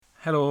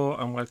Hello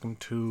and welcome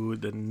to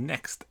the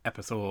next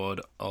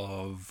episode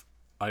of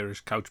Irish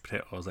Couch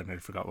Potatoes. I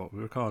nearly forgot what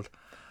we were called.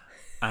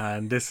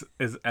 And this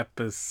is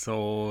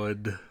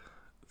episode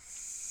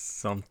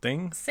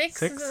something.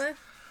 Six. Isn't it?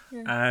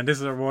 Yeah. And this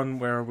is our one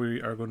where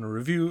we are going to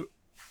review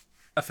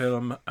a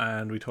film,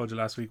 and we told you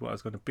last week what it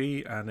was going to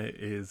be, and it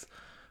is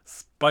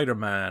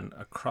Spider-Man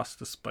Across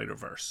the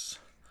Spider-Verse.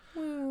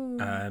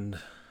 And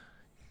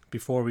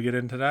before we get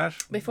into that,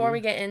 Before we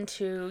get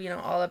into,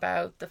 all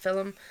about the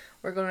film,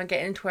 we're going to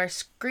get into our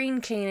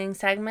screen cleaning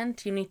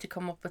segment. You need to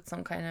come up with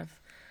some kind of,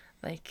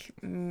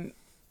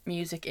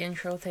 music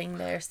intro thing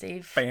there,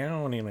 Steve.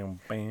 No. No.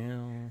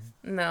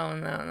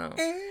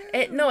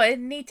 It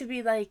need to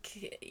be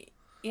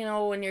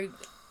when you're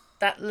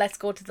that let's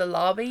go to the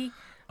lobby,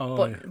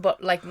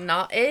 but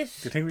not it,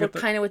 but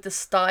kind of with the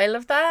style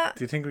of that.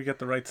 Do you think we get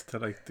the rights to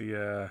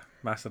the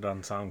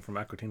Mastodon song from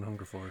Aqua Teen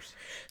Hunger Force?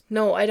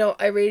 No, I don't.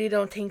 I really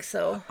don't think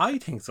so. I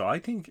think so. I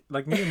think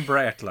me and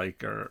Brett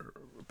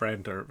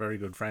Brent are very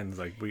good friends.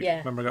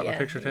 Remember I got my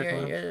picture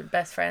taken. You're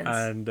best friends.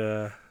 And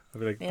I'd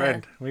be like,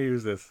 Brent, we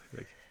use this.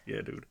 Like,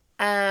 yeah, dude.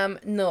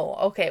 No,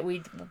 okay,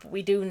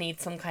 we do need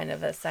some kind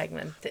of a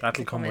segment.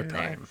 That'll come with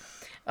time.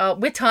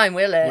 With time,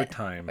 will it? With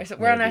time.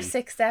 We're on our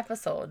 6th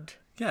episode.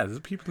 Yeah, there's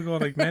people go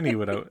like many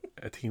without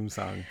a theme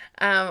song.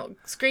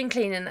 Screen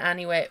cleaning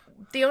anyway.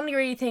 The only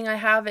really thing I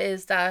have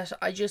is that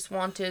I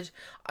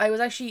was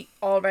actually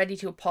all ready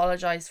to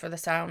apologise for the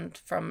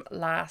sound from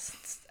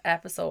last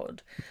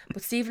episode,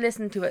 but Steve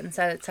listened to it and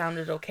said it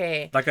sounded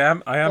okay.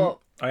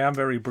 I am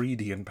very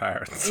breedy in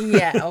parts.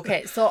 Yeah,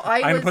 okay. So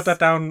I'm put that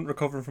down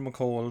recovering from a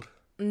cold.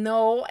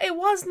 No, it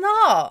was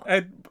not.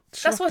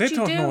 That's what they you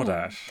don't do. know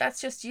that. That's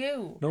just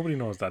you. Nobody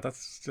knows that.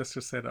 That's just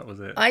say that was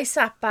it. I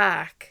sat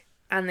back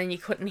and then you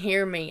couldn't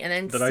hear me, and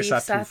then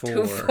Steve sat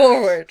too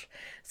forward.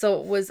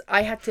 So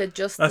I had to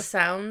adjust the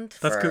sound.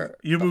 That's because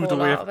you moved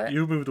away.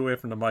 You moved away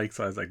from the mic,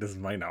 so I was like, "This is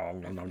mine now."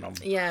 No.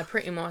 Yeah,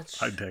 pretty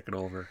much. I'd take it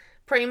over.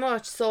 Pretty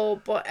much.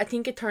 So, but I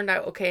think it turned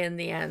out okay in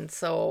the end.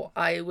 So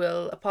I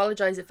will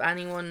apologize if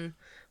anyone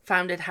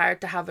found it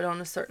hard to have it on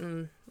a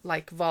certain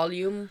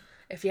volume.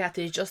 If you had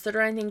to adjust it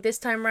or anything this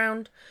time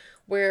round,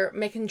 we're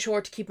making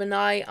sure to keep an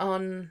eye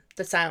on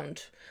the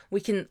sound. We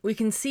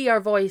can see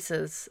our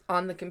voices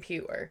on the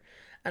computer,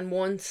 and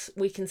once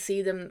we can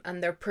see them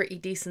and they're pretty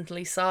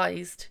decently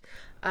sized,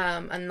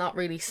 and not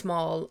really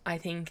small, I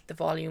think the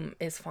volume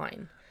is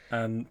fine.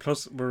 And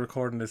plus, we're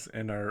recording this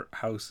in our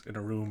house in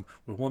a room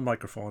with one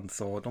microphone,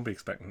 so don't be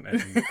expecting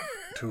anything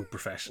too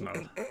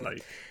professional.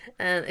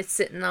 And it's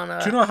sitting on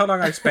a. Do you know how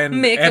long I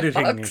spend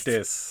editing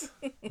this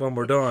when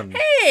we're done?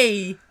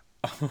 Hey,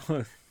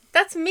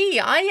 that's me.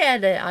 I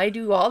edit. I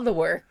do all the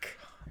work.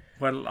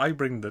 Well, I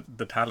bring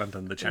the talent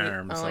and the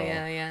charm. Oh, so.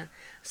 Yeah.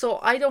 So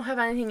I don't have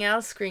anything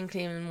else screen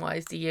cleaning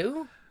wise. Do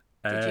you?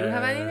 Did you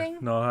have anything?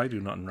 No, I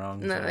do nothing wrong.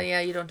 No, so. Yeah,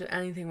 you don't do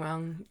anything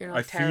wrong. You're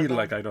not terrible. I feel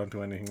like I don't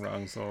do anything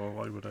wrong, so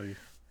why would I?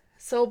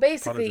 So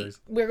basically, apologize?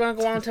 We're going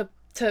to go on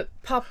to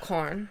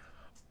popcorn,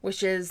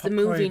 which is the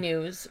movie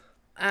news.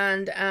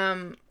 And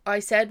I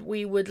said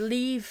we would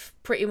leave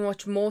pretty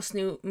much most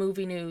new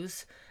movie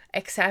news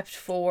except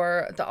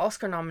for the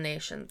Oscar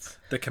nominations.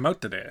 They came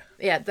out today.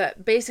 Yeah,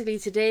 basically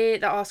today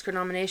the Oscar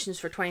nominations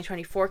for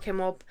 2024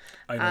 came up.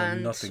 I know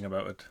nothing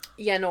about it.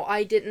 Yeah, no,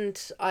 I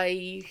didn't.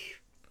 I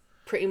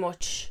pretty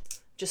much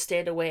just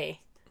stayed away.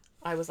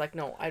 I was like,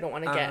 no, I don't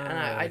want to get, and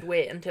I'd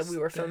wait until we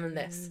were filming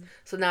this.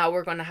 So now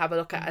we're going to have a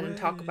look at it and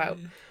talk about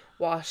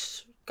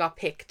what got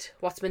picked,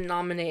 what's been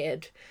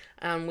nominated,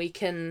 and we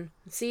can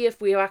see if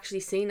we've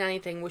actually seen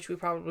anything, which we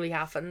probably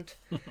haven't,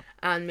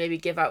 and maybe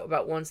give out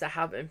about ones that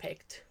have been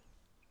picked.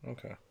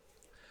 Okay.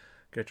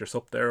 Get your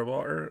sup there,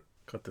 water.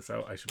 Cut this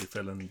out. I should be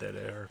filling dead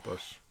air,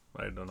 but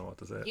I don't know what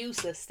to say.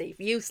 Useless,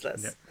 Steve.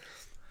 Useless. Yeah.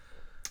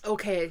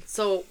 Okay,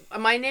 so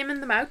am I naming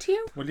them out to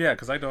you? Well, yeah,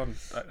 because I don't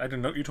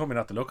know. You told me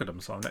not to look at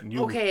them, so I'm letting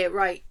you. Okay,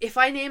 right. If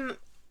I name,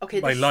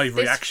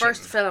 this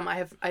first film,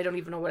 I don't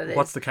even know what it is.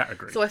 What's the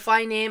category? So if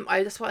I name,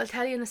 that's what I'll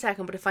tell you in a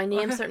second. But if I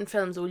name certain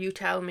films, will you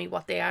tell me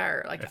what they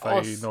are? If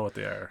I know what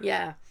they are.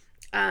 Yeah,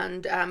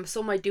 and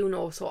some I do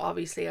know, so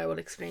obviously I will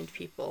explain to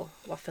people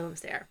what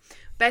films they are.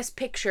 Best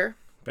Picture.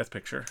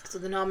 So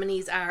the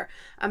nominees are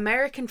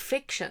American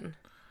Fiction.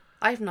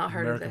 I've not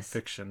heard of this. American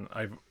Fiction.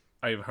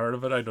 I've heard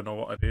of it. I don't know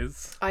what it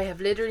is. I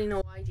have literally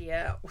no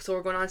idea. So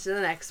we're going on to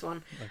the next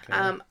one.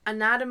 Okay.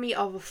 Anatomy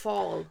of a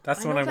Fall.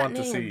 That's the one I want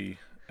to see.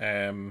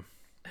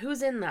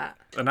 Who's in that?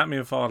 Anatomy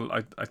of a Fall.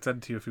 I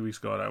said to you a few weeks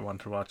ago that I want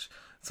to watch.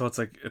 So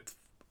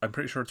I'm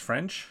pretty sure it's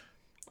French.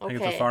 I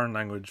think it's a foreign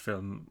language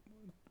film,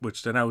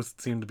 which they now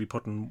seem to be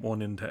putting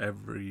one into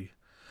every.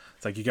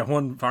 It's like you get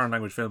one foreign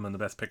language film in the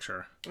Best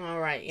Picture. All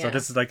right. Yeah. So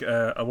this is like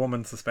a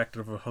woman suspected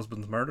of her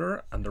husband's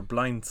murder, and their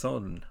blind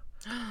son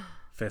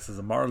faces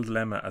a moral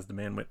dilemma as the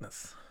main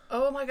witness.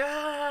 Oh my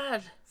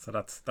god! So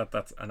that's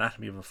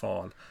Anatomy of a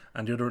Fall.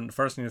 And the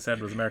first thing you said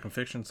was American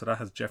Fiction, so that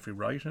has Jeffrey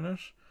Wright in it.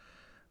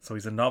 So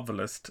he's a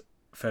novelist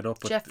fed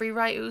up with... Jeffrey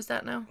Wright, who's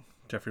that now?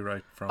 Jeffrey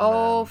Wright from...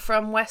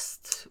 from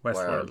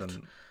Westworld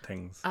and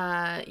things.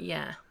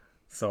 Yeah.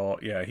 So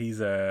yeah, he's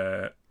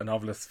a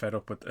novelist fed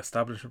up with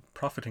establishment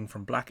profiting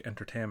from black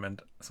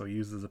entertainment, so he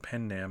uses a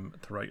pen name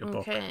to write a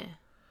book. Okay.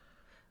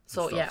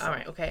 So stuff, yeah, all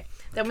right, okay.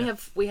 Then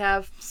we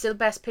have still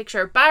best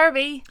picture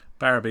Barbie.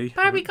 Barbie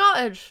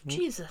got it.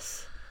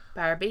 Jesus.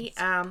 Barbie.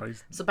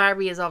 So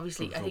Barbie is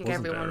obviously, I think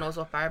everyone knows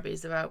what Barbie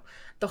is about.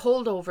 The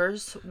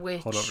Holdovers,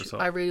 which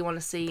I really want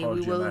to see.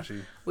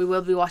 We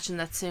will be watching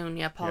that soon.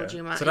 Yeah, Paul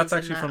Giamatti. So that's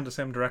actually from the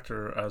same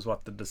director as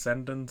what, The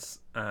Descendants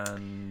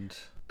and.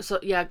 So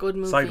yeah, good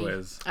movie.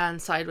 Sideways.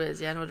 And Sideways,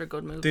 yeah, another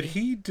good movie. Did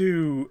he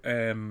do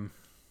The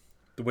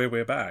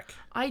Way Back?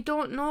 I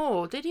don't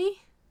know. Did he?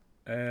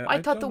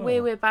 I thought The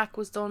Way Back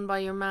was done by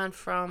your man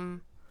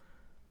from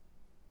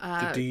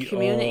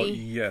Community.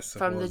 Yes,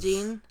 from the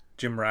Dean.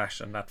 Jim Rash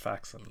and Nat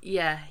Faxon.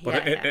 Yeah,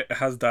 but it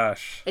has that.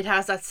 It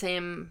has that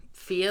same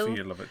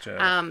feel of it.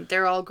 Yeah.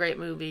 They're all great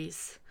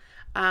movies.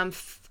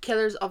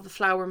 Killers of the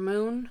Flower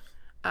Moon,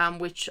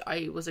 which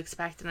I was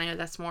expecting. I know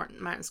that's Martin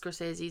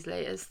Scorsese's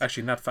latest.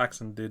 Actually, Nat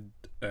Faxon did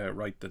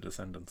write The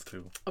Descendants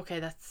too. Okay,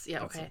 that's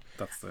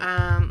that's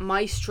the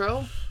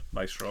Maestro.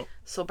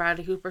 So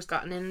Bradley Cooper's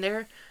gotten in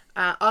there.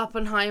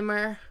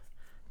 Oppenheimer,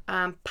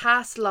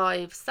 Past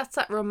Lives. That's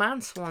that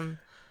romance one.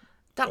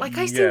 That I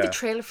seen the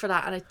trailer for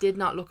that and it did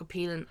not look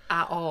appealing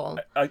at all.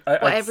 But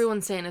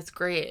everyone's saying it's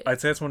great. I'd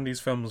say it's one of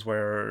these films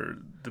where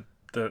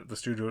the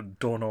studio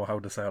don't know how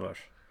to sell it.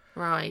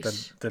 Right.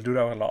 They'll do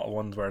that with a lot of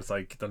ones where it's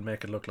like they'll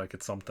make it look like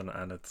it's something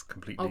and it's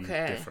completely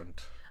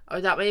different. Oh,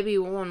 that may be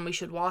one we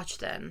should watch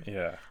then.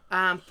 Yeah.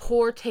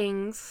 Poor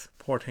Things.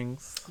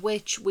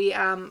 Which we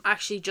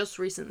actually just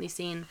recently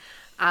seen.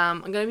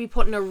 I'm going to be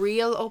putting a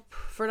reel up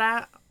for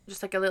that.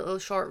 Just like a little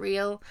short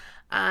reel.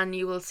 And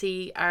you will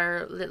see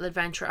our little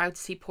adventure out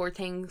to see Poor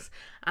Things.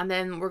 And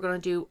then we're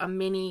going to do a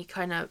mini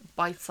kind of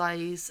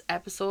bite-size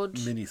episode.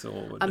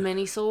 A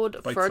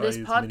mini-sode for this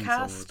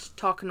podcast.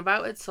 Talking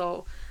about it.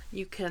 So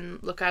you can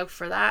look out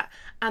for that.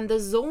 And The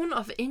Zone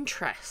of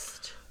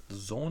Interest.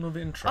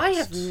 I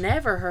have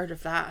never heard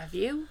of that. Have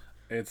you?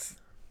 It's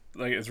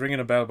ringing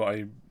a bell, but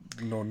I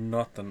know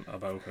nothing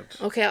about it.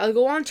 Okay, I'll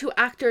go on to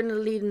actor in the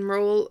leading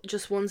role.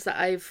 Just ones that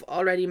I've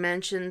already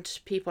mentioned.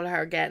 People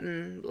are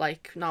getting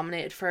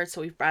nominated for it. So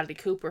we've Bradley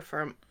Cooper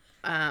for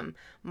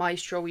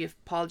Maestro. We have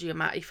Paul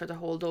Giamatti for The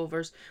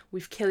Holdovers.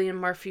 We've Cillian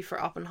Murphy for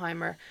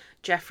Oppenheimer.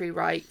 Jeffrey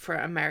Wright for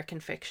American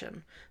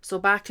Fiction. So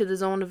back to The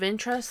Zone of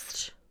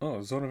Interest.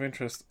 Oh, Zone of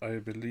Interest. I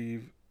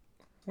believe.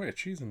 Wait,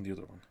 she's in the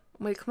other one.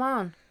 Wait, come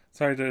on.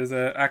 Sorry, there's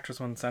an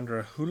actress one,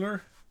 Sandra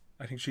Hüller.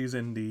 I think she's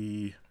in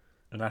the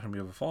Anatomy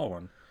of a Fall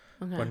one.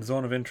 Okay. When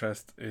Zone of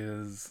Interest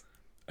is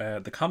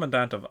the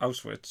commandant of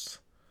Auschwitz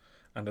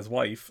and his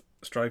wife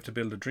strive to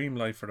build a dream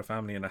life for the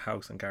family in a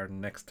house and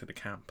garden next to the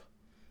camp.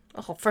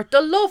 Oh, for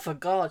the love of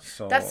God.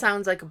 That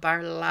sounds like a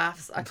barrel of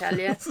laughs, I tell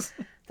you.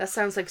 That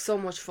sounds like so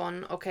much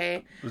fun,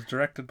 okay. It was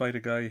directed by the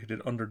guy who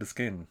did Under the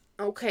Skin.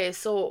 Okay,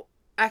 so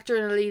actor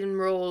in a leading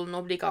role,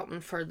 nobody got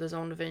one for The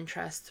Zone of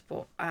Interest,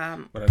 but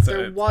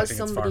there was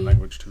somebody. It's foreign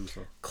language too,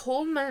 so.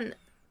 Coleman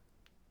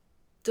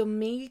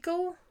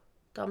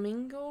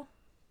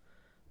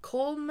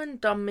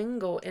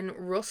Domingo in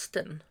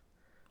Rustin.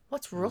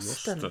 What's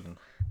Rustin?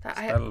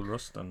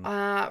 Rustin.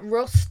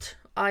 Rust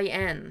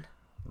IN.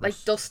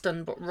 Like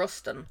Dustin, but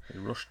Rustin.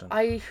 Rustin.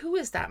 Who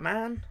is that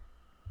man?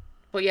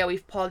 But yeah,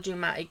 we've Paul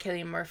Giamatti,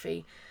 Cillian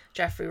Murphy,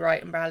 Jeffrey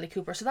Wright, and Bradley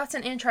Cooper. So that's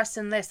an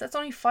interesting list. That's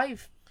only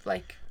 5.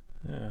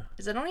 Yeah.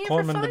 Is it only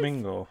Coleman 5?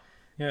 Domingo.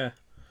 Yeah.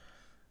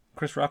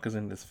 Chris Rock is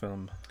in this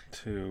film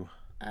too.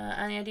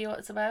 Any idea what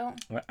it's about?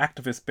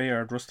 Activist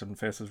Bayard Rustin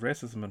faces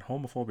racism and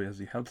homophobia as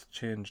he helps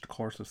change the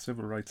course of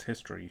civil rights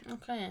history.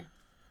 Okay.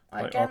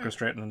 By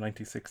orchestrating the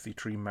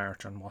 1963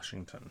 March on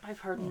Washington.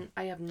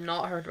 I have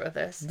not heard about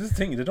this. This is the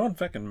thing, they don't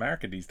fucking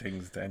market these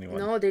things to anyone.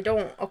 No, they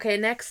don't. Okay,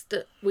 next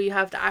we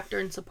have the actor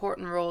in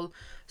supporting role.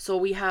 So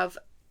we have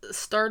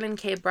Sterling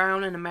K.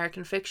 Brown in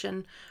American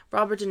Fiction,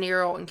 Robert De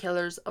Niro in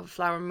Killers of the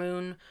Flower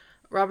Moon,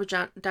 Robert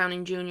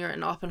Downey Jr.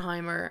 in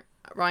Oppenheimer,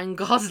 Ryan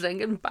Gosling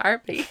in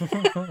Barbie.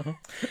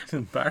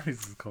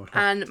 Barbie's is cool.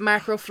 And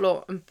Mark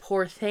Ruffalo in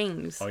Poor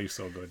Things. Oh, he's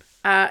so good.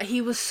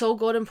 He was so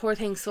good in Poor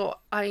Things.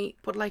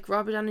 But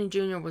Robert Downey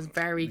Jr. was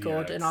very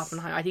good in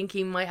Oppenheimer. I think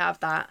he might have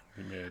that.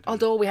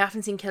 Although we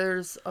haven't seen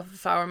Killers of the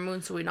Flower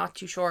Moon, so we're not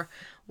too sure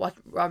what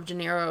Robert De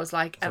Niro is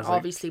like. And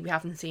obviously we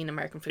haven't seen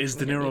American Fiction. Is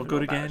De Niro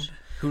good again?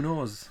 Who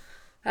knows?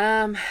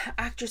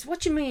 Actress,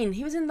 what do you mean?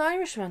 He was in The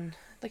Irishman.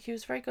 He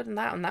was very good in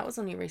that, and that was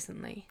only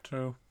recently.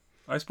 True.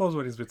 I suppose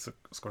when he's with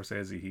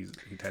Scorsese,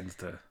 he tends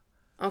to.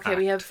 Okay,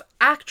 we have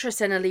actress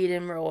in a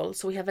leading role.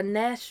 So we have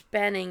Annette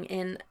Bening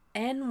in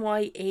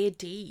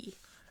NYAD.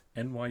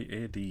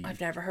 NYAD.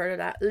 I've never heard of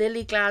that.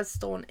 Lily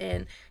Gladstone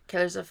in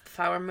Killers of the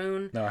Flower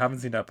Moon. No, I haven't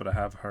seen that, but I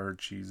have heard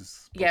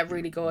she's. Yeah,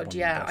 really good.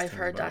 Yeah, I've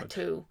heard that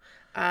too.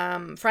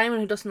 For anyone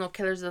who doesn't know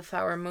Killers of the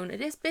Flower Moon, it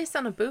is based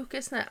on a book,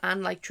 isn't it?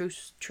 And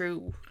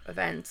true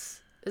events.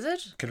 Is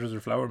it? Killers of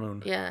the Flower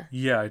Moon. Yeah.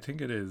 Yeah, I think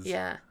it is.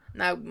 Yeah.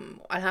 Now,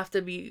 I'll have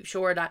to be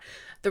sure that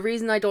the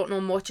reason I don't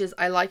know much is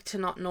I like to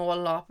not know a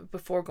lot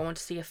before going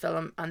to see a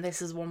film, and this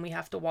is one we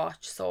have to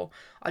watch, so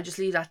I'll just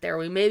leave that there.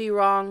 We may be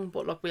wrong,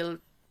 but look, we'll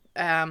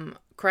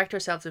correct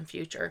ourselves in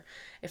future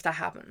if that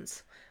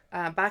happens.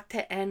 Back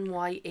to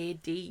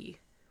NYAD.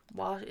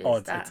 What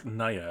is that? It's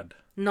NIAID.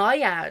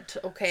 NIAID,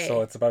 okay.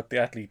 So it's about the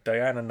athlete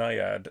Diana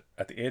Nyad,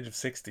 at the age of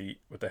 60,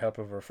 with the help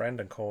of her friend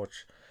and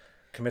coach,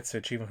 commits to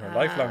achieving her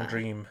lifelong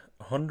dream,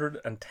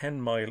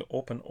 110-mile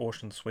open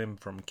ocean swim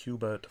from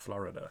Cuba to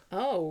Florida.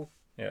 Oh,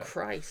 yeah.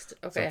 Christ.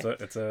 Okay. So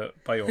it's a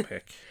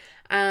biopic.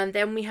 And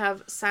then we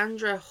have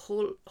Sandra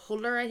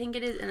Huller, I think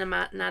it is, in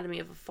Anatomy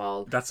of a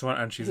Fall. That's the one,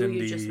 and she's in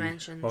the... just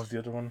mentioned. What was the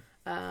other one?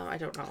 I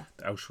don't know.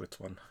 The Auschwitz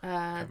one. I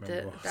can't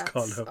remember what it's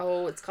called.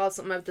 Oh, it's called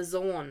something about the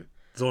zone.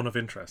 Zone of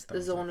Interest.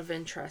 The Zone of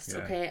Interest, yeah,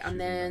 okay.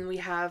 And then we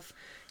have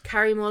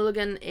Carey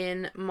Mulligan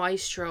in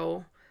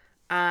Maestro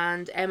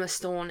and Emma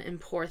Stone in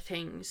Poor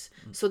Things.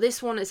 So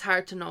this one is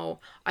hard to know.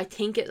 I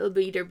think it'll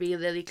either be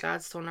Lily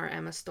Gladstone or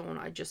Emma Stone.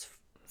 I just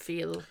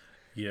feel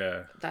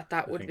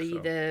that would be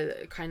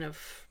the kind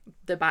of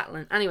the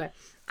battling. Anyway,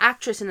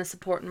 actress in a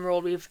supporting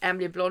role, we have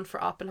Emily Blunt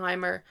for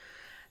Oppenheimer,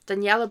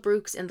 Daniela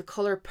Brooks in The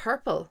Colour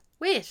Purple.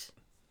 Wait,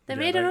 they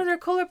made another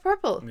Colour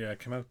Purple. Yeah, it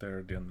came out there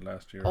at the end of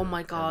last year. Oh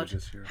my god.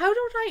 How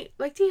don't I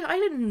I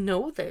didn't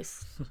know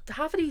this.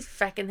 Half of these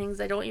feckin' things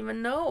I don't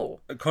even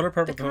know. Colour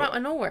Purple they come out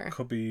of nowhere.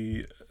 Could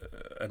be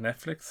a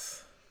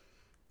Netflix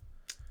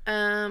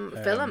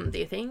film, do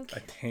you think? I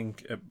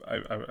think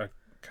I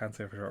can't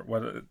say for sure.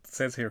 Well, it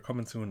says here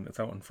coming soon. It's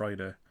out on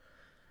Friday.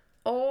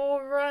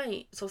 Oh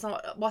right, so it's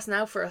not what's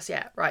now for us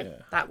yet, right?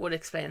 Yeah. That would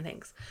explain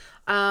things.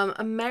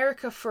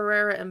 America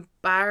Ferrera and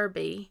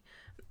Barbie.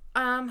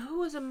 Who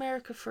was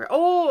America Ferrera?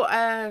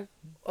 Oh,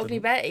 Ugly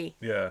Betty.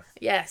 Yeah.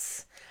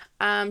 Yes.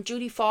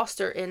 Judy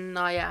Foster in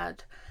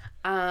Nyad,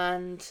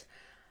 and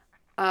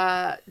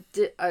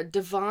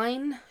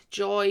Divine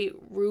Joy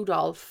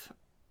Randolph,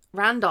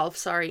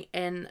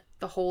 in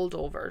The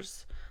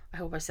Holdovers. I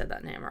hope I said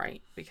that name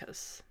right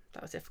because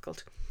that was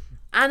difficult.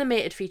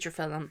 Animated feature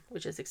film,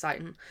 which is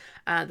exciting.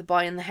 The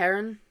Boy and the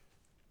Heron,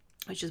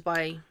 which is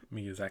by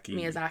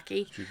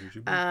Miyazaki.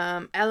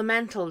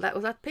 Elemental,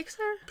 that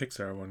Pixar?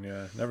 Pixar one,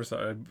 yeah. Never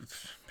saw it.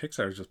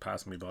 Pixar's just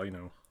passing me by, you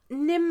know.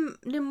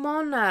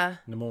 Nimona.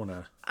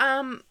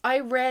 I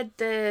read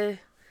the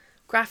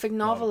graphic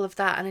novel of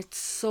that and it's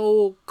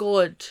so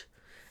good.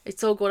 It's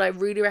so good. I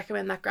really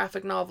recommend that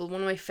graphic novel. One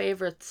of my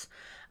favourites.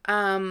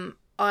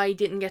 I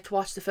didn't get to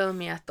watch the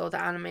film yet, though, the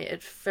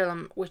animated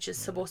film, which is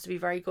supposed to be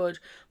very good.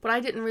 But I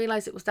didn't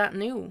realise it was that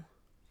new.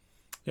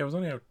 Yeah, it was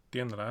only out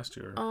the end of last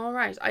year. Oh,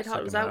 right. I thought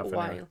it was out a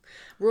while.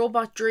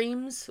 Robot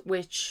Dreams,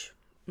 which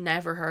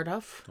never heard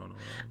of. Don't know.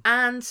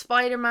 And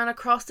Spider-Man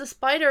Across the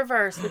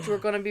Spider-Verse, which we're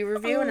going to be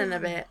reviewing in a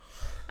bit.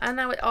 And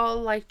now it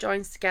all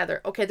joins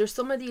together. Okay, there's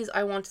some of these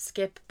I want to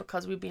skip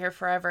because we'd be here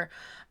forever.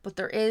 But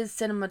there is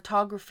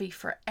cinematography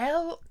for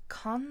El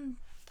Conde.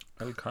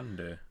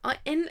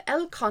 In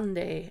El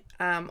Conde.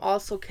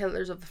 Also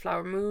Killers of the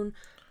Flower Moon,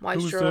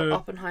 Maestro,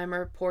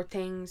 Oppenheimer, Poor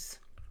Things.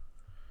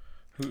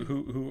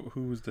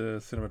 Who's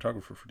the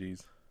cinematographer for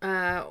these?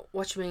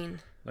 What you mean?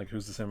 Like,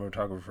 who's the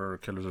cinematographer for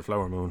Killers of the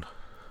Flower Moon?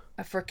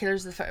 For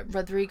Killers of the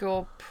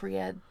Rodrigo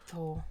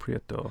Prieto.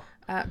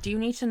 Do you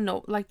need to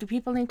know? Like, do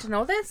people need to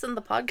know this in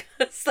the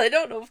podcast? I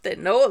don't know if they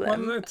know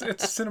them. Well, it's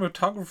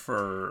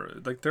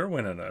cinematographer. Like, they're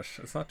winning it.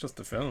 It's not just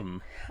the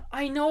film.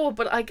 I know,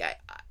 but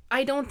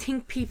I don't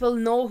think people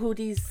know who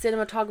these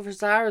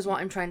cinematographers are, is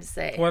what I'm trying to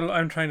say. Well,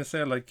 I'm trying to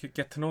say, like, you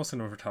get to know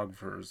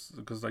cinematographers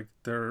because, like,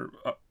 they're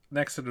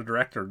next to the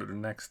director, the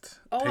next.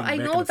 Oh, I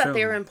know that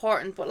they're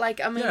important, but,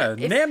 like, I mean,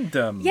 name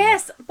them.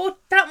 Yes, but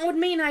that would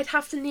mean I'd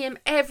have to name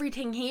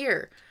everything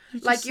here.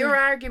 Like, your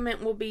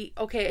argument will be,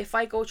 okay, if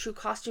I go through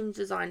costume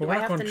design, do I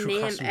have to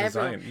name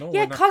everyone?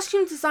 No,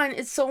 costume design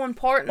is so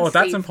important. Oh,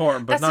 that's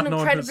important, but not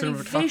knowing who the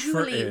cinematographer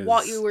visually is.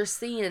 What you were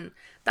seeing,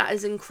 that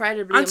is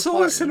incredibly important. And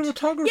so is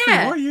cinematography.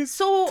 Yeah, what are you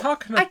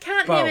talking about? I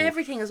can't name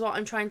everything, is what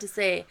I'm trying to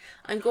say.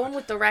 I'm going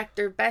with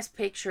director, best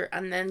picture,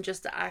 and then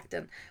just the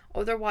acting.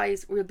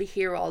 Otherwise, we'll be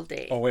here all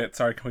day. Oh, wait,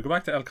 sorry. Can we go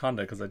back to El Conde?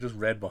 Because I just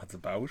read what it's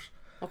about.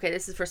 Okay,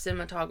 this is for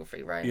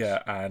cinematography, right?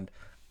 Yeah, and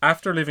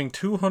after living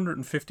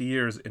 250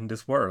 years in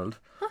this world,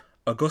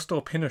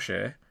 Augusto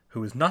Pinochet,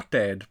 who is not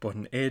dead but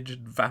an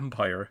aged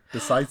vampire,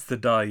 decides to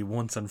die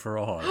once and for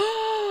all.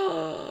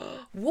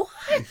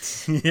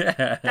 What?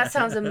 Yeah. That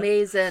sounds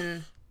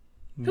amazing.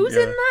 Who's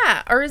in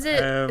that? Or is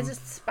it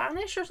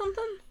Spanish or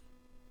something?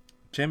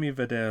 Jamie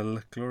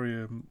Vidal,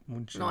 Gloria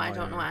Munch. No, I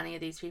don't know any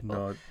of these people.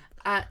 No.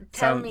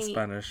 Tell me,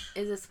 Spanish.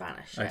 Is it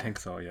Spanish? Yeah. I think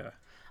so, yeah.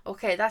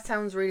 Okay, that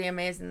sounds really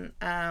amazing.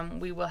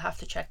 We will have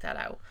to check that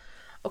out.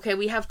 Okay,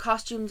 we have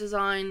costume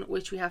design,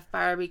 which we have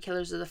Barbie,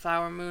 Killers of the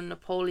Flower Moon,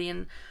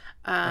 Napoleon.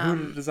 Who are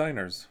the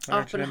designers?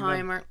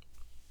 Oppenheimer.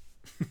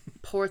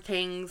 Poor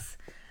Things.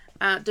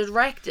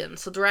 Directing.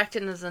 So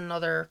directing is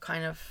another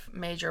kind of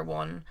major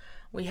one.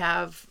 We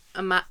have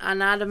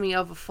Anatomy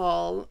of a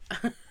Fall,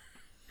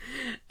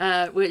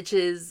 which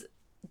is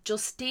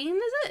Justine,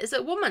 is it? Is it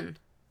a woman?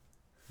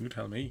 You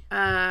tell me.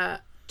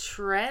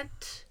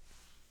 Tret,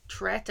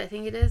 I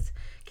think it is.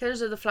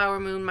 Killers of the Flower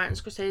Moon, Martin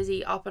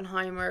Scorsese,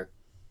 Oppenheimer,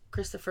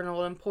 Christopher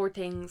Nolan, Poor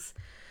Things,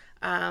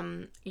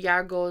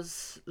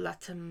 Yargos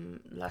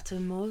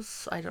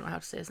Latimos. I don't know how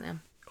to say his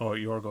name. Oh,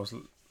 Yorgos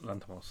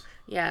Lanthimos.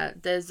 Yeah,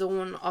 the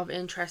Zone of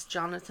Interest,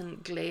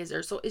 Jonathan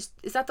Glazer. So is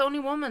that the only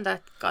woman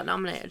that got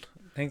nominated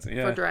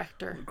for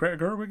director? Greta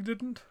Gerwig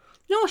didn't?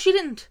 No, she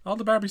didn't. All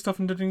the Barbie stuff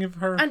and didn't give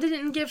her... And they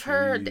didn't give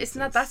her...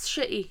 Isn't that's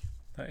shitty.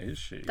 That is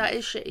shitty. That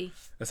is shitty.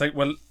 It's like,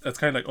 well, it's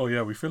kind of like, oh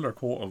yeah, we filled our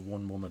quota of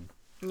one woman.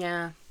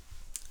 Yeah.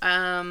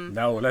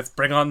 Now let's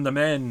bring on the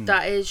men.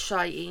 That is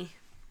shitey,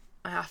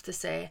 I have to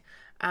say.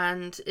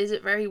 And is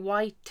it very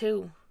white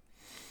too?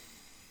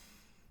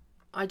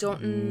 I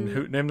don't know.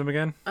 Who name them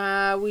again?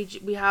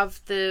 We have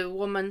the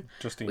woman.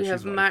 Justine. We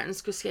have Martin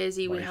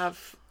Scorsese. White. We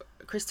have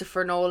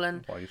Christopher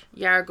Nolan. White.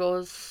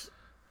 Yargos,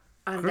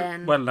 and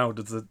then. Well, now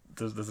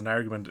there's an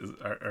argument: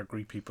 are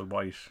Greek people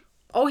white?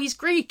 Oh, he's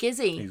Greek, is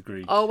he? He's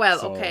Greek. Oh well,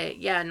 okay,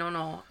 yeah,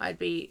 no, I'd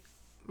be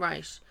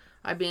right.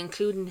 I'd be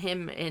including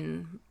him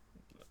in.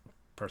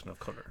 Person of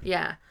color.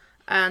 Yeah.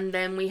 And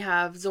then we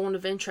have Zone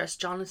of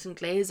Interest, Jonathan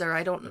Glazer.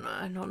 I don't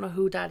know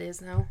who that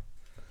is now.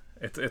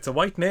 It's a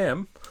white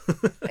name.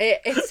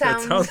 It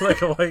sounds... It sounds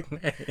like a white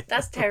name.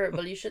 That's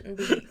terrible. You shouldn't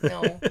be...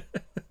 No.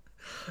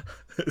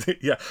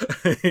 Yeah.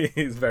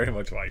 He's very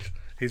much white.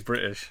 He's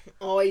British.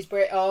 Oh, he's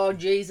British. Oh,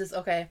 Jesus.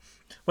 Okay.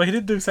 Well, he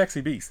did do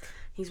Sexy Beast.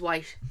 He's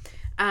white.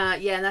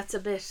 Yeah, that's a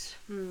bit...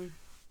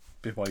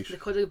 Bit white. They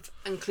could have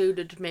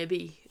included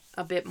maybe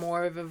a bit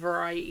more of a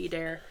variety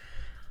there.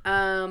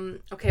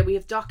 Okay, we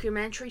have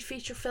documentary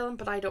feature film,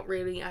 but I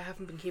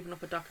haven't been keeping up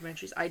with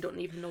documentaries. I don't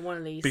even know one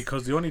of these.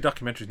 Because the only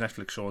documentaries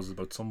Netflix shows is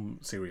about some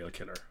serial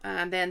killer.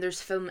 And then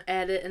there's film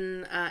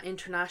editing,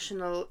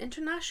 international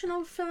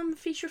film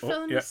feature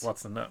films. Yeah,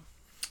 what's in that?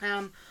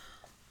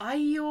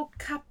 Io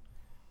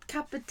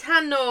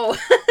Capitano.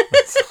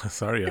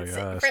 Sorry, I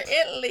asked. For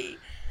Italy.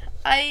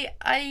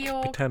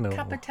 Io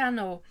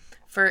Capitano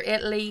for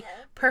Italy.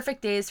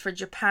 Perfect Days for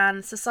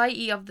Japan.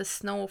 Society of the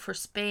Snow for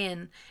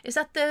Spain. Is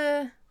that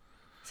the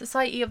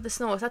Society of the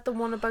Snow? Is that the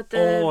one about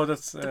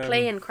the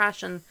plane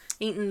crashing,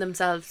 eating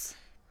themselves?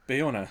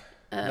 Bayona.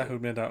 That who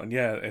made that one?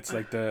 Yeah, it's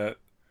like the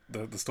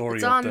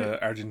story of the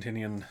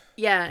Argentinian.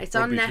 Yeah, it's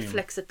on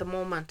Netflix at the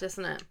moment,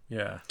 isn't it?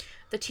 Yeah.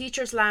 The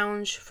Teacher's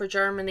Lounge for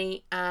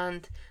Germany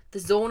and the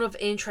Zone of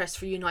Interest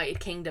for United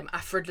Kingdom.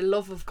 For the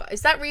love of God,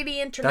 is that really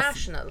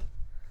international?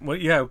 Well,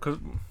 yeah, because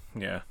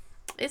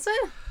Is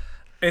it?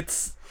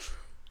 It's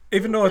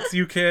even though it's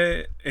UK,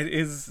 it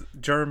is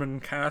German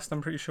cast.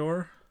 I'm pretty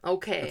sure.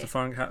 Okay. It's a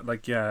foreign cast.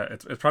 Like, yeah,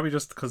 it's probably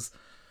just because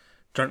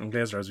Jonathan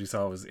Glazer, as we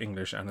saw, was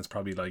English, and it's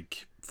probably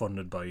like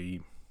funded by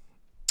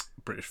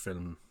British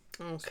film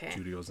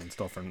studios and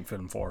stuff, and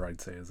Film 4,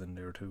 I'd say, is in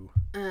there too.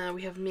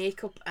 We have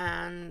makeup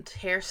and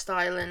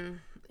hairstyling.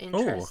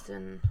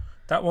 Interesting.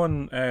 That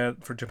one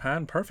for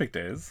Japan, Perfect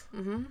Days.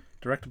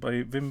 Directed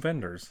by Wim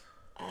Wenders.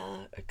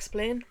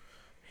 Explain.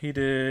 He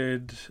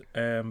did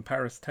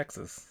Paris,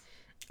 Texas.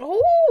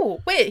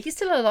 Oh, wait, he's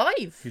still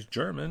alive? He's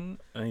German,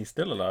 and he's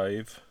still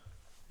alive.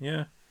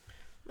 Yeah.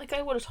 Like,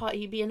 I would have thought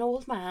he'd be an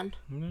old man.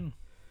 Mm.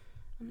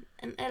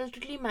 An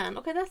elderly man.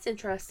 Okay, that's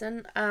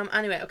interesting.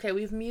 Anyway, okay,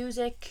 we have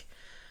music.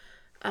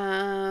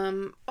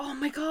 Oh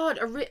my God,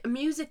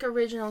 music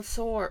original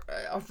score.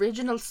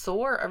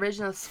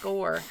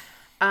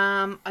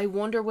 I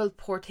wonder will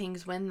Poor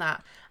Things win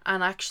that?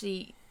 And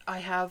actually, I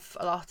have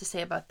a lot to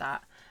say about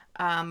that.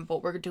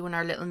 But we're doing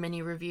our little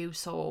mini review,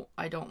 so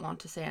I don't want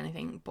to say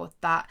anything. But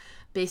that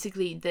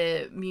basically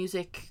the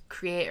music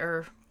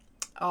creator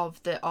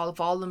of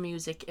all the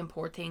music in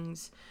Poor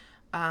Things,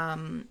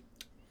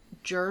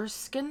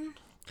 Jerskin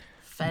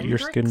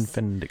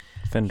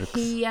Fendrix.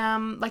 He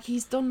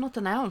he's done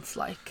nothing else.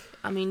 Like,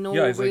 I mean, no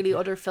really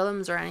other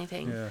films or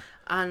anything. Yeah.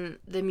 And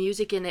the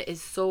music in it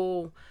is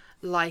so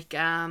like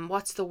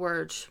what's the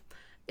word?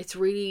 It's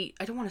really,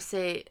 I don't want to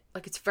say,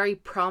 like, it's very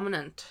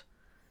prominent.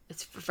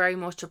 It's very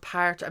much a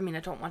part. I mean, I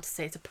don't want to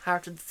say it's a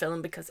part of the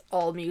film because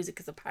all music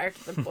is a part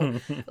of it,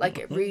 but like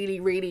it really,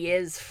 really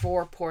is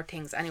for Poor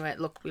Things. Anyway,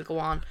 look, we'll go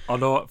on.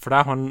 Although for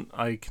that one,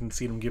 I can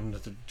see them giving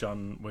it to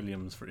John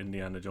Williams for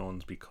Indiana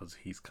Jones because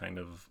he's kind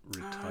of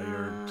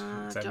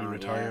retired,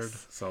 semi-retired.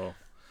 Yes. So,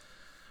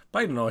 but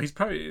I don't know. He's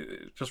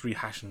probably just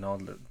rehashing all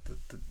the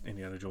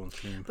Indiana Jones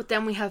theme. But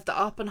then we have the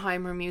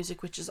Oppenheimer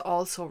music, which is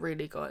also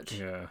really good.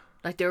 Yeah.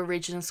 Like the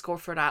original score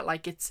for that,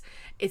 like it's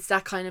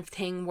that kind of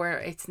thing where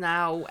it's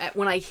now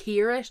when I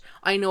hear it,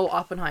 I know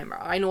Oppenheimer.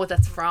 I know what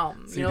that's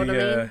from. You know what I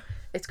mean?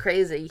 It's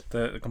crazy.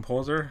 The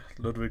composer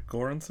Ludwig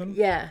Göransson.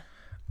 Yeah.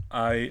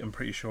 I am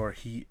pretty sure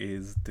he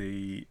is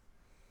the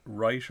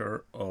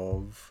writer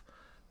of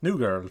New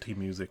Girl theme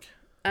music.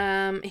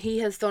 He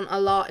has done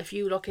a lot. If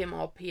you look him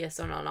up, he has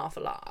done an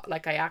awful lot.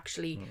 Like I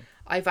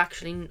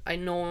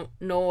know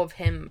of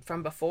him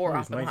from before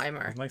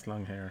Oppenheimer. Nice, nice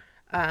long hair.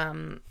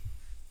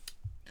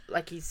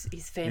 Like he's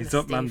famous. He's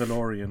up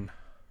Mandalorian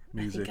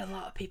music. I think a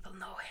lot of people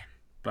know him.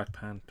 Black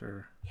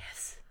Panther.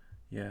 Yes.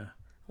 Yeah.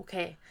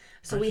 Okay.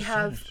 So we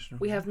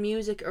have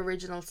music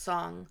original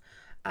song.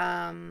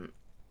 The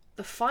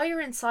Fire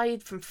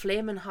Inside from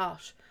Flamin'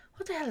 Hot.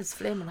 What the hell is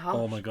Flamin' Hot?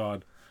 Oh my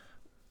God.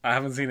 I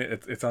haven't seen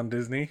it. It's on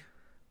Disney.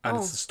 And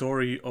it's the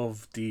story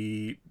of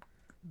the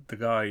the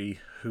guy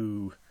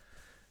who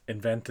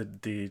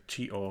invented the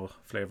Cheeto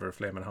flavor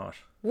Flamin' Hot.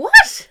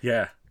 What?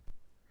 Yeah.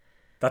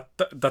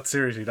 That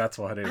seriously, that's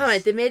what it is.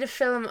 Alright, they made a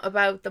film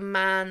about the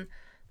man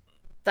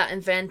that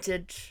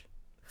invented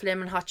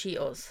Flamin' Hot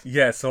Cheetos.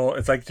 Yeah, so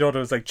it's like, there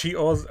was like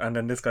Cheetos, and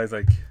then this guy's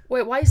like...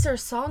 Wait, why is there a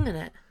song in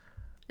it?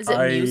 Is it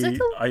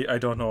musical? I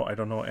don't know. I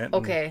don't know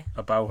anything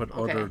about it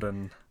other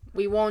than...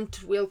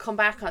 We'll come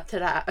back to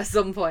that at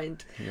some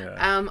point.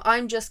 Yeah.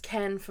 I'm just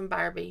Ken from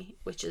Barbie,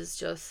 which is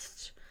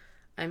just,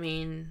 I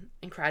mean,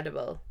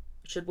 incredible.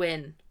 It should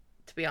win,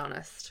 to be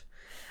honest.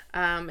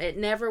 It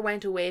never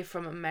went away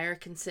from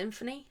American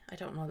Symphony. I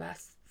don't know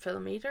that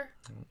film either.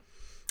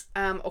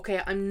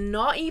 Okay, I'm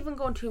not even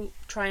going to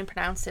try and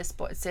pronounce this,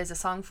 but it says A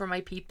Song for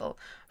My People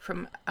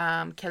from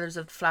Killers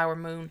of the Flower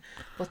Moon.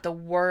 But the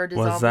word is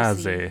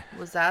obviously...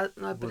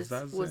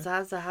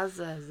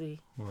 Wazazahazazi.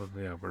 Well,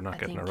 yeah, we're not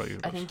getting it right.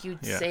 I think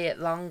you'd say it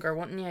longer,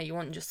 wouldn't you? You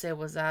wouldn't just say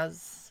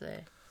Wazaz.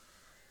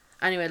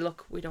 Anyway,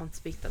 look, we don't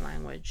speak the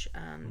language,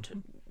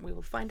 and we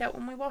will find out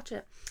when we watch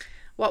it.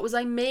 What was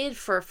I made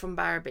for from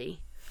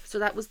Barbie? So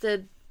that was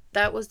the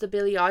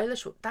Billie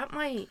Eilish. That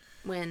might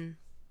win,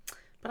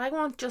 but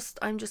I'm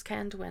just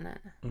Ken to win it.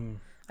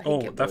 I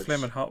think that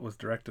Flamin' Hot was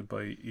directed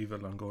by Eva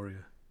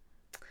Longoria.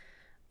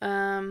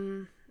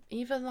 Eva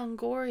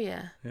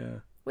Longoria. Yeah.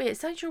 Wait, is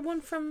that your one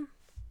from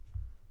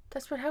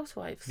Desperate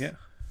Housewives? Yeah.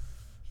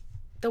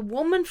 The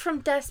woman from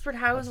Desperate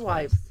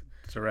Housewives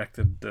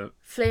directed the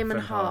Flamin'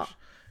 Hot.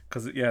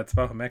 Because it's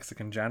about a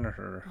Mexican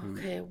janitor who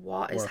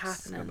what is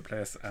happening in the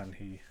place, and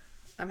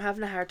I'm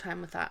having a hard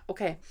time with that.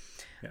 Okay.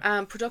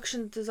 Yeah.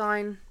 Production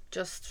design,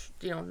 just,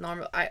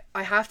 normal. I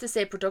have to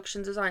say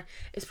production design.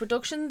 Is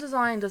production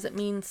design, does it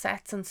mean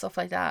sets and stuff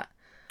like that?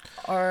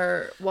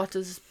 Or what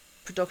does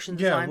production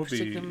design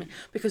particularly mean?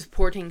 Because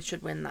Poor Things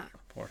should win that.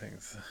 Poor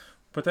Things.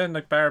 But then,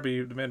 like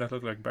Barbie, they made it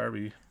look like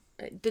Barbie.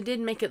 They did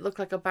make it look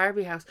like a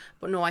Barbie house.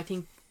 But no, I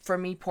think for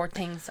me, Poor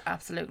Things,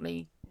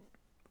 absolutely.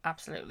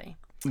 Absolutely.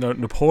 No,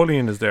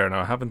 Napoleon is there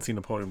now. I haven't seen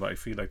Napoleon, but I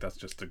feel like that's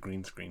just a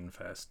green screen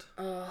fest.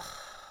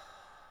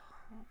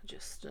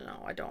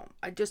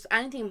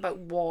 Anything about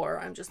war,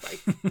 I'm just like,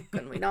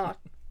 can we not?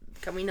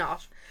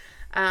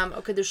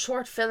 Okay, there's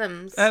short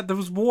films. There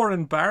was war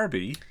in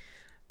Barbie.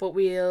 But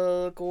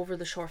we'll go over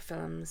the short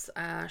films.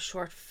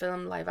 Short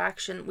film, live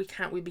action.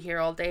 We'll be here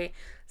all day.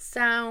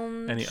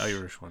 Sound. Any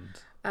Irish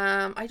ones?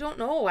 I don't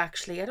know,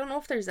 actually. I don't know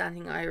if there's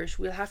anything Irish.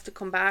 We'll have to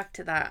come back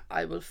to that.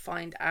 I will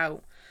find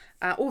out.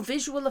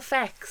 Visual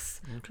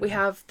effects. Okay. We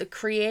have The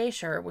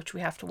Creator, which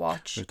we have to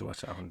watch. We have to watch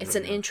that one. It's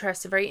a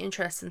very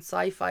interesting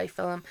sci-fi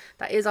film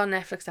that is on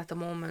Netflix at the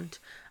moment.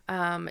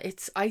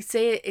 It's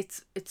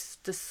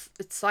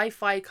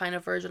sci-fi kind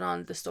of version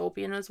on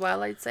dystopian as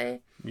well, I'd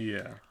say.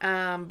 Yeah.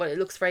 But it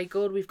looks very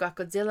good. We've got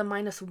Godzilla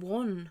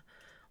 -1,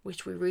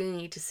 which we really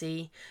need to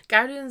see.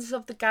 Guardians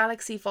of the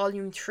Galaxy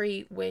Volume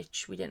 3,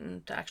 which we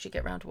didn't actually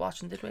get around to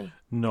watching, did we?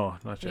 No,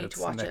 not yet. Need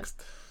to watch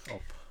next it.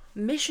 Up.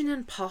 Mission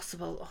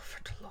Impossible. Oh,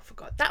 for the love of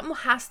God. That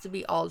has to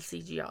be all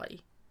CGI.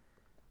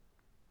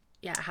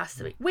 Yeah, it has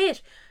to be.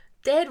 Wait,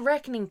 Dead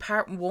Reckoning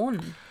Part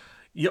 1.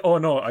 Yeah. Oh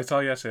no, I saw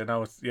yesterday.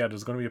 Now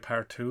there's going to be a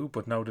Part 2,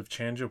 but now they've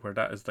changed it where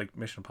that is like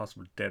Mission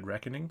Impossible Dead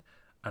Reckoning,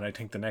 and I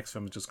think the next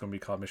film is just going to be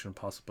called Mission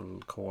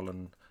Impossible :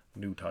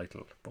 new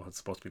title, but it's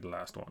supposed to be the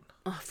last one.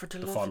 Oh, for the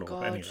love of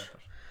God. Anyway.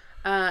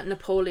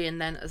 Napoleon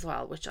then as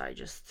well, which I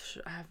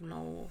have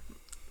no.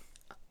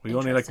 We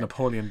only like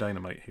Napoleon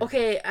Dynamite here.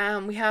 Okay,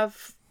 we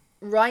have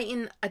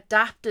writing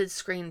adapted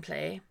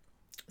screenplay.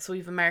 So we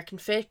have American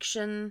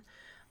Fiction,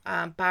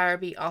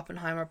 Barbie,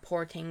 Oppenheimer,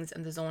 Poor Things,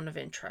 and The Zone of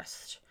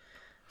Interest.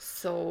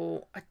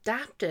 So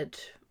adapted.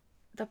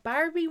 The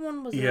Barbie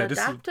one was an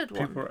adapted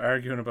one. People are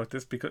arguing about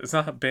this because it's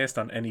not based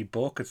on any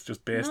book. It's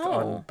just based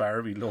on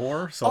Barbie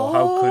lore. So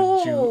how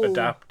could you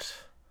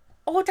adapt?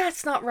 Oh,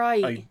 that's not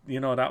right.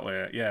 That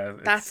way, yeah.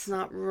 That's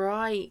not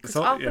right. Because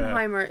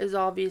Oppenheimer is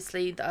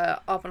obviously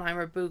the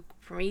Oppenheimer book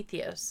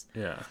Prometheus.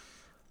 Yeah.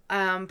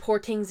 Poor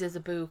Things is a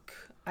book.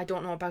 I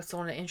don't know about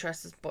Zone of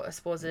Interest, but I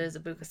suppose it is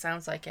a book. It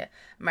sounds like it.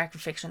 American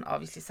Fiction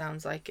obviously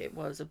sounds like it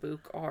was a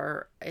book,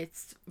 or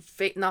it's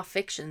not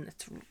fiction.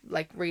 It's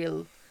like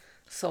real.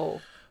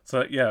 So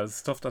yeah,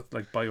 stuff that's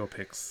like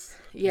biopics.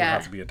 Yeah,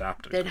 have to be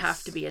adapted. They'd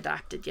have to be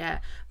adapted. Yeah,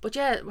 but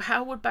yeah,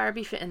 how would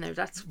Barbie fit in there?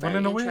 That's very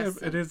in a way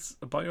interesting. it is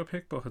a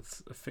biopic, but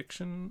it's a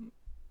fiction.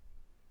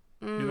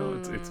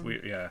 It's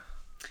weird. Yeah.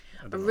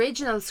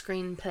 Original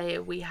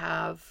screenplay, we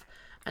have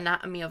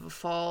Anatomy of a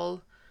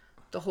Fall,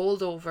 The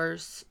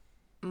Holdovers,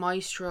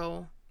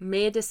 Maestro,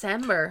 May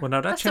December. Well,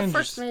 now that's the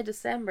first May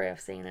December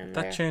I've seen in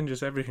there. That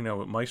changes everything now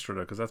with Maestro,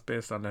 because that's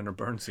based on Leonard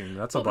Bernstein.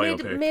 That's a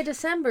biopic. May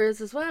December is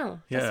as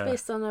well. Yeah. That's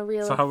based on a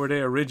real. So how were they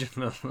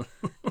original?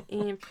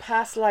 In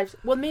Past Lives.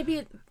 Well,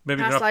 maybe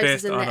Past Lives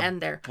is in the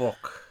end there.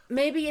 Book.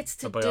 Maybe it's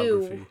to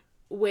do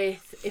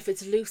with if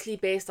it's loosely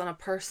based on a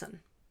person.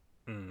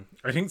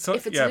 I think so.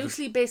 If it's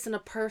loosely based on a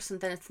person,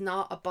 then it's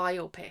not a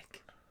biopic.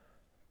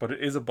 But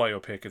it is a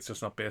biopic. It's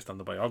just not based on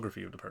the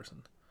biography of the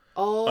person.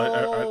 Oh,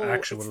 an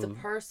actual it's the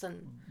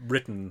person.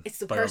 Written. It's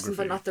the biography. person,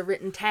 but not the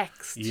written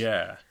text.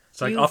 Yeah.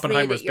 So like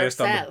Oppenheimer's based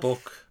on the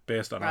book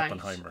based on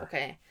Oppenheimer.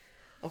 Okay.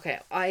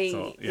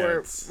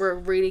 We're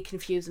really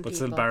confusing people. But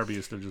still, Barbie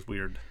is still just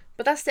weird.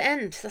 But that's the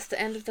end. That's the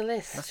end of the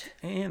list. That's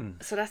the end.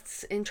 So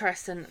that's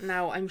interesting.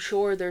 Now, I'm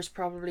sure there's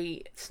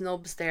probably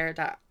snubs there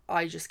that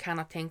I just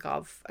cannot think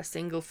of a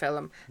single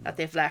film that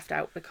they've left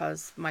out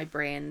because my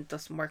brain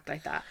doesn't work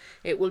like that.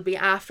 It will be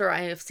after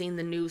I have seen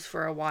the news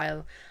for a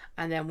while,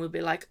 and then we'll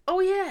be like, oh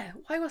yeah,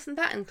 why wasn't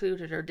that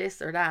included, or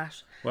this or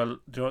that? Well,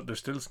 they're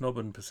still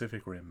snubbing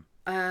Pacific Rim.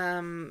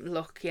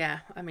 Look, yeah,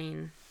 I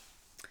mean,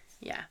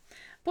 yeah.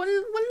 Well,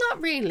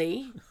 not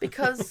really,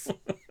 because...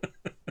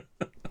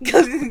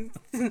 that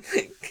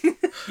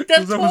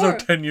was out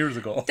 10 years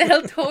ago.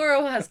 Del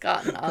Toro has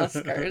gotten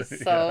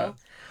Oscars, so...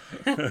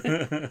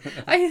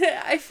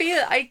 I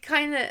feel, I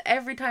kind of,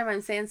 every time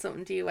I'm saying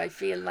something to you, I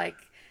feel like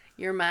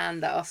your man,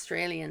 the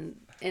Australian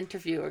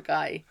interviewer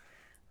guy,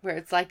 where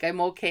it's like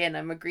I'm okay and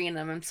I'm agreeing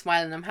and I'm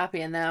smiling, I'm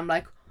happy, and then I'm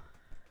like,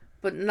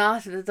 but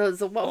not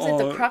those, what was it,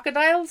 the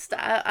crocodiles,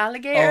 the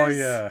alligators? Oh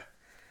yeah.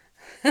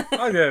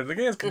 Oh yeah, the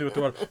gays can do what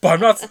they want, but I'm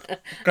not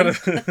gonna.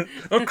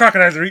 No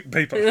crocodiles are eating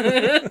people.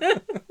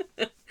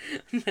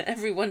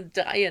 Everyone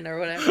dying or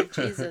whatever.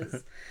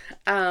 Jesus.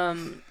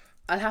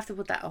 I'll have to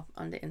put that up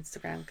on the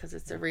Instagram because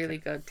it's a really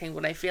good thing.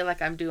 But I feel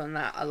like I'm doing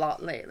that a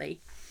lot lately.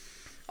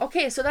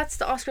 Okay, so that's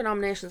the Oscar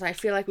nominations. I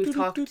feel like we've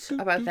talked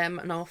about them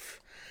enough.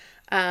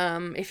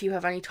 If you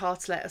have any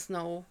thoughts, let us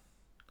know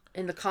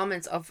in the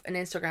comments of an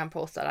Instagram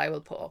post that I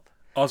will put up.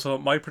 Also,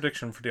 my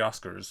prediction for the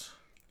Oscars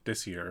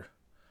this year,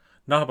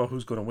 not about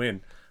who's going to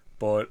win,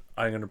 but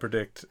I'm going to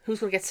predict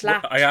who's going to get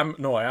slapped. I am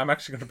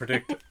actually going to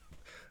predict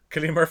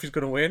Cillian Murphy's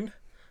going to win.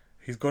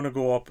 He's going to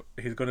go up.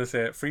 He's going to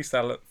say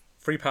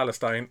Free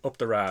Palestine up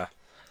the Ra.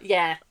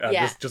 Yeah,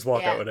 just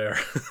walk out of there.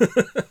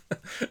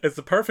 It's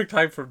the perfect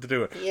time for him to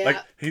do it. Yeah. Like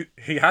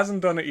he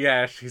hasn't done it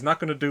yet. He's not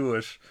going to do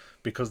it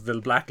because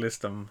they'll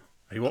blacklist him.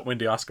 He won't win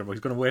the Oscar, but he's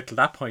going to wait till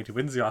that point. He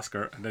wins the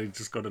Oscar, and then he's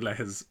just going to let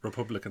his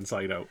Republican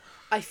side out.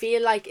 I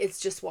feel like it's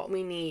just what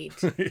we need.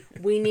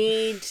 We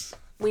need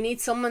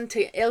someone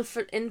to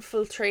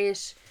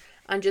infiltrate,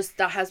 and just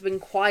that has been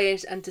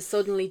quiet, and to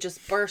suddenly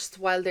just burst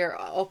while they're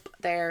up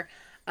there.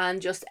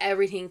 And just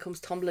everything comes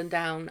tumbling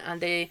down,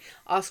 and the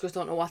Oscars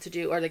don't know what to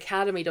do, or the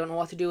Academy don't know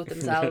what to do with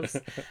themselves.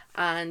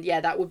 And yeah,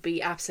 that would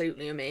be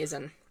absolutely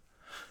amazing.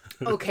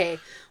 Okay,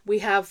 we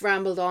have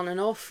rambled on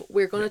enough.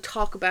 We're going to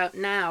talk about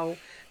now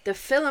the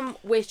film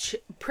which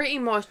pretty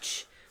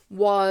much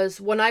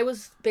was, when I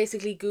was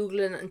basically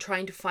Googling and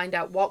trying to find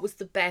out what was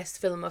the best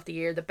film of the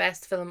year, the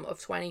best film of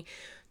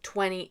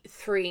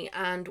 2023,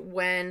 and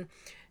when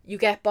you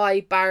get by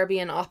Barbie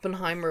and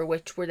Oppenheimer,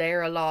 which were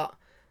there a lot,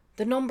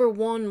 the number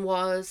one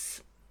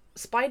was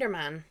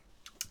Spider-Man,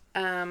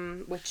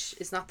 which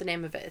is not the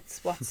name of it.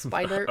 It's what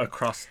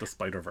Across the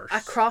Spider-Verse.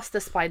 Across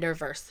the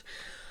Spider-Verse.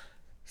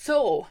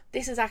 So,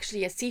 this is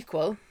actually a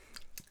sequel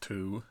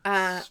to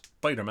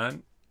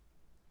Spider-Man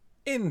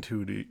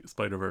Into the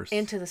Spider-Verse.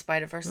 Into the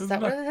Spider-Verse. Is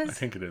that what it is? I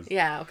think it is.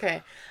 Yeah,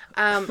 okay.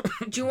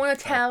 Do you want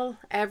to tell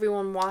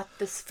everyone what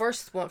this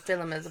first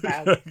film is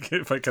about?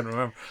 If I can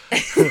remember.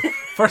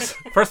 First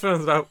film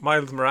is about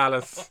Miles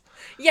Morales.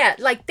 Yeah,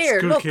 like there,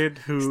 School look, kid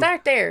who...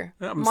 start there.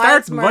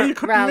 Miles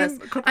Morales.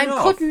 I'm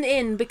cutting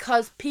in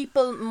because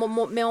people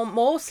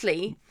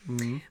mostly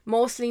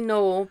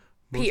know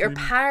Peter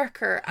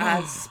Parker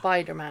as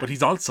Spider-Man. But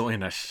he's also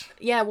in it.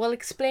 Yeah, well,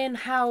 explain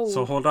how.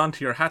 So hold on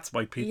to your hats,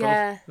 white people.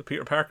 Yeah.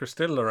 Peter Parker's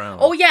still around.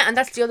 Oh yeah, and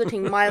that's the other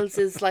thing. Miles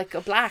is like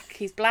a black.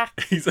 He's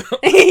black. He's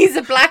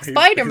a black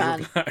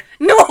Spider-Man.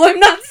 No, I'm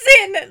not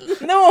saying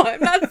it. No, I'm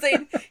not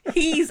saying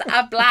he's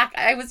a black.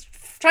 I was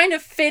trying to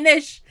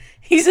finish.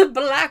 He's a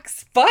black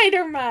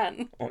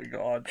Spider-Man. Oh my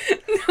god.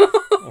 No.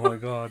 Oh my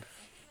god.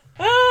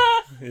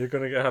 You're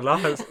gonna get a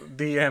lot of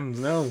DMs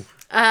now.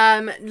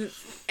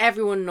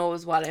 Everyone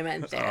knows what I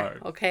meant there.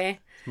 Right. Okay.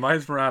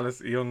 Miles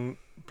Morales, a young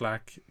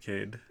black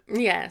kid.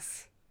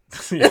 Yes.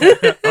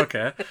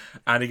 Okay.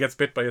 And he gets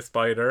bit by a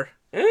spider,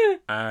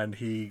 and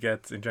he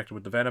gets injected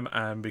with the venom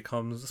and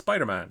becomes a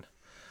Spider-Man.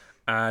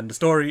 And the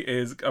story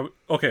is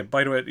okay.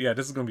 By the way, yeah,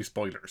 this is going to be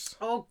spoilers.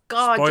 Oh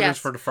God, spoilers yes.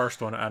 for the first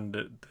one and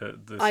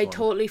this I one.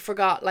 Totally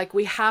forgot. Like,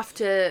 we have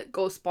to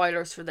go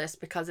spoilers for this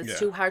because it's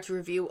too hard to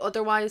review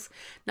otherwise.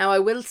 Now, I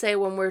will say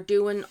when we're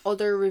doing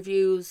other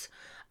reviews,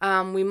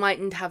 we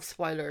mightn't have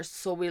spoilers,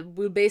 so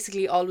we'll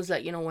basically always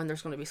let you know when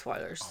there's going to be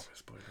spoilers. Always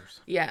spoilers.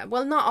 Yeah,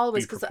 well, not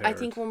always, because I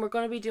think when we're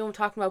going to be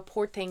talking about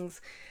poor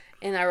things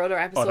in our other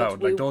episodes,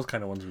 like those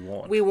kind of ones we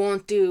won't. We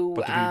won't do.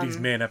 But these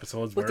main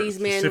episodes, we're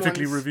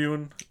specifically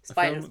reviewing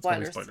spoilers.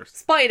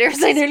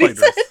 Spiders. I nearly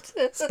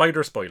said.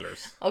 Spider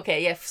spoilers.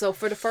 Okay, yeah. So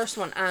for the first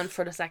one and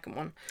for the second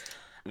one,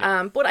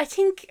 but I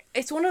think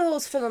it's one of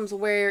those films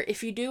where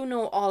if you do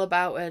know all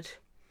about it,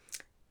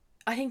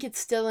 I think you'd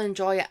still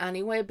enjoy it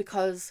anyway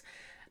because,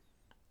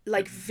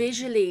 like,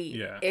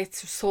 visually,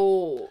 it's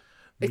so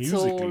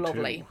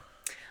lovely. Too.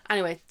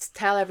 Anyway,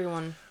 tell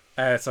everyone.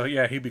 So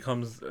yeah, he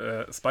becomes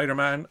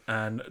Spider-Man,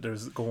 and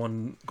there's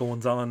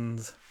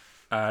goings-ons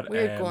at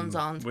weird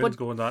goings-ons.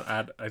 Goings on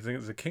at I think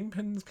it's a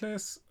Kingpin's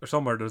place or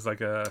somewhere. There's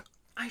like a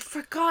I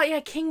forgot. Yeah,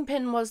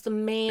 Kingpin was the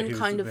main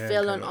kind of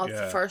villain of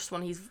the first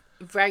one. He's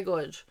very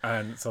good.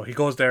 And so he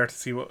goes there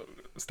to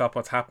stop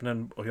what's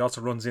happening. But he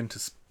also runs into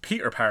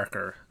Peter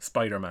Parker,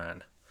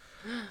 Spider-Man.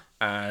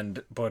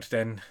 But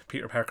then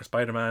Peter Parker,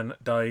 Spider-Man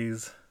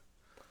dies.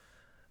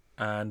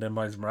 And then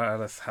Miles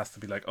Morales has to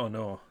be like, oh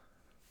no,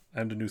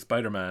 I'm the new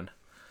Spider-Man.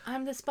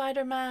 I'm the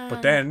Spider-Man.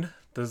 But then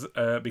there's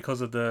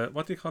because of the,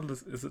 what do you call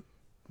this? Is it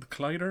the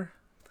collider?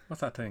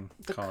 What's that thing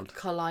called?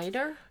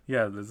 Collider?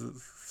 Yeah, there's a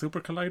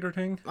super collider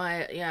thing.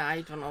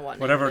 I don't know what.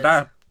 Whatever,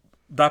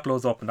 that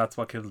blows up and that's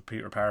what kills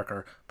Peter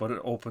Parker. But it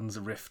opens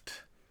a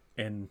rift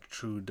in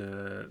through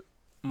the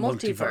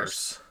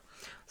multiverse.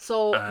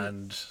 So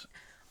and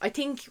I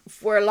think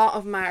where a lot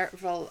of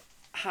Marvel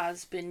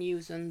has been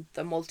using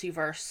the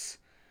multiverse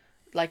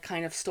like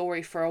kind of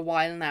story for a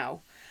while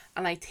now,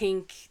 and I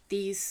think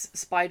these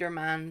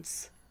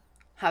Spider-Mans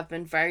have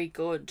been very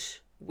good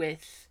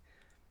with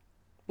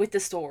the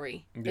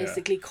story.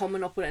 Basically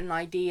coming up with an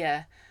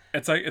idea.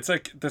 It's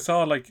like they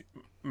saw like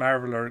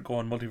Marvel are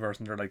going multiverse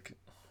and they're like,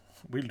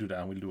 we'll do that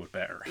and we'll do it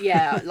better.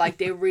 Yeah, like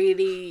they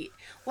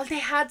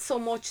had so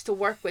much to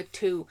work with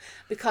too,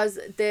 because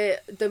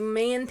the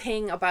main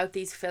thing about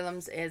these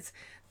films is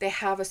they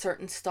have a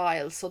certain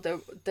style. So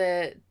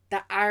the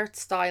art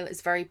style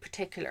is very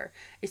particular.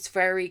 It's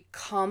very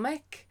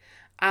comic.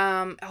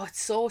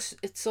 It's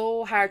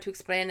so hard to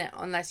explain it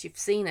unless you've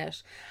seen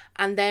it.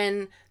 And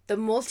then the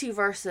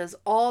multiverses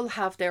all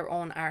have their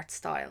own art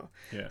style.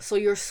 Yeah. So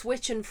you're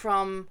switching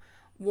from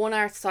one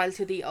art style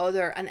to the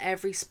other, and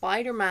every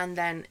Spider-Man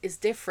then is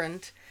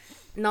different.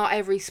 Not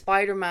every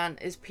Spider-Man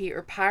is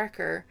Peter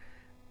Parker.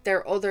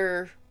 They're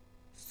other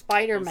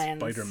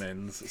Spider-Mans.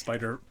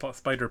 Spider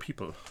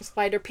people.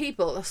 Spider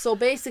people. So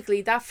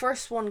basically that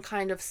first one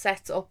kind of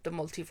sets up the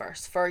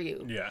multiverse for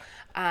you. Yeah.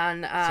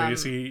 And so you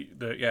see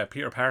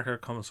Peter Parker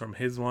comes from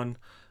his one,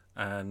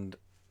 and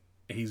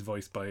he's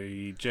voiced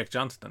by Jake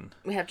Johnston.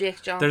 We have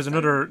Jake Johnston. There's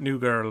another new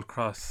girl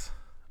crossover.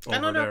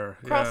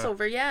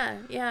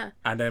 Yeah.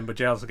 And then but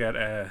you also get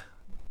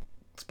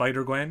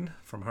Spider-Gwen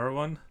from her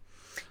one.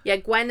 Yeah,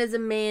 Gwen is a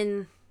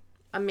main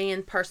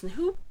person.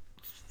 Who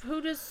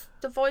does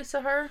the voice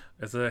of her?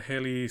 Is it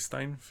Haley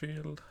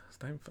Steinfeld?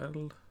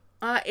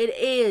 It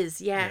is,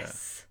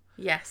 yes.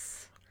 Yeah.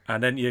 Yes.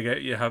 And then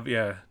you have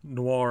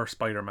noir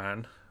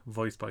Spider-Man,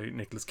 voiced by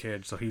Nicolas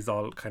Cage, so he's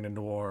all kind of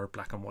noir,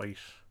 black and white.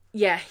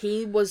 Yeah,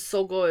 he was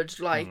so good,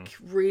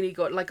 really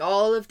good. Like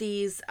all of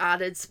these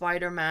added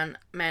Spider-Man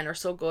men are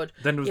so good.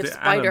 Then there was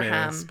the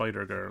anime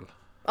Spider-Girl.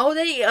 Oh,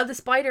 the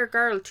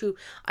Spider-Girl too.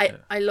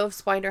 I love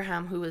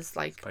Spider-Ham, who is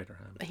like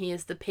Spider-Ham. He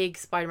is the pig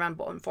Spider-Man,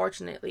 but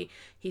unfortunately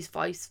he's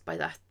voiced by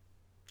that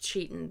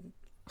cheating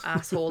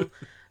asshole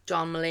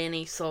John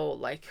Mulaney. So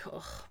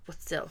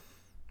but still.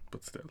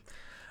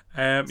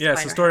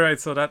 So story right.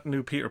 So that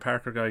new Peter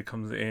Parker guy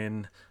comes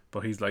in,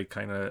 but he's like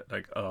kind of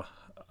like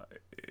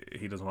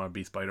he doesn't want to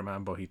be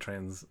Spider-Man, but he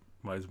trains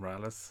Miles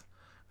Morales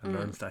and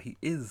learns that he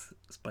is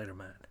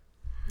Spider-Man.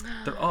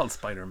 They're all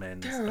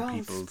Spider-Mans. They're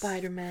all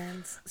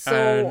Spider-Mans.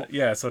 So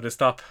so they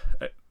stop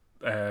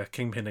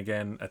Kingpin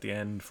again at the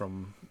end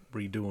from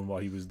redoing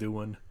what he was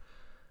doing,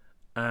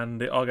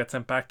 and they all get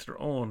sent back to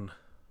their own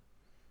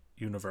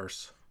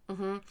universe.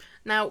 Mm-hmm.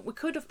 Now we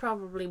could have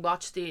probably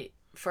watched the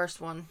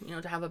first one,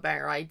 to have a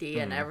better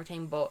idea and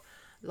everything, but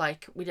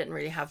we didn't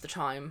really have the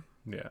time.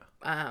 Yeah.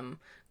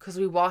 Because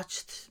we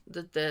watched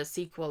the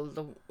sequel,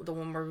 the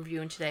one we're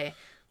reviewing today.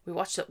 We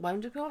watched it.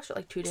 When did we watch it?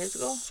 Like 2 days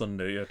ago.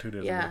 Sunday, 2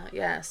 days ago.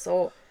 Yeah.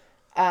 So,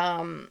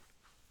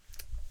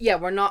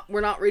 we're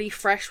not really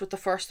fresh with the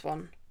first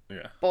one.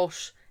 Yeah.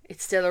 But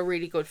it's still a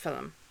really good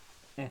film.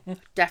 Mm-hmm.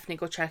 Definitely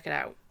go check it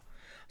out.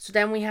 So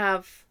then we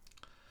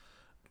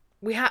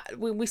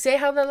say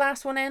how the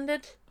last one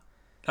ended.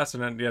 Last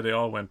one ended. Yeah, they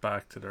all went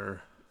back to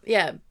their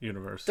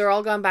universe. They're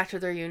all gone back to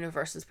their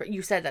universes. But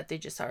you said that,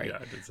 did you? Sorry. Yeah,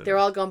 I did say They're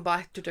all gone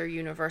back to their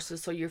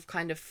universes. So you've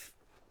kind of.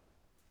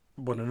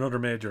 But another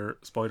major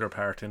spoiler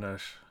part in it,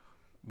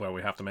 well,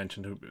 we have to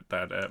mention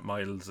that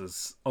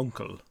Miles'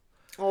 uncle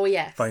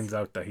finds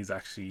out that he's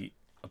actually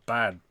a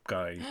bad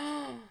guy,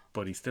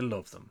 but he still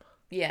loves him.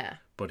 Yeah.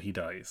 But he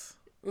dies.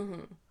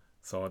 Mm-hmm.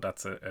 So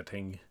that's a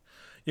thing.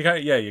 You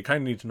kind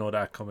of need to know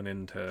that coming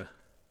into...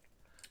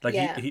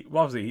 he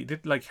what was he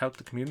did help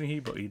the community,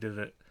 but he did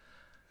it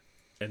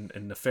in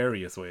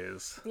nefarious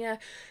ways. Yeah.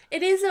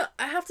 It is,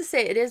 I have to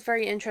say, it is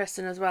very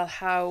interesting as well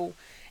how...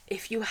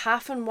 If you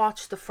haven't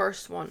watched the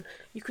first one,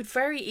 you could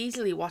very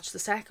easily watch the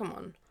second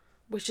one,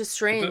 which is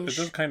strange. It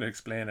does kind of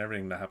explain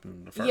everything that happened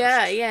in the first.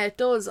 Yeah, it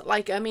does.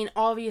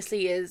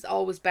 Obviously it's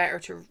always better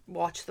to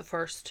watch the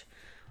first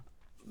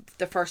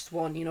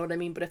one, you know what I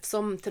mean? But if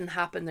something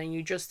happened and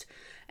you just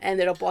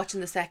ended up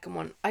watching the second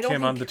one, I don't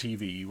think... on the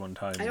TV one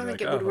time. I don't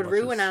think it would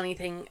ruin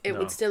anything. It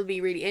would still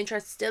be really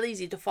interesting, still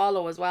easy to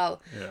follow as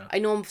well. Yeah. I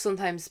know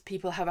sometimes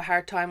people have a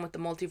hard time with the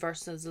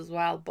multiverses as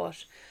well,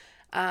 but...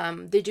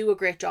 they do a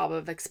great job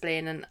of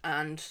explaining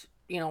and,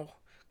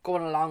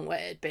 going along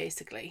with it,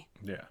 basically.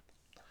 Yeah.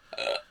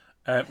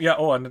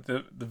 And at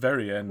the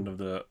very end of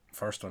the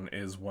first one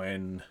is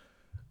when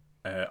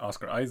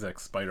Oscar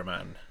Isaac's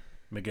Spider-Man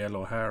Miguel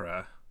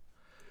O'Hara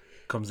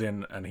comes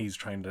in and he's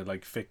trying to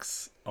like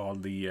fix all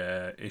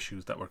the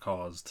issues that were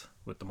caused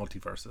with the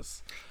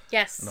multiverses.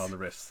 Yes. And all the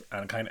rifts,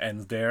 and it kind of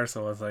ends there.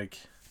 So I was like,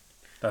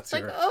 that's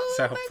like, your oh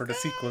setup for the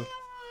sequel.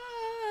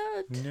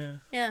 Yeah.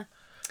 Yeah.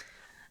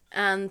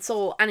 And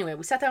so anyway,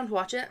 we sat down to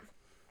watch it.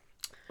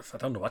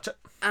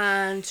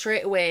 And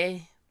straight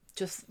away,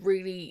 just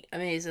really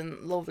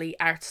amazing, lovely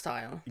art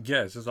style.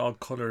 Yeah, it's just all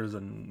colours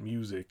and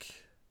music.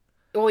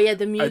 Oh yeah,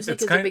 the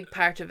music is a big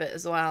part of it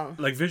as well.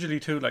 Like visually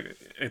too, like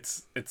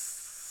it's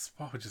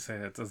what would you say?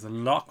 There's a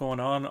lot going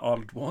on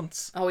all at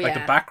once. Oh yeah. Like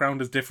the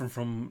background is different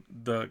from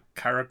the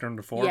character in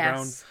the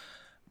foreground. Yes.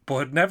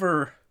 But it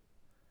never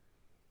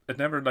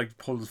like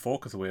pulls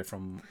focus away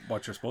from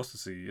what you're supposed to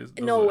see.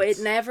 It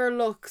never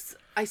looks.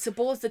 I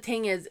suppose the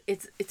thing is,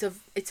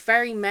 it's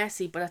very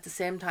messy, but at the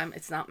same time,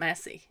 it's not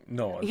messy.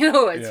 No,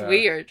 it's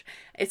weird.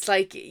 It's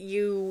like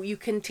you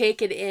can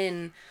take it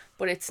in,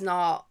 but it's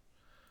not.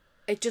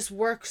 It just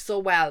works so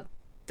well.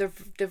 They're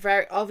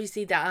very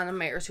obviously the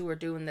animators who are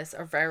doing this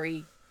are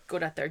very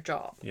good at their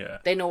job. Yeah,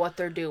 they know what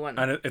they're doing.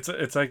 And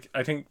it's like,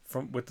 I think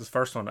with this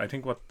first one, I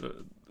think what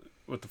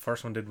the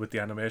first one did with the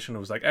animation, it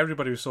was like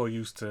everybody was so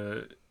used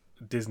to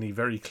Disney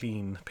very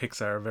clean,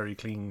 Pixar very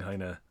clean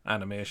kind of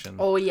animation.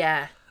 Oh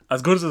yeah.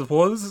 As good as it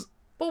was,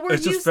 but we're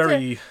used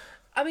to.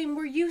 I mean,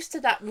 we're used to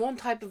that one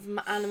type of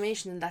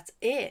animation, and that's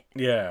it.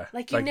 Yeah.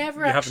 Like you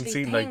never actually haven't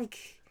seen like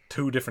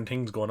two different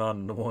things going on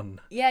in the one.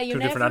 Yeah, two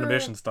different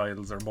animation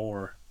styles or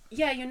more.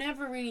 Yeah, you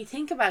never really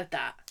think about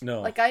that.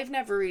 No. Like I've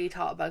never really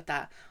thought about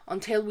that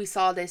until we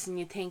saw this, and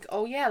you think,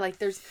 oh yeah, like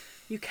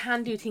you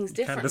can do things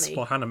differently. This is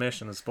what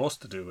animation is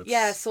supposed to do.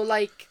 Yeah, so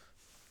like,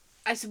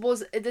 I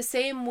suppose the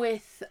same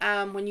with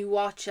when you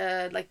watch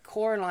like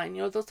Coraline,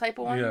 you know, those type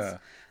of ones. Yeah.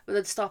 With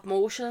the stop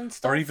motion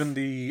stuff. Or even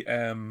the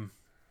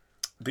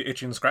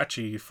Itchy and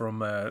Scratchy from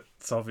the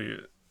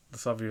Soviet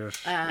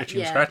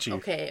Itchy and Scratchy.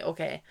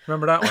 Okay.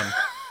 Remember that one?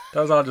 That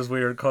was all just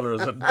weird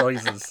colours and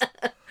noises.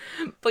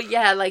 But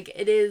yeah, like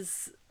it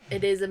is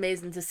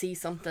amazing to see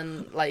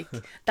something like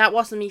that.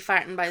 Wasn't me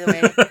farting, by the way.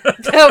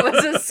 That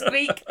was a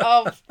squeak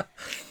of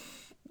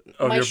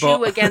my shoe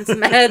butt against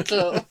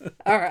metal.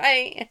 All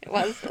right, it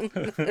wasn't.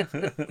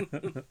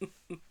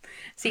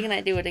 See, can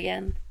I do it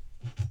again?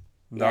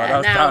 No,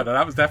 yeah,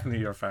 that was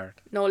definitely your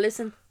fart. No,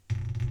 listen.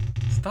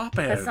 Stop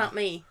it. That's not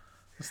me.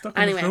 I'm stuck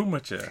in the room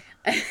with you.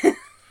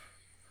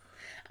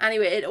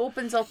 Anyway, it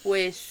opens up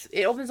with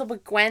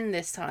Gwen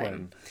this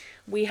time.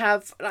 We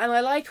have, and I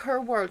like her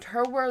world.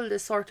 Her world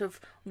is sort of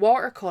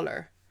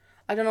watercolor.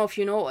 I don't know if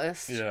you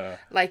noticed. Yeah.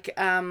 Like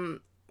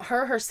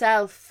her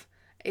herself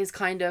is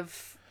kind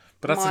of.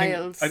 But that's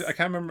miles. The thing, I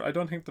can't remember. I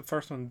don't think the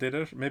first one did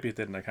it. Maybe it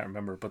didn't. I can't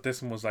remember. But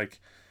this one was like,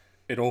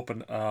 it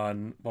opened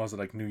on, what was it,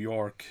 like New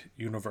York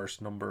Universe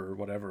number,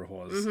 whatever it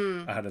was.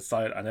 Mm-hmm. I had a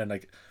side, and then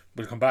like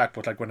we'll come back.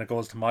 But like when it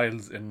goes to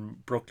Miles in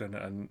Brooklyn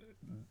and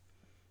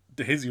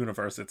his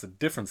universe, it's a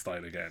different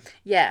style again.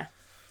 Yeah,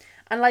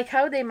 and like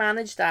how they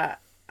managed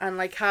that, and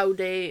like how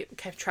they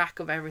kept track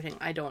of everything,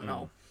 I don't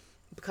know,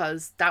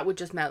 because that would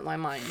just melt my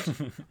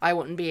mind. I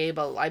wouldn't be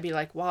able. I'd be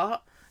like,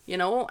 what, you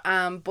know?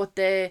 But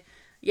the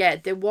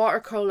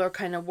watercolor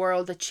kind of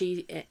world that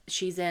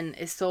she's in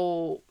is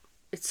so.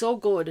 It's so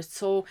good.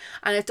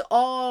 And it's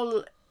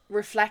all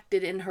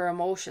reflected in her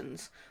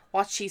emotions.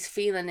 What she's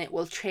feeling, it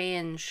will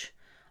change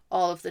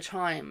all of the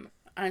time.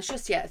 And it's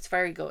just, it's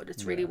very good.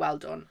 It's really well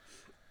done.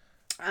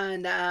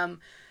 And,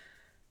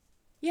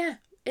 it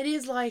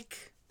is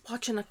like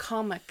watching a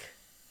comic.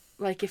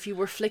 Like if you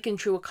were flicking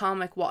through a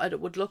comic, what it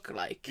would look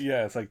like.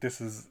 Yeah, it's like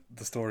this is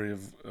the story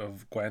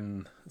of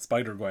Gwen,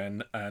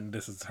 Spider-Gwen, and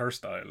this is her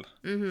style.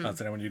 Mm-hmm. And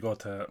so then when you go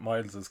to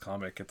Miles's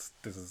comic,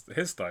 this is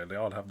his style. They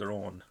all have their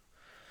own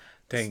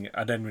thing,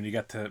 and then when you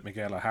get to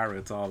Miguel O'Hara,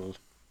 it's all,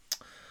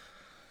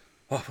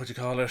 what would you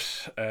call it,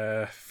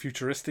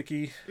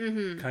 futuristic-y,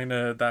 kind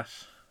of that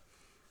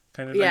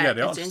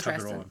they all just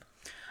have their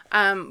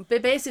own.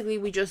 But basically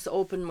we just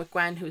open with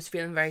Gwen, who's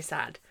feeling very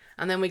sad,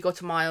 and then we go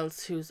to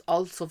Miles, who's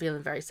also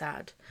feeling very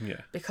sad,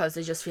 because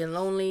they just feel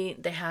lonely.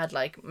 They had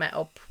like met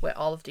up with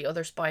all of the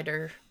other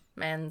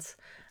Spider-Men's,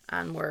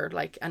 and were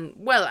like, and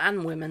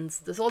women's,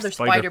 there's other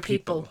spider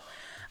people,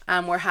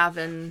 and we're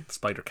having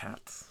spider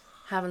cats,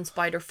 having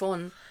spider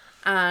fun,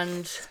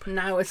 and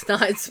now it's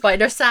not, it's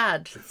spider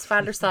sad. It's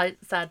spider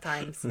sad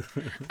times.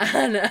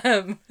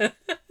 And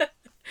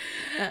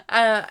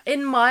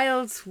in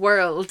Miles'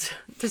 world,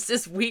 there's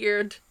this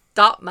weird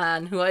dot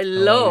man who I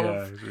love. Oh,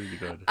 yeah, he's really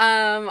good.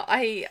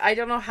 I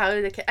don't know how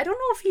I don't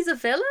know if he's a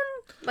villain.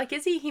 Like,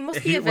 is he? He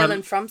must be a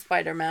villain from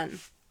Spider-Man.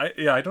 I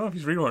don't know if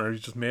he's really one or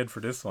he's just made for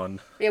this one.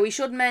 Yeah, we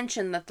should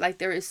mention that like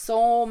there is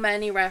so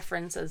many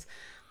references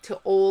to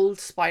old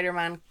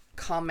Spider-Man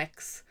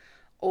comics.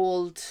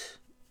 Old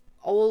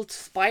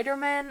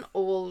Spider-Man,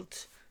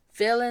 old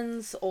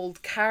villains,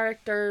 old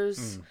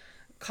characters,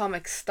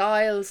 comic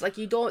styles. Like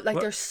you don't like.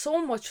 There's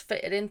so much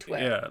fitted into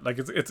it. Yeah, like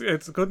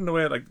it's good in a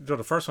way. Like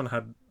the first one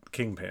had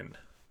Kingpin,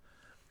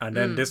 and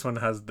then this one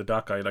has the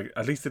Doc Guy. Like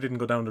at least they didn't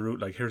go down the route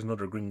like here's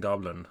another Green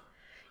Goblin.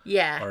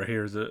 Yeah. Or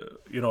here's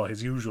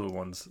his usual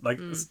ones. Like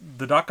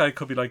the Doc guy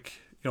could be like,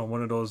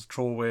 one of those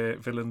throwaway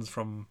villains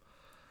from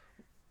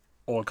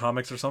old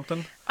comics or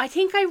something. I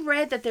think I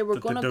read that they were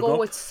going to go up.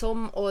 with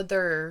some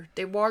other...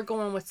 They were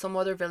going with some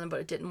other villain,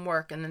 but it didn't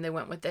work, and then they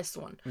went with this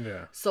one.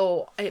 Yeah.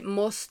 So it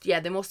must...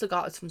 Yeah, they must have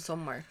got it from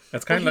somewhere.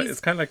 It's kind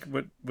of like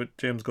with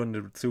James Gunn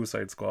with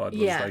Suicide Squad.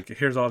 Was like,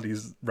 here's all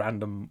these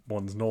random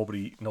ones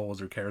nobody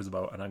knows or cares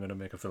about, and I'm going to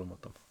make a film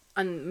with them.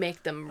 And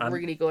make them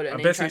really good and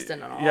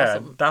interesting and awesome. Yeah,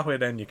 that way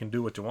then you can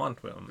do what you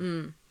want with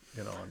them.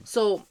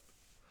 So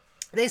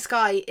this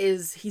guy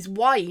he's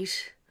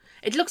white.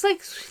 It looks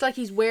like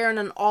he's wearing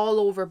an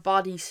all-over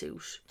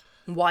bodysuit,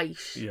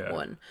 white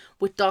one,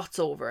 with dots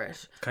over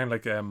it. Kind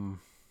of like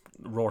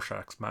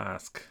Rorschach's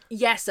mask.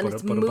 Yes, and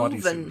it's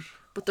moving,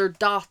 but they're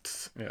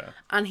dots. Yeah.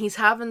 And he's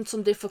having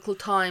some difficult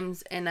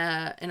times in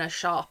a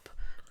shop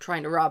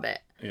trying to rob it.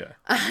 Yeah.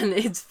 And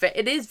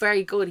it is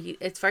very good.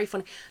 It's very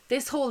funny.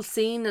 This whole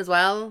scene as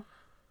well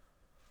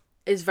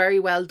is very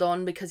well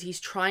done because he's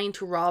trying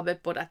to rob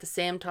it, but at the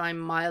same time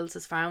Miles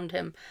has found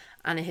him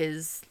and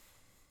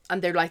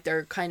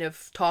they're kind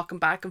of talking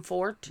back and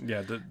forth.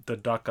 Yeah, the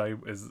Doc guy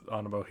is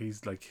on about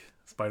he's like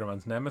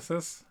Spider-Man's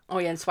nemesis. Oh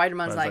yeah, and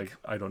Spider-Man's like,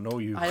 I don't know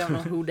you. I don't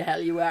know who the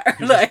hell you are.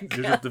 you're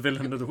just the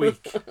villain of the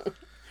week.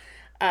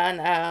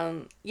 And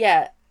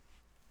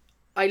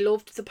I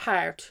loved the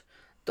part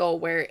though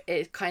where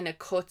it kind of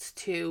cuts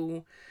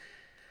to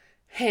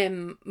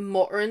him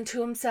muttering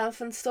to himself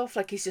and stuff,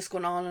 like he's just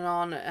going on and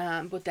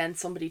on, but then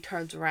somebody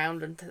turns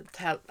around and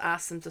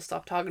asks him to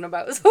stop talking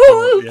about his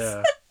holes.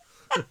 Yeah.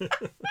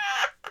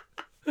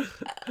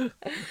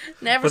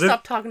 Never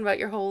stop talking about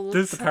your holes.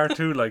 This is the part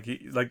too, like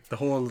the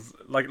holes,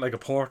 like a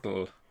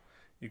portal.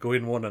 You go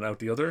in one and out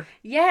the other.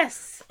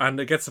 Yes. And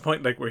it gets to the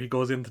point like where he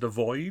goes into the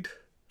void,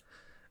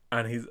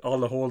 and all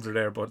the holes are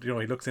there, but he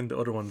looks into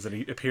other ones and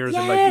he appears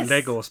in like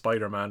Lego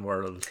Spider-Man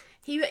world.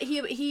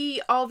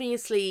 He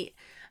obviously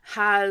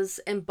has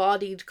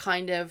embodied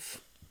kind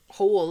of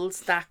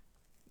holes that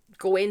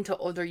go into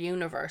other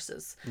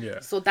universes. Yeah.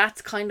 So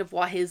that's kind of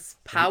what his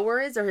power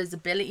is, or his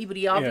ability, but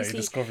he obviously he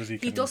discovers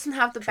he doesn't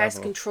have the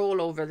best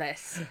control over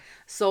this.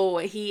 So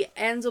he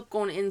ends up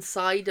going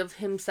inside of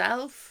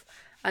himself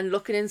and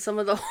looking in some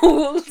of the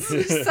holes,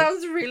 which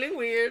sounds really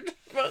weird.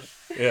 But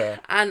yeah.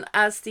 And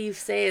as Steve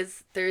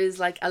says, there is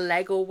like a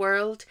Lego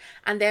world,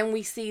 and then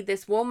we see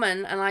this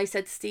woman, and I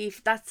said,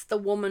 Steve, that's the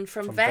woman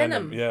from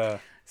Venom. Yeah.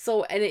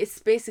 So, and it's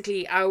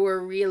basically our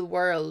real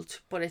world,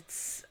 but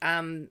it's,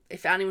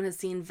 if anyone has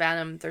seen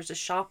Venom, there's a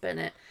shop in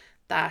it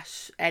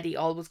that Eddie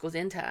always goes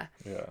into.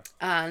 Yeah.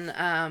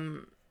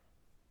 And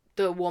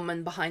the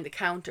woman behind the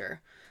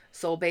counter.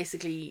 So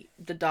basically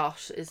the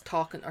Dot is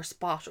talking, or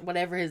Spot, or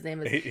whatever his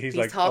name is, he's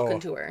like, talking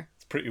to her.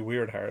 It's pretty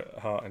weird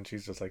how, and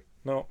she's just like,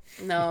 no.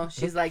 No,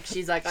 she's like,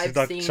 I've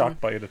not seen,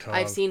 shocked by it at all.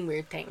 I've seen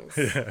weird things.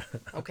 Yeah.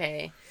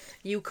 Okay.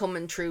 You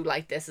coming through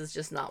like this is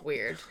just not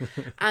weird.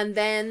 And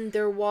then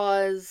there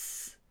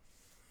was,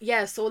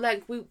 so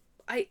like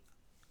I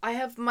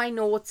have my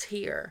notes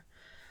here,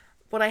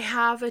 but I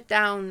have it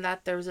down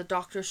that there's a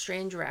Doctor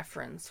Strange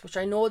reference, which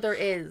I know there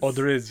is. Oh,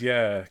 there is,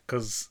 yeah,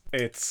 because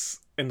it's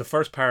in the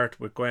first part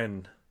with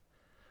Gwen,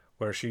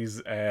 where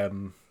she's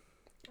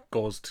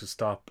goes to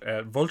stop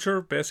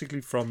Vulture basically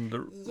from the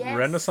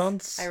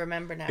Renaissance. I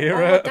remember now.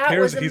 Era that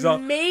appears. Was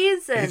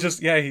amazing. He's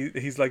just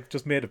he's like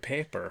just made of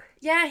paper.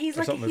 Yeah, he's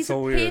like he's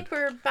so a paper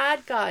weird.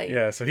 Bad guy.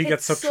 Yeah, so he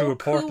gets sucked through a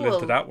portal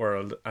into that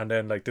world, and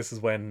then like this is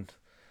when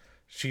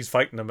she's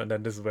fighting him, and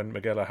then this is when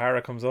Miguel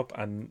O'Hara comes up,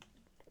 and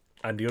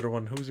the other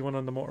one, who's the one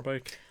on the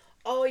motorbike?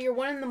 Oh, your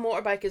one on the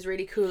motorbike is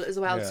really cool as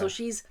well. Yeah. So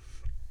she's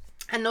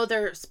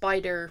another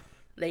spider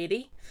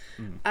lady,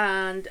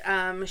 and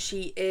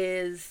she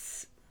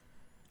is.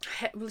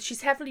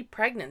 She's heavily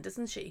pregnant,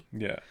 isn't she?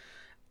 Yeah.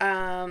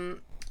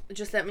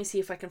 Just let me see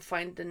if I can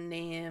find the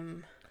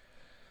name.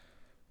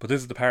 But this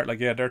is the part, like,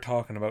 they're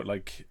talking about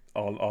like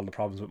all the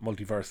problems with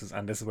multiverses,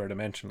 and this is where they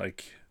mention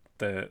like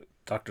the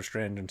Doctor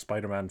Strange and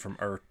Spider-Man from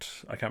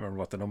Earth. I can't remember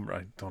what the number.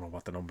 I don't know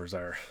what the numbers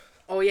are.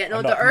 Oh yeah,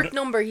 no, the Earth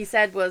number he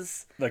said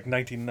was like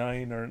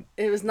 99 or.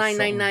 It was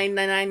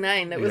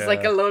 999999. It was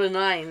like a load of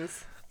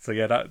nines. So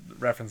yeah, that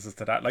references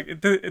to that.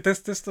 Like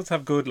this does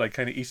have good like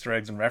kind of Easter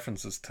eggs and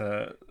references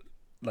to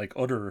like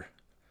other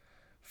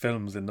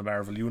films in the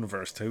Marvel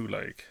universe too,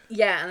 like.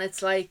 Yeah, and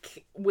it's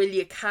like, will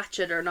you catch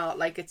it or not?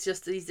 Like, it's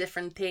just these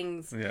different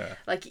things. Yeah.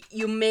 Like,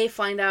 you may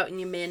find out and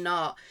you may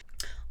not.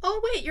 Oh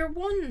wait, you're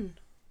one.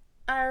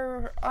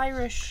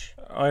 Irish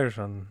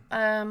one.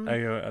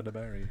 Ayo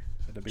Adebari.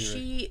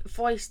 She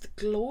voiced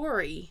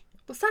Glory.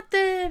 Was that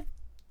the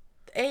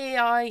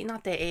AI?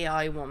 Not the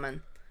AI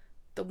woman.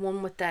 The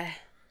one with the.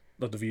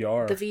 Not the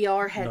VR. The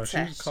VR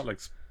headset. No, she's called like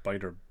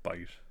Spider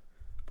Bite.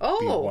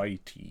 Oh.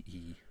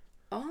 BYTE.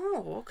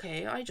 Oh,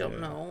 okay. I don't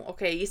know.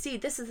 Okay, you see,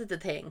 this is the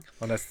thing.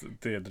 Unless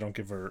they don't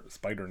give her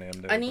spider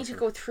name. I need to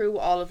go through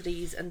all of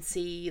these and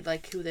see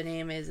like who the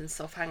name is and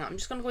stuff. Hang on, I'm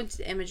just going to go into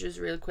the images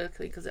real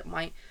quickly because it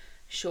might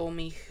show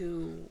me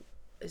who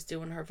is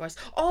doing her voice.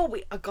 Oh,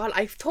 God,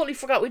 I totally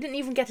forgot. We didn't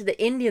even get to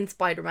the Indian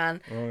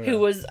Spider-Man, who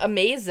was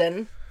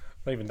amazing.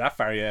 Not even that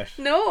far yet.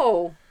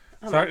 No.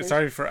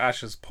 Sorry for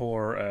Ash's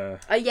poor.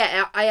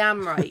 Yeah, I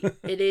am right.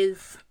 It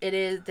is.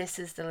 This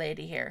is the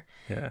lady here.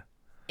 Yeah.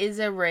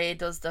 Issa Rae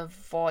does the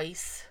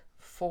voice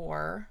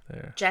for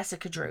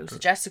Jessica Drew. So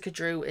Jessica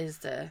Drew is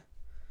the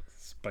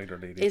spider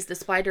lady. Is the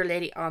spider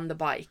lady on the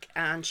bike,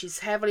 and she's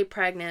heavily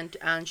pregnant,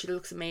 and she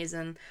looks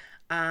amazing,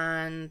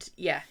 and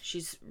yeah,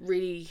 she's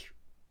really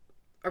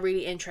a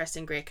really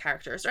interesting, great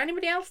character. Is there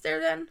anybody else there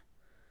then?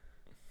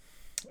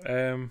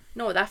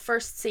 No, that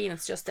first scene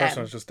it's just them. First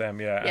one's just them,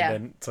 yeah.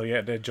 And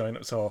then they join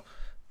up. So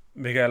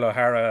Miguel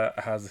O'Hara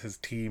has his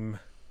team,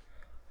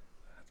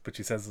 but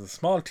he says it's a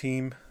small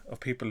team of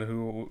people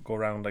who go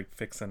around like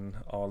fixing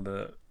all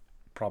the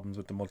problems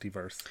with the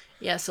multiverse.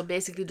 Yeah, so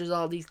basically there's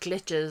all these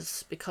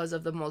glitches because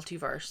of the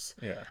multiverse.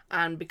 Yeah.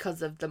 And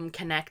because of them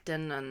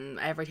connecting and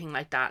everything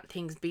like that,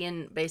 things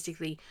being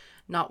basically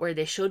not where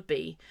they should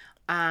be.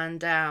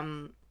 And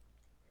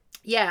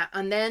yeah,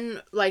 and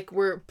then like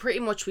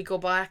we go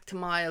back to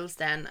Miles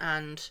then,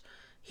 and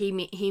he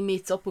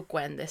meets up with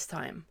Gwen this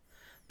time,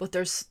 but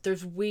there's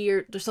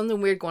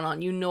something weird going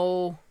on. You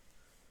know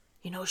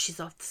she's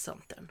up to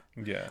something.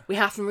 Yeah. We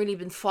haven't really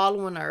been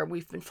following her.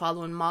 We've been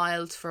following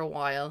Miles for a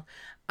while,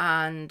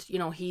 and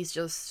he's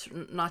just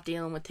not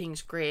dealing with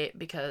things great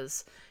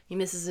because he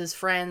misses his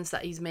friends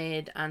that he's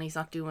made, and he's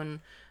not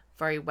doing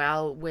very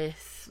well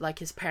with like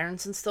his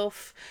parents and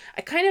stuff.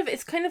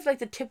 It's kind of like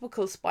the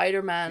typical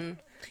Spider-Man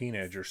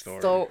teenager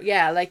story. So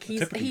yeah, like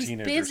he's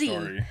busy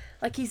story.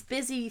 Like he's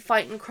busy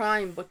fighting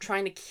crime but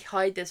trying to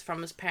hide this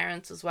from his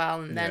parents as well,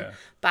 and then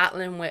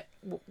battling with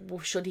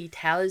should he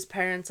tell his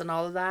parents and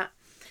all of that.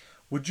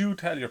 Would you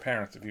tell your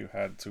parents if you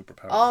had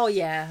superpowers? Oh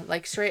yeah,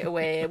 like straight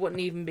away. It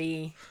wouldn't even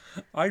be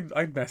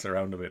I'd mess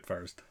around a bit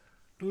first.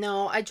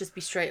 No, I'd just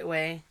be straight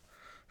away.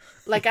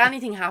 Like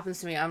anything happens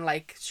to me, I'm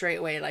like straight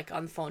away like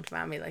on the phone to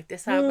Mammy, like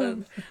this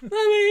happened.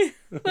 Mommy,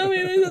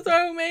 this is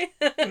wrong with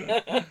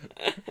me.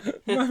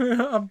 Mommy,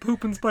 I'm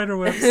pooping spider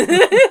webs.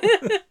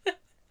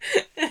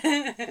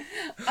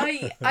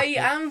 I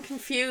am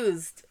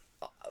confused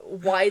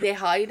why they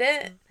hide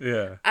it.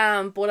 Yeah.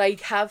 But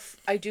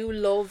I do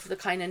love the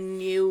kind of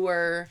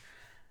newer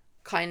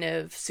kind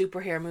of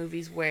superhero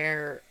movies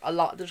where a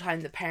lot of the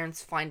time the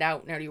parents find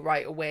out nearly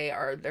right away,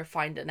 or they're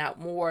finding out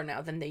more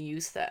now than they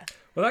used to.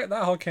 Well,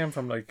 that all came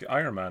from like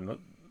Iron Man,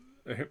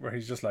 where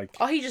he's just like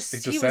he was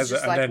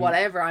just like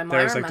whatever, I'm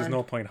Iron Man. There's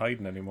no point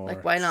hiding anymore.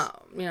 Like why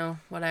not?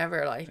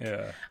 Whatever. Like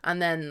And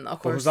then of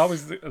course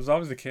it was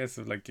always the case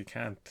of like you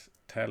can't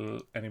tell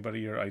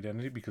anybody your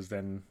identity because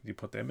then you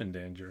put them in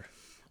danger.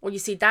 Well, you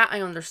see that I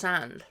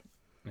understand.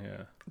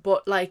 Yeah.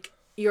 But like,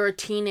 you're a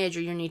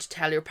teenager, you need to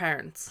tell your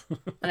parents.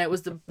 And it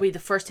was the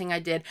first thing I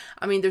did.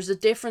 I mean, there's a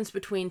difference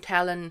between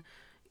telling,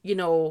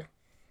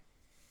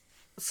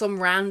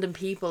 some random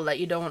people that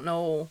you don't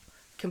know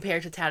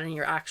compared to telling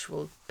your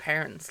actual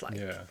parents. Like,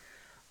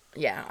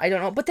 yeah, I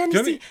don't know. But then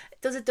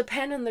does it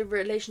depend on the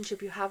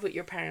relationship you have with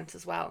your parents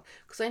as well?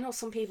 Because I know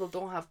some people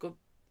don't have good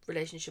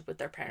relationship with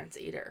their parents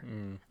either.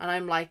 And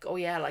I'm like, oh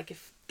yeah, like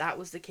if that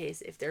was the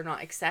case, if they're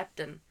not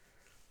accepting.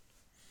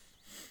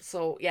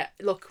 So yeah,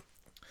 look.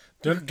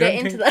 Get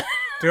into that.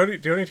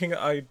 The only thing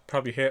I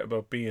probably hate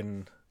about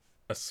being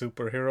a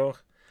superhero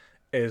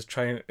is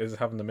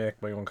having to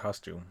make my own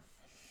costume.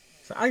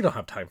 So I don't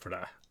have time for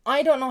that.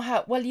 I don't know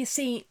how. Well, you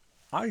see,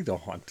 I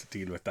don't want to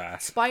deal with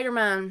that.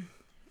 Spider-Man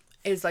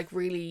is like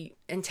really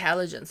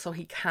intelligent, so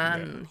he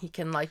can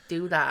like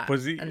do that. But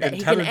is he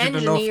intelligent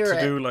enough to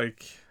do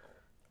like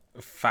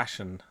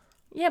fashion?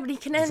 Yeah, but he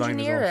can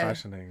engineer it.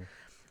 Fashioning.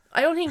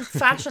 I don't think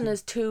fashion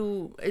is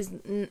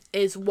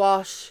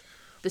what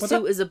the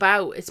suit is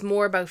about. It's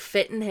more about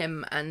fitting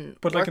him and.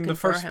 But like in the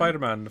first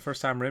Spider-Man, the first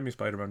Sam Raimi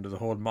Spider-Man, there's a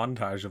whole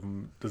montage of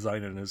him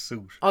designing his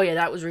suit. Oh yeah,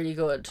 that was really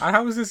good. And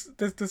how is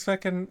this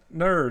fucking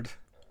nerd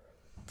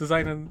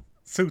designing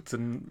suits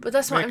and? But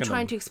that's what I'm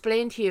trying to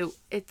explain to you.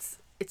 It's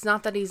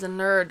not that he's a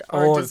nerd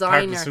or a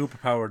designer. It's part of the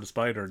superpower of the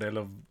spider. They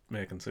love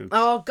making suits.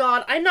 Oh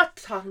God, I'm not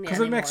talking to you anymore. Because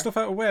they make stuff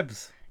out of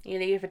webs. You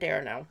leave it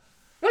there now.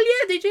 Well,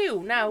 yeah, they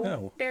do now.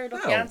 No. There,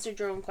 look, you answered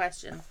your own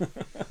question.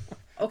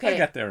 Okay. I'll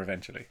get there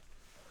eventually.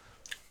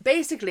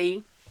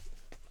 Basically,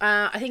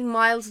 I think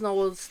Miles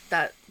knows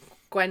that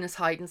Gwen is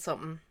hiding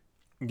something.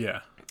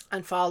 Yeah.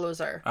 And follows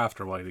her.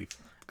 After Whitey.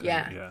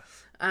 Yeah.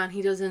 And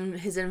he does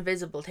his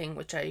invisible thing,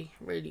 which I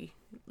really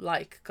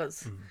like,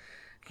 because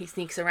he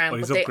sneaks around. Well,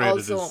 he's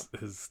upgraded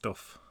his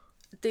stuff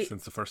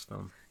since the first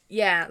film.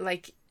 Yeah,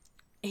 like,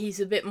 he's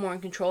a bit more in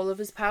control of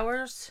his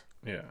powers.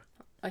 Yeah.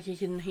 Like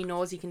he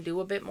knows he can do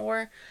a bit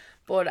more,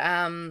 but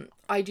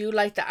I do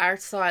like the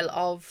art style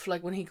of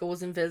like when he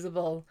goes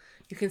invisible.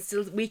 We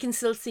can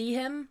still see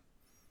him,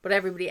 but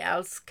everybody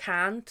else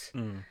can't.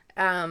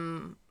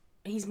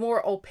 He's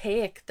more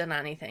opaque than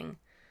anything.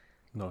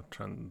 Not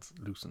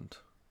translucent.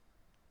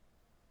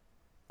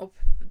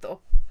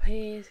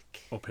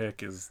 Opaque.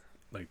 Opaque is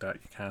like that.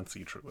 You can't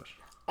see through it.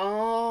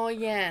 Oh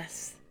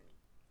yes.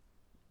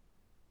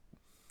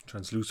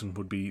 Translucent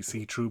would be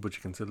see-through, but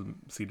you can still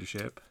see the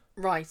shape.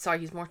 Right, sorry,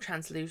 he's more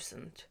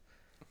translucent.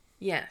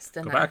 Yes.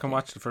 Go back and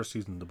watch the first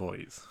season of The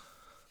Boys.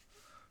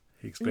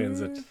 He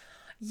explains it.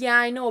 Yeah,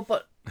 I know,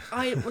 but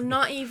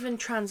not even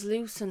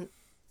translucent,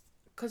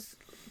 because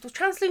the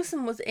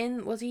translucent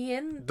was he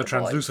in the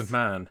translucent boys?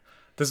 Man?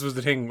 This was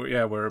the thing,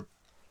 where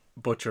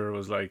Butcher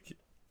was like,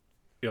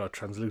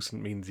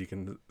 translucent means you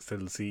can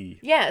still see.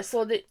 Yeah,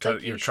 so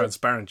you're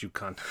transparent, you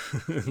can't.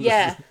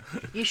 Yeah,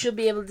 you should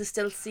be able to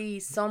still see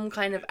some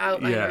kind of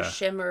outline or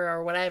shimmer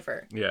or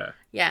whatever. Yeah.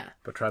 Yeah.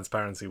 But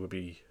transparency would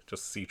be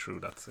just see through.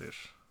 That's it.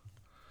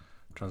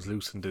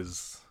 Translucent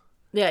is.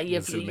 Yeah,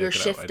 you're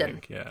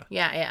shifting. Out,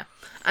 Yeah.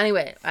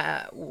 Anyway,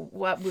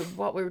 what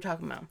we were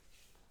talking about.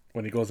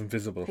 When he goes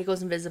invisible. He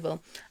goes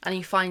invisible, and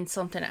he finds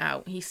something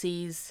out. He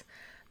sees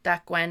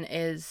that Gwen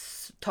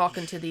is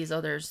talking to these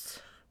others.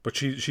 But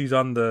she's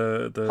on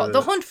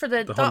the hunt for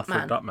the Dot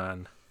Man. Dot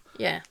Man.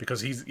 Yeah.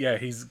 Because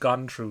he's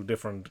gone through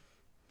different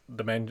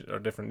dimensions or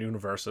different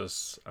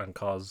universes and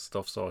caused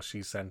stuff, so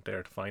she's sent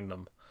there to find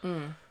them.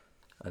 And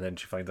then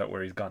she finds out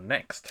where he's gone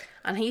next.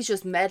 And he's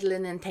just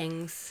meddling in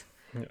things.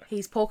 Yeah.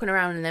 He's poking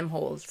around in them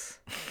holes.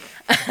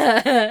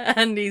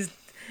 And he's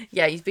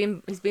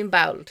been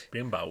bowled.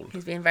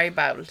 He's been very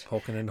bowled.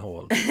 Poking in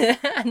holes.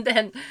 And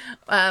then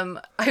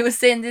I was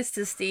saying this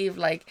to Steve,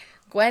 like,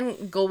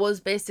 Gwen goes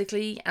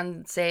basically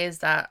and says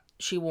that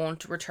she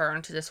won't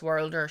return to this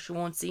world, or she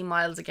won't see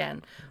Miles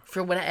again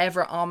for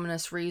whatever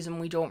ominous reason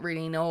we don't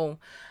really know.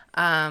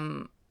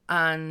 And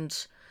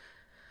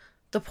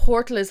the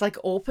portal is like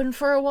open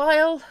for a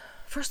while.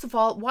 First of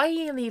all, why are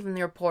you leaving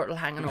your portal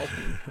hanging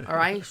open? All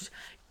right,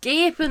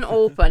 gaping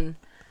open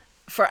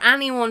for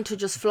anyone to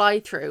just fly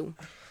through.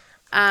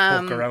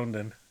 Poke around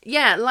in.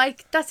 Yeah,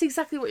 like, that's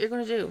exactly what you're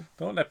going to do.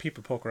 Don't let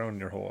people poke around in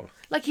your hole.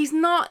 Like, he's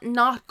not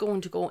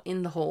going to go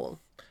in the hole.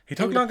 He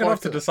took long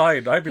enough to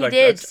decide. I'd be he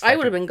did. I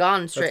would have been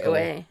gone straight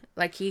away.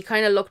 Like, he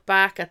kind of looked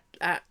back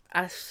at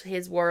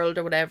his world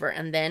or whatever,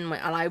 and then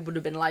and I would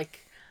have been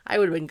like, I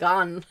would have been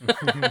gone.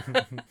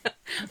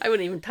 I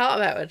wouldn't even thought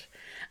about it.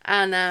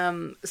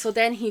 And so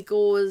then he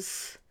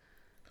goes.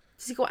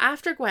 Does he go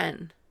after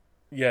Gwen?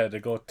 Yeah, they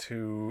go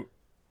to.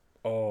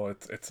 Oh,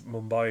 it's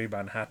Mumbai,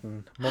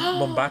 Manhattan,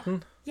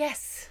 Mumbattan.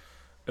 Yes.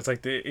 It's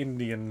like the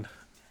Indian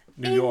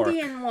New York.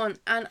 Indian one,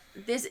 and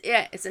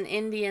it's an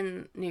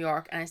Indian New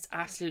York, and it's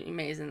absolutely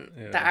amazing.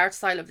 Yeah. The art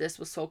style of this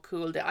was so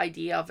cool. The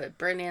idea of it,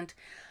 brilliant.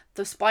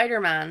 The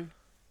Spider-Man,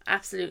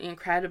 absolutely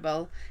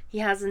incredible. He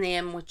has a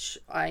name which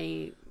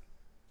I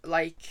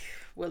like.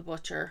 Will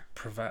butcher.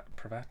 Pravator.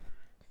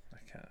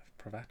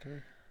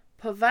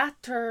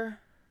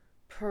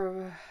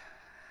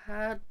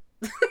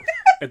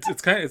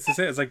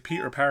 It's like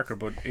Peter Parker,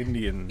 but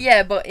Indian.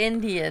 Yeah, but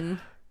Indian.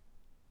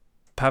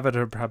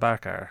 Pavatar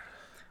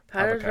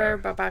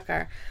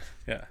Prabhakar.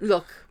 Yeah.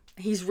 Look,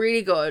 he's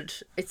really good.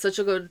 It's such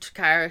a good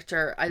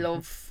character. I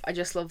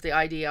just love the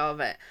idea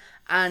of it.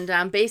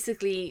 And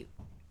basically,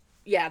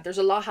 yeah, there's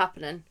a lot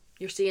happening.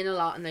 You're seeing a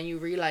lot, and then you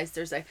realise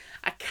there's a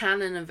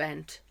canon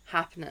event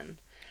happening.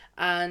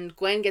 And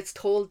Gwen gets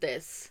told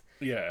this.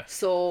 Yeah.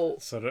 So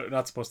they're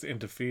not supposed to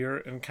interfere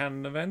in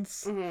canon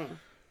events. Mm-hmm.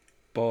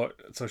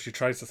 But so she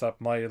tries to stop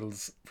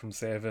Miles from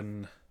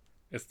saving.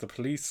 It's the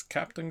police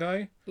captain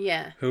guy.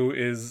 Yeah. Who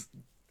is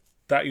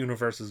that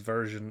universe's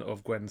version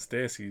of Gwen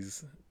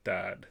Stacy's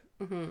dad.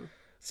 Mm-hmm.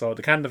 So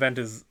the canon event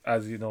is,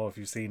 as you know, if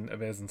you've seen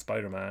Amazing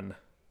Spider-Man,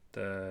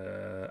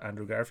 the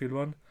Andrew Garfield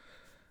one,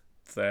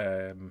 it's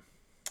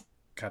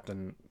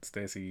Captain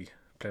Stacy,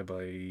 played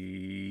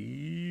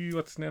by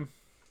what's his name?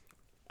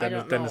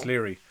 Dennis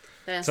Leary.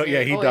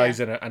 He dies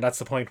in it, and that's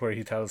the point where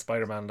he tells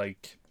Spider-Man,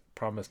 like,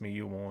 promise me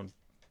you won't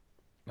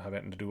have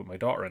anything to do with my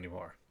daughter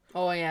anymore.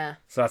 Oh yeah.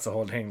 So that's the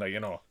whole thing, like, you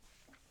know,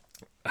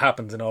 it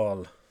happens in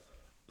all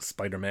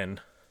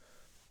Spider-Man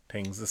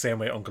things, the same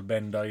way Uncle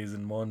Ben dies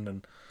in one,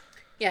 and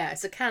yeah,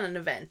 it's a canon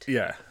event.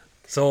 Yeah.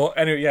 So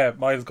anyway, yeah,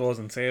 Miles goes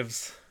and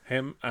saves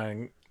him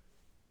and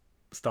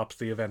stops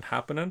the event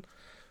happening,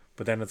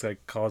 but then it's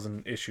like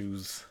causing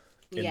issues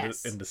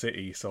in the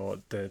city,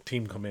 so the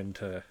team come in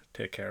to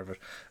take care of it,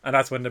 and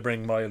that's when they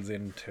bring Miles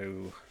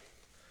into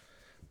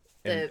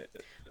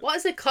what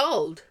is it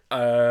called?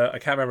 I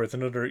can't remember. It's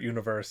another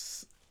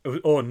universe.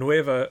 Oh,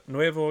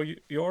 Nuevo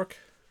York.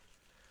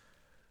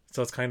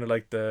 So it's kind of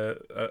like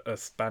a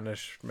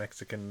Spanish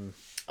Mexican,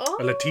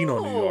 a Latino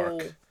New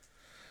York.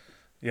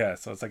 Yeah,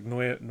 so it's like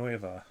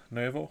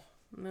Nuevo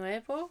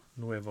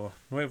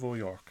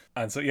York.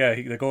 And so yeah,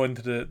 they go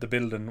into the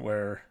building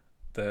where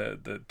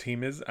the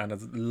team is, and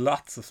there's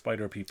lots of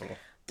spider people.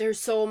 There's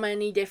so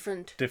many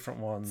different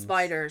ones.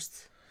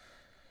 Spiders.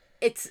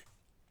 It's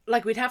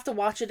like we'd have to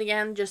watch it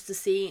again just to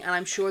see, and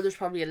I'm sure there's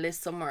probably a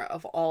list somewhere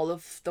of all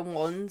of the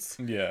ones.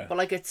 Yeah. But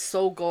like, it's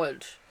so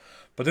good.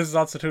 But this is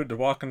also too, they're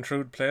walking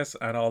through the place,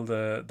 and all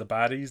the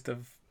baddies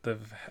they're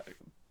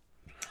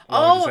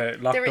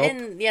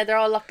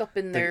all locked up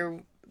in their.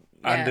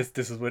 And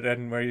this is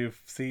where you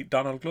see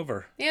Donald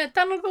Glover. Yeah,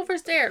 Donald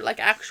Glover's there, like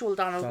actual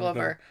Donald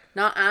Glover,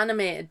 not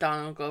animated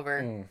Donald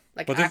Glover. Mm.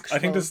 Like, but actual. I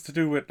think this is to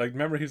do with, like,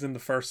 remember he's in the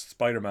first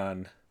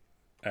Spider-Man,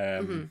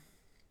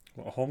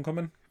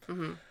 Homecoming,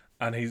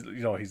 and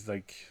he's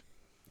like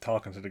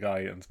talking to the guy,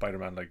 and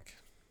Spider-Man like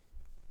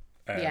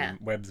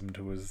webs him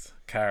to his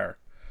car.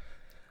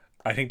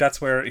 I think that's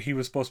where he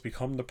was supposed to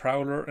become the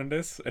Prowler in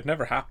this. It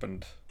never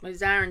happened. It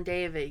was Aaron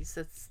Davies.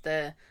 It's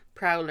the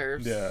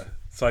Prowlers. Yeah.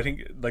 So I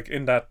think like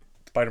in that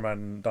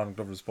Spider-Man, Donald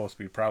Glover was supposed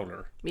to be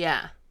Prowler.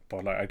 Yeah.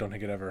 But like, I don't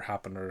think it ever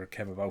happened or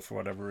came about for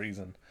whatever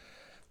reason.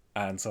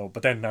 And so,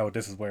 but then now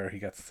this is where he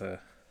gets to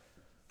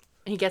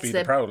be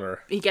the Prowler.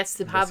 He gets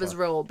to have his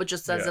role, but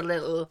just as a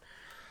little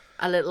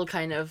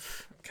kind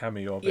of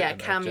cameo.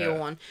 Cameo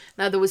one.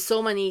 Now there was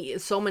so many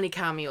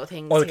cameo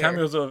things. Oh, the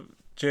cameos of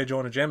J.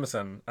 Jonah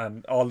Jameson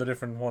and all the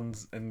different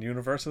ones in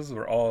universes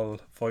were all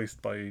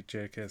voiced by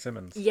J.K.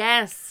 Simmons.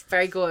 Yes,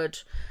 very good.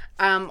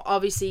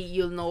 Obviously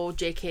you'll know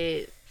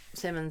J.K.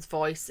 Simmons'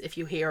 voice if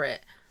you hear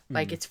it.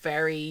 Like it's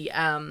very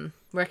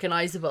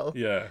recognizable.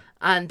 Yeah.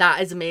 And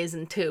that is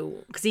amazing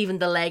too, because even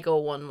the Lego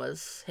one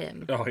was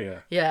him. Oh yeah.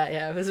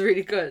 Yeah, it was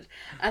really good.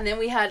 And then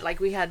we had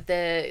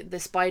the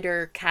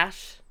spider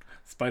cat.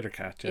 Spider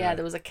cat. Yeah. Yeah,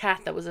 there was a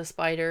cat that was a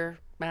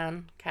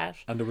Spider-Man cat.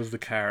 And there was the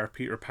car,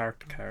 Peter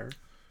parked car.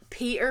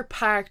 Peter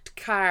parked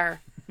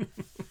car.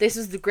 This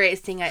was the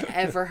greatest thing I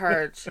ever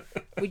heard.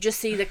 We just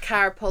see the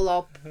car pull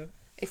up.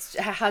 It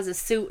has a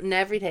suit and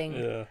everything.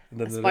 Yeah.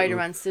 And then a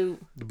Spider-Man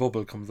suit. The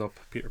bubble comes up.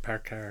 Peter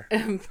parked car.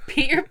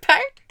 Peter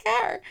parked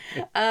car.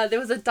 There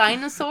was a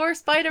dinosaur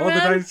Spider-Man. Oh, the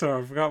dinosaur.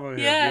 I forgot about him.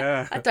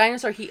 Yeah. A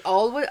dinosaur. He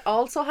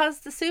also has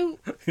the suit.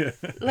 Yeah.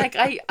 Like,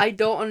 I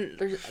don't...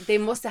 They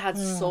must have had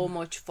so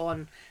much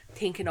fun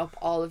thinking up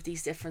all of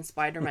these different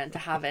Spider-Men to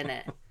have in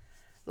it.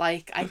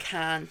 Like, I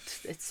can't.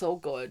 It's so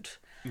good.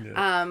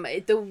 Yeah.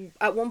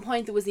 At one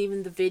point, there was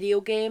even the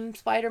video game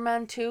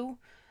Spider-Man 2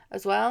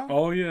 as well.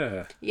 Oh,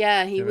 yeah.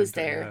 Yeah, he was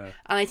there. Yeah.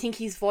 And I think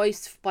he's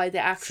voiced by the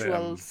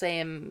actual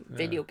same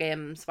video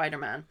game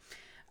Spider-Man.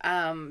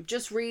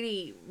 Just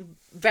really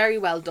very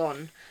well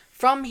done.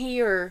 From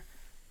here,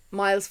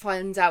 Miles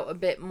finds out a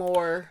bit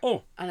more.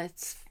 Oh. And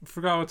it's... I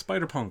forgot about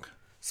Spider-Punk.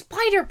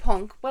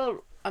 Spider-Punk?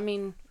 Well, I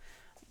mean,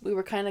 we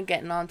were kind of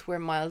getting on to where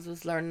Miles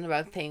was learning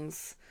about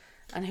things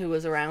and who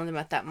was around him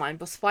at that moment.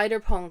 But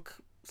Spider-Punk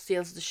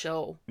steals the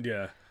show.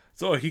 Yeah.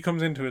 So he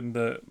comes into it in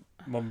the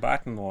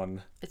Mumbattan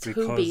one. It's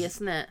Hubie,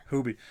 isn't it?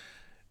 Hubie.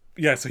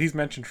 Yeah, so he's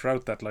mentioned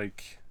throughout that,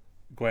 like,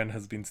 Gwen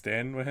has been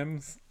staying with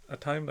him a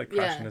time, like,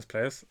 crashing his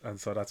place. And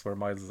so that's where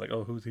Miles is like,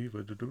 oh, who's he?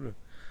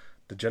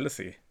 The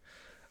jealousy.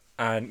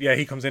 And, yeah,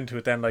 he comes into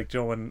it then, like,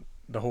 Joe, when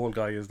the whole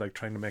guy is, like,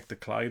 trying to make the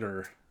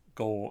Collider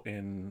go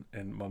in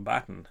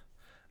Mumbattan.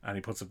 And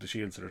he puts up the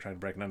shield, so they're trying to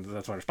break it in.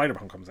 That's where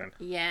Spider-Punk comes in.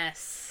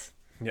 Yes.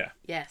 Yeah.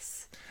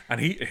 Yes. And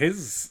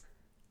his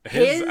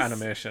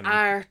animation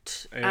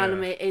art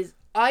anime is...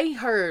 I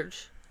heard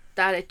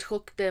that it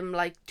took them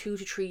like 2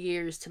 to 3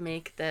 years to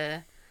make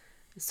the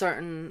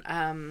certain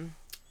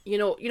you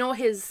know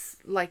his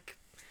like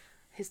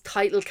his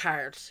title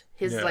card,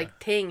 his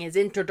like thing, his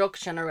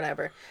introduction or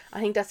whatever. I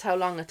think that's how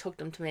long it took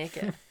them to make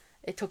it.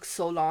 It took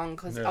so long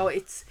because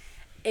it's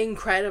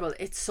incredible.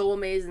 It's so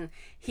amazing.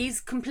 He's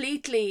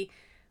completely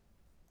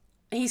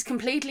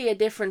a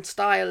different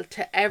style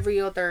to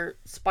every other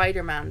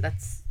Spider-Man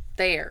that's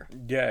there.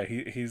 Yeah,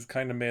 he's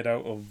kind of made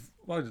out of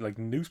like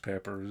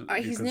newspaper.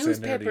 He's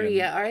newspaper,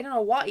 yeah. Or I don't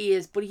know what he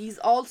is, but he's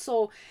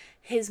also,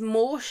 his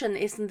motion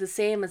isn't the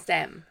same as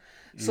them.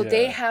 So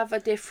they have a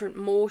different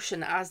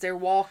motion as they're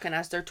walking,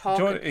 as they're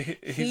talking.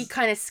 He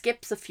kind of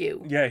skips a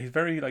few. Yeah, he's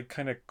very like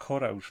kind of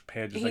cut out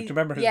pages. Like, do you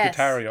remember his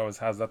guitar he always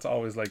has? That's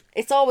always like,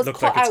 it's always looks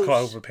cut like out. It's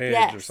cut over a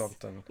page or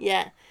something.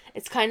 Yeah,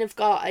 it's kind of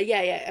got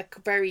a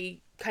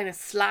very kind of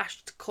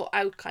slashed, cut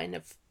out kind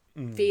of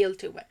feel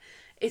to it.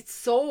 It's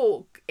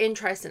so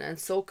interesting and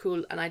so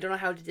cool, and I don't know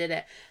how they did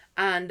it.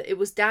 And it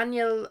was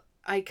Daniel,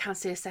 I can't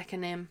say his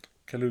second name.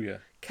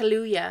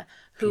 Kaluuya,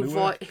 who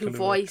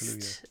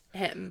voiced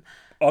him.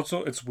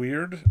 Also, it's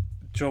weird.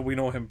 Joe, we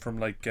know him from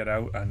like Get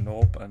Out and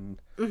Nope and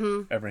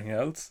everything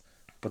else.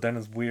 But then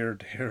it's weird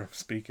to hear him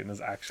speaking his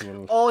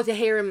actual... Oh, to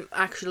hear him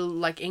actual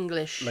like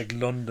English. Like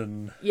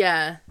London.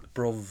 Yeah.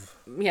 Bruv.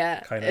 Yeah.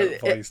 Kind of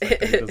voice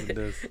that he doesn't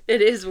do.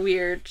 It is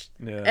weird.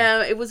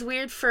 Yeah. It was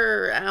weird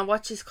for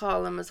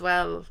whatchamacallit as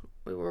well.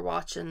 We were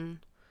watching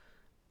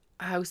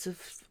House of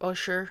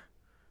Usher.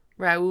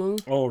 Raoul.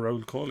 Oh,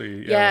 Raoul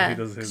Coley. Yeah, he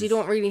does his... because you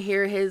don't really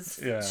hear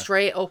his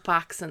straight up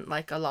accent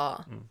like a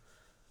lot.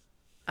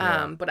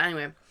 But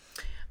anyway,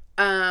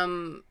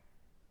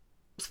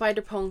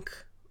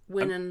 Spider-Punk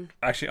winning.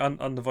 Actually,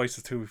 on the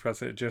voices too, we've got to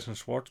say Jason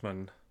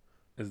Schwartzman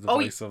is the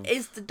voice of...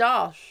 is the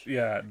Dot.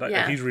 Yeah,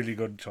 he's really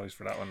good choice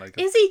for that one. Like,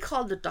 is he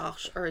called the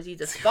Dot or is he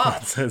the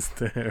Spot? It says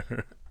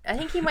there. I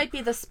think he might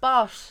be the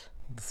Spot.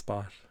 The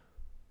Spot.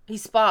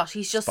 He's Spot.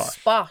 He's just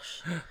Spot.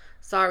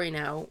 Sorry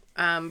now.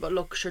 But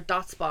look, sure,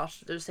 Dot Spot,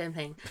 they're the same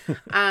thing.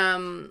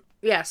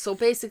 Yeah, so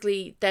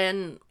basically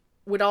then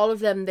with all of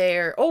them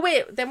there... Oh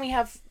wait, then we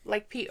have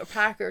like Peter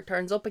Parker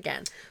turns up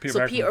again.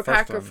 Peter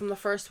Parker from the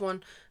first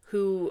one,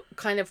 who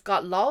kind of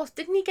got lost.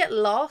 Didn't he get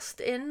lost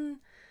in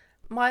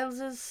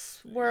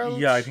Miles's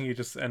world? Yeah, I think he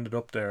just ended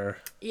up there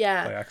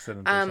by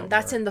accident.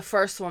 That's in the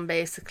first one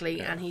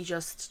basically, and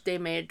they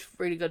made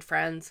really good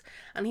friends.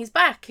 And he's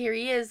back. Here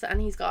he is,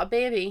 and he's got a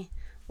baby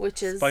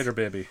which is Spider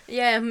Baby.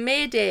 Yeah,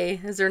 Mayday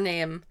is her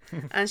name,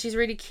 and she's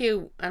really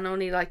cute and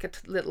only like a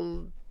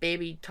little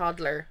baby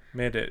toddler.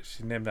 Mayday.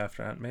 She's named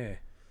after Aunt May.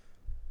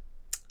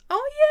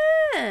 Oh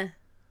yeah.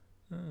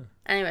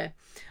 Anyway,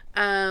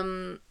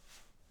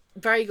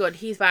 very good.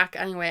 He's back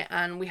anyway,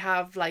 and we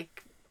have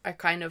like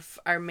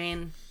our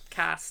main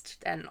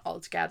cast then all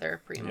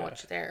together pretty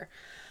much there,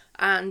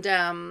 and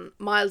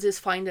Miles is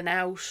finding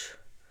out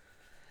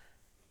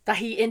that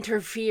he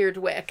interfered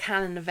with a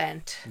canon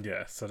event.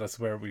 Yeah, so that's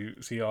where we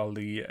see all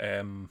the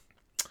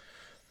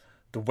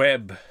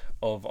web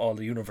of all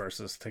the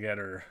universes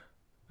together,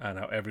 and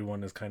how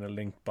everyone is kind of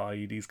linked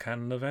by these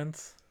canon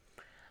events,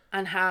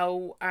 and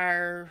how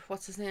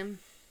what's his name?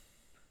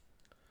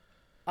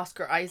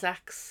 Oscar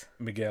Isaacs.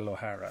 Miguel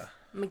O'Hara.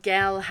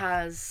 Miguel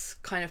has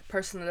kind of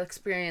personal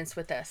experience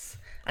with this,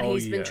 and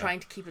he's been trying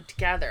to keep it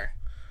together.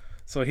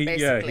 So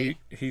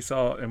he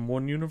saw in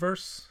one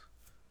universe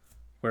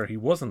where he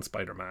wasn't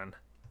Spider-Man,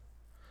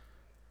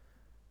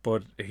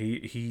 but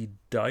he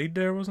died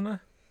there, wasn't it?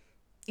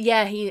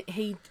 Yeah,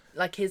 he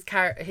like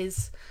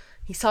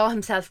he saw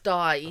himself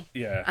die.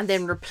 Yeah. And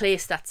then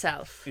replace that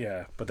self.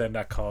 Yeah, but then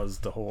that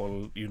caused the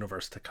whole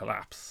universe to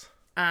collapse.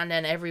 And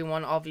then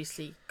everyone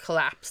obviously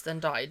collapsed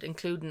and died,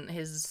 including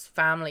his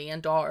family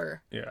and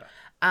daughter. Yeah.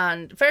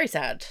 And very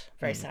sad.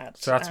 Very sad.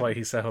 So that's why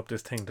he set up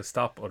this thing to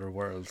stop other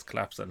worlds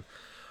collapsing.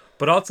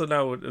 But also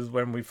now is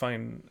when we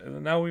find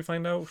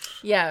out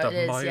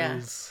that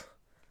Miles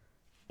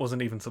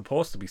wasn't even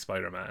supposed to be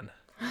Spider-Man.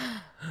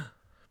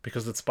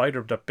 Because the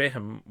spider that bit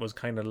him was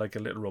kind of like a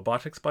little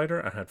robotic spider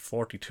and had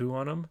 42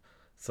 on him.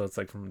 So it's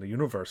like from the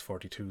universe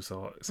 42,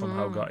 so it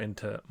somehow got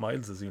into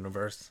Miles's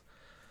universe.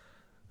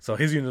 So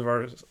his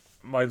universe,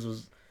 Miles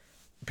was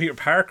Peter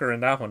Parker in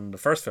that one, the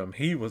first film.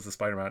 He was the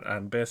Spider-Man,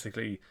 and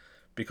basically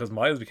because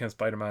Miles became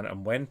Spider-Man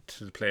and went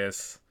to the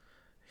place,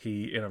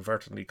 he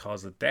inadvertently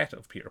caused the death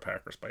of Peter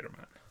Parker,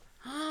 Spider-Man.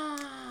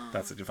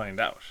 That's what you find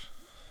out.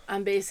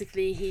 And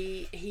basically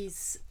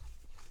he's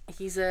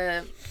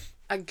a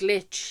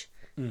glitch.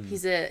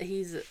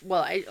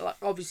 I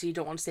obviously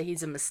don't want to say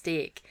he's a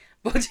mistake,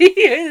 but he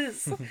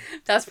is.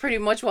 That's pretty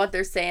much what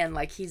they're saying.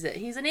 Like he's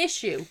an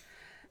issue.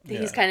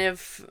 He's kind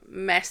of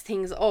messed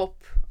things up.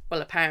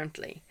 Well,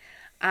 apparently,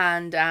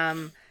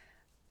 and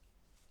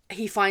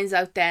he finds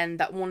out then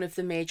that one of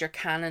the major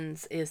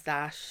canons is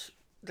that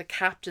the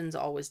captains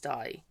always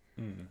die,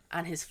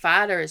 and his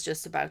father is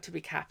just about to be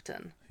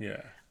captain.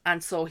 Yeah.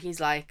 And so he's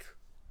like,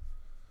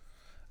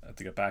 I have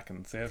to get back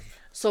and save.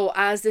 So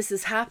as this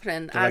is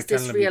happening, as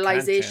this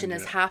realization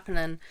is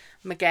happening,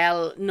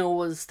 Miguel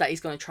knows that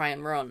he's going to try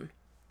and run.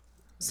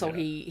 So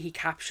he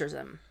captures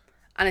him.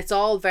 And it's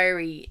all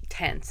very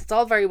tense. It's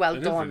all very well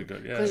done.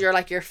 Because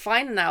you're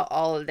finding out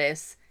all of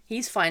this.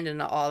 He's finding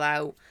it all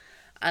out.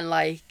 And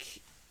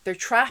like, they're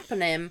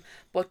trapping him.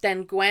 But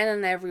then Gwen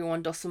and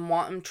everyone doesn't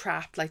want him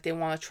trapped. Like, they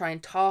want to try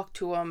and talk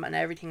to him and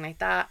everything like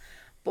that.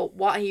 But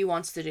what he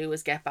wants to do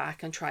is get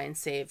back and try and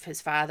save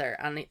his father.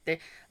 And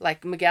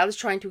Miguel is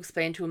trying to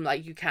explain to him,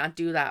 like, you can't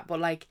do that. But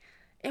like,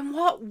 in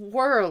what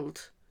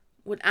world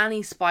would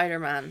any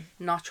Spider-Man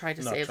not try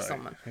to save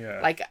someone?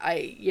 Yeah. Like,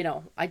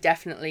 I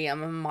definitely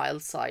am on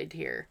Miles' side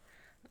here.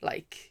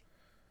 Like,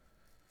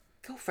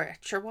 go for it.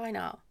 Sure, why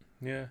not?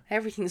 Yeah.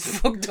 Everything's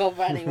fucked up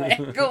anyway.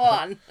 Go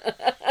on.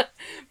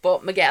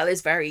 But Miguel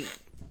is very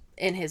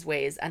in his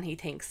ways, and he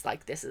thinks,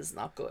 like, this is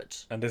not good.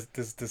 And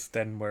this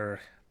then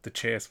where the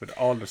chase with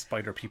all the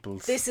spider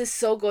peoples. This is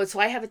so good. So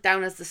I have it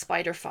down as the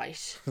spider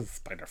fight.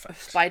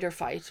 Spider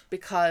fight,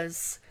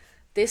 because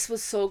this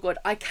was so good.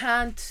 I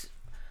can't,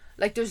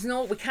 like,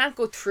 we can't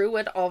go through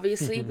it,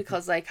 obviously,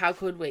 because, like, how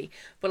could we?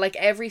 But, like,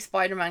 every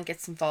Spider-Man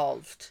gets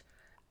involved.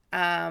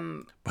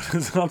 But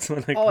it's also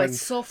like,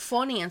 it's so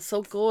funny and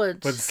so good.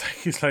 But it's like,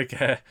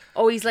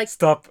 he's like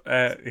stop.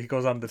 He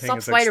goes on the thing.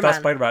 It's like, stop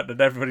Spider-Man, and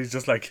everybody's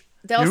just like,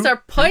 they all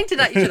start pointing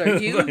at each other.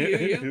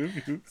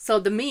 You. So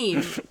the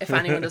meme, if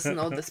anyone doesn't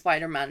know the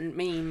Spider-Man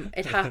meme,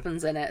 it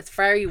happens in it. It's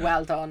very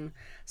well done.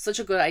 Such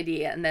a good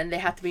idea. And then they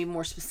have to be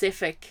more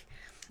specific.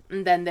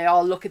 And then they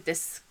all look at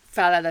this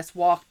fella that's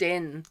walked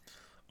in.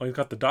 Oh, he's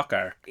got the Doc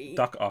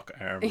Ock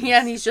arm.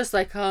 Yeah, and he's just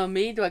like, oh,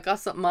 me? Do I got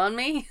something on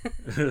me?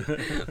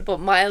 But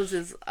Miles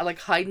is like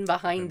hiding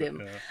behind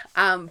him.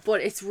 Yeah.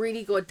 But it's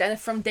really good. Then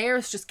from there,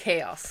 it's just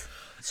chaos.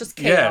 It's just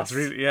chaos. Yeah, it's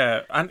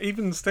really, and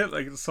even still,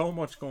 like, there's so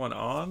much going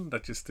on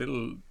that you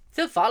still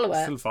follow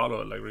it. Still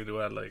follow it, like, really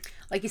well.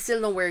 Like you still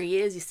know where he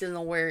is. You still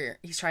know where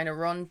he's trying to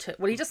run to.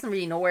 Well, he doesn't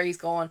really know where he's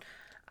going.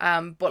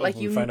 But like,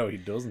 you find out he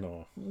does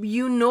know.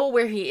 You know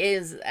where he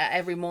is at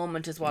every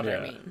moment, is what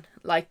I mean.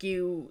 Like,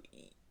 you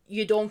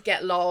don't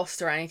get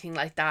lost or anything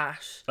like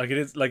that. Like, it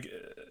is, like,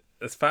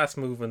 it's fast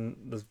moving.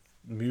 The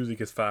music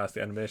is fast.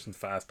 The animation's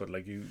fast, but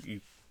like,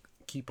 you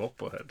keep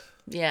up with it.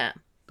 Yeah.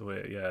 The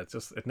way, it's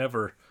just, it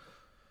never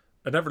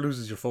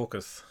loses your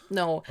focus.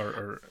 No.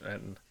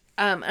 And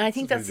I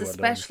think that's really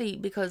especially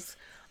because,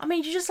 I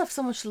mean, you just have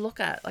so much to look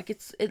at. Like,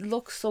 it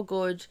looks so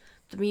good.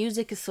 The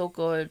music is so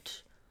good.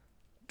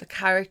 The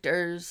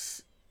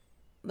characters,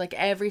 like,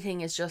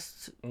 everything is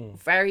just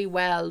very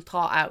well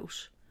thought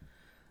out.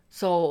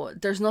 So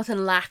there's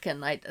nothing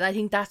lacking. I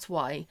think that's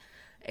why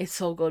it's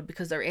so good,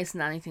 because there isn't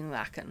anything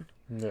lacking.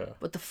 Yeah.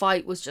 But the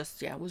fight was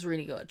just, yeah, it was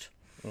really good.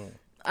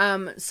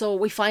 So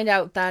we find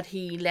out that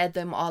he led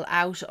them all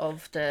out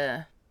of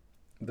the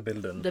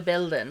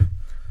building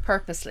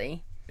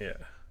purposely. Yeah.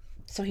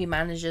 So he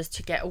manages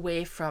to get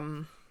away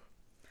from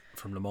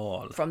them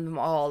all.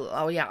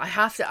 Oh yeah,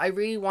 I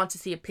really want to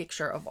see a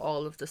picture of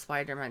all of the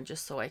Spider-Man,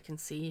 just so I can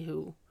see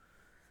who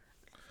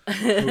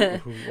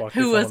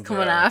was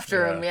coming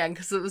after him. Yeah,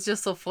 because it was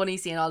just so funny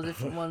seeing all the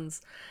different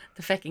ones.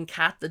 The fucking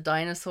cat, the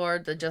dinosaur,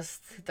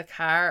 the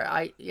car.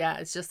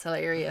 It's just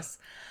hilarious.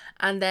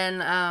 And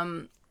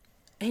then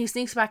he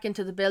sneaks back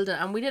into the building,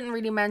 and we didn't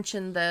really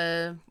mention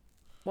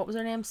what was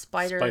her name?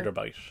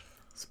 Spider-Bite.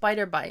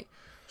 Spider-Bite.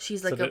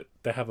 She's like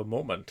they have a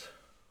moment.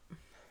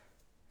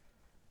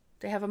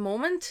 They have a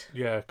moment?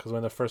 Yeah, because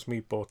when they first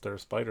meet, both their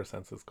spider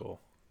senses go.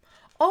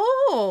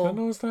 Oh! Did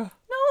you notice that?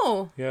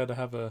 No. Yeah, they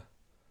have a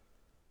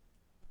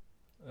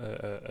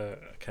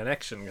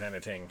connection kind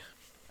of thing.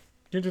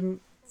 You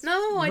didn't?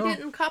 No, I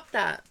didn't cop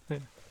that. Yeah.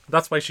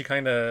 That's why she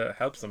kind of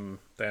helps him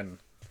then.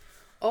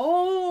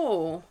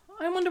 Oh,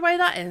 I wonder why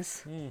that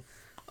is.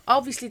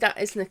 Obviously, that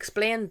isn't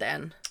explained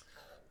then.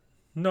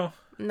 No.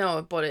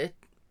 No, but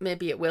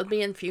maybe it will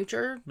be in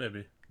future.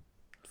 Maybe.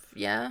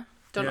 Yeah,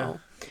 don't know.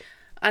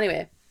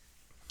 Anyway,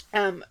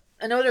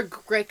 another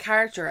great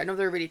character,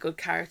 another really good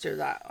character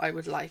that I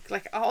would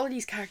like all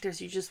these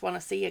characters you just want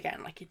to see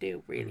again, like you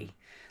do, really.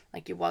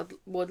 Like you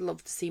would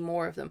love to see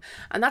more of them.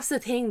 And that's the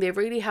thing, they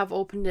really have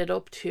opened it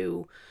up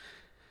to,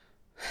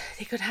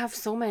 they could have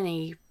so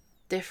many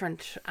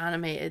different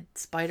animated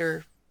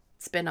spider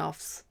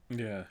spin-offs.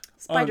 Yeah.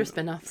 Spider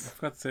spin-offs. I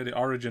forgot to say the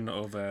origin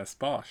of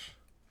Spot.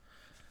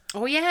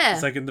 Oh yeah.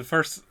 It's like in the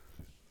first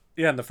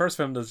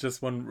film there's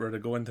just one where they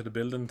go into the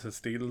building to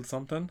steal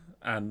something,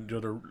 and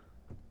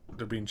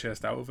they're being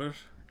chased out of it.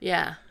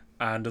 Yeah.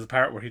 And there's a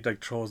part where he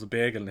like throws a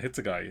bagel and hits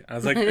a guy. And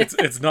it's like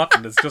it's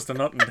nothing. It's just a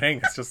nothing thing.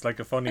 It's just like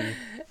a funny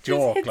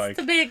joke. Hits like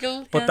the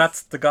bagel. But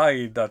that's the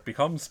guy that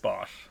becomes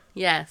Spot.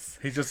 Yes.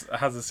 He just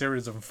has a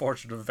series of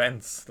unfortunate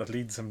events that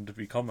leads him to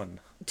becoming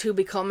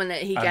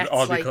it. He gets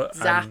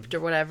zapped or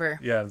whatever.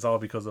 Yeah, it's all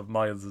because of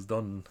Miles has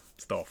done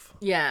stuff.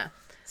 Yeah.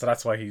 So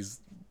that's why he's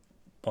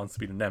wants to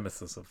be the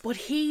nemesis of. But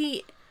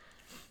he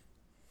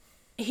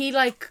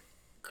like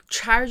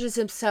charges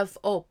himself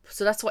up.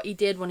 So that's what he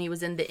did when he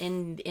was in the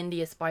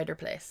India spider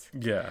place.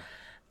 Yeah.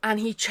 And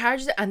he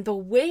charges it, and the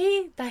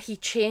way that he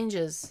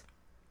changes,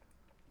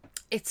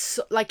 it's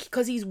so, like,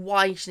 because he's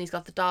white and he's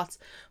got the dots,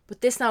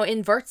 but this now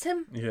inverts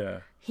him. Yeah.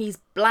 He's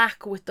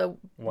black with the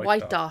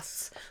white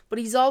dots. But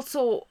he's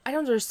also, I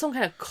don't know, there's some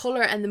kind of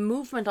colour, and the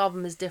movement of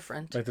him is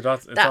different. Like the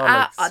dots, it's all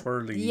like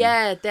swirly.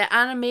 Yeah, the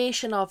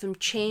animation of him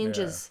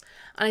changes. Yeah.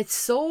 And it's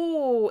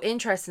so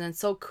interesting and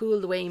so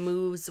cool the way he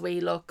moves, the way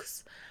he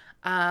looks.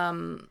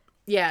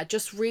 Yeah,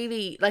 just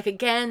really, like,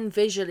 again,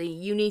 visually,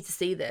 you need to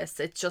see this.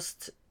 It's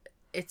just,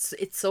 it's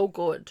so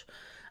good.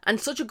 And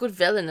such a good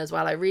villain as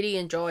well. I really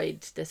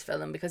enjoyed this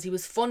film because he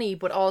was funny,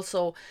 but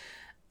also,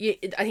 I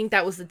think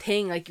that was the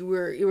thing. Like, you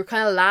were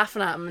kind of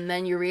laughing at him, and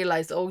then you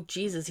realized, oh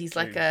Jesus, he's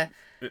like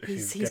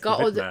he's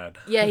got all the,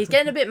 yeah, he's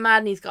getting a bit mad,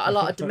 and he's got a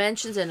lot of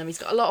dimensions in him. He's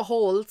got a lot of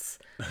holes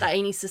that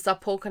he needs to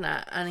stop poking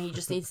at, and he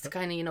just needs to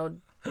kind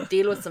of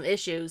deal with some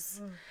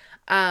issues.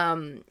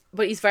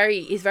 But he's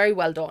very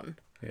well done.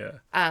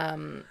 Yeah.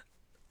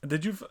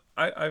 Did you?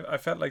 I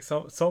felt like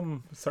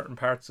some certain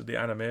parts of the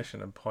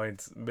animation and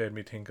points made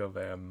me think of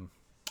that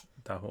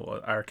whole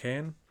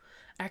Arcane.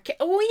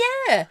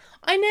 Oh yeah,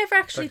 I never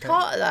actually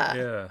thought of that.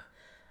 Yeah.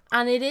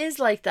 And it is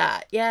like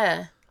that.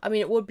 Yeah. I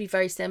mean, it would be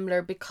very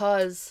similar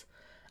because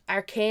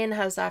Arcane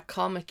has that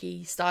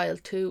comic-y style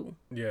too.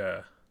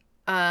 Yeah.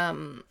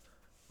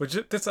 Which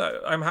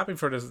I'm happy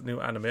for this new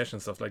animation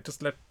stuff. Like,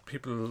 just let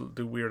people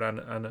do weird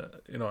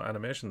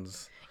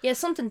animations. Yeah,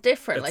 something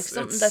different, like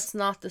something that's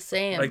not the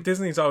same. Like,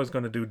 Disney's always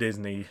going to do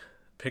Disney,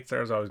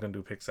 Pixar's always going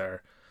to do Pixar,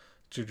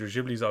 Studio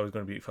Ghibli's always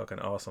going to be fucking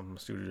awesome,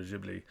 Studio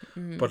Ghibli.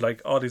 But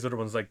like all these other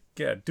ones, like,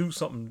 yeah, do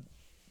something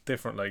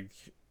different. Like,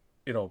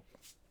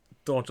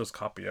 don't just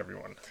copy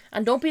everyone.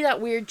 And don't be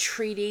that weird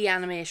 3D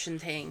animation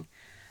thing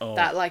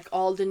that like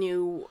all the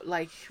new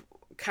like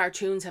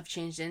cartoons have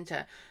changed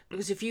into.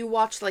 Because if you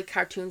watch like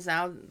cartoons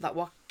now, that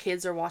what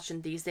kids are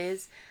watching these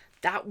days,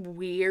 that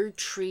weird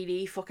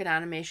 3D fucking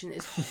animation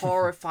is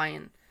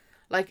horrifying.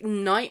 Like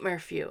nightmare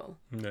fuel.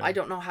 Yeah. I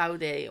don't know how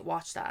they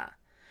watch that.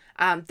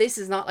 This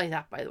is not like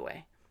that, by the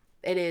way.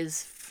 It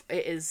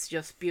is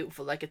just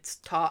beautiful. Like, it's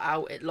thought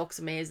out. It looks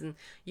amazing.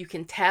 You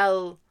can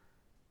tell.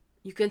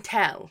 Yeah.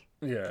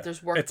 That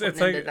there's work put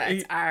into like, that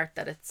it's art.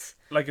 That it's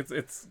like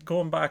it's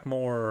going back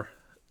more,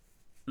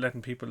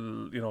 letting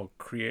people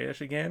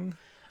create again,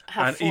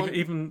 have fun.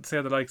 Even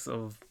say the likes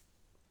of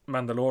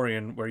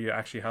Mandalorian, where you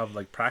actually have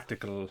like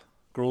practical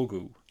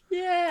Grogu.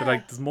 Yeah. But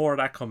like, there's more of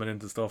that coming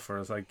into stuff where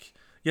it's like,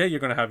 yeah, you're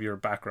gonna have your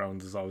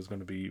backgrounds is always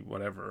gonna be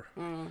whatever,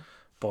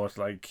 but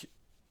like,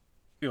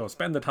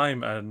 spend the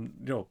time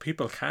and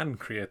people can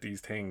create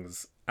these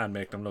things and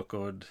make them look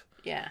good.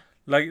 Yeah.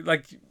 Like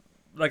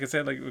I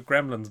said, like with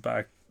Gremlins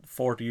back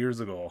 40 years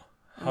ago,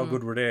 how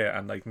good were they?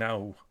 And like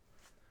now,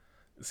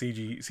 it's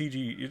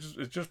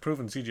just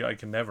proven CGI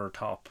can never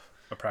top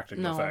a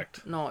practical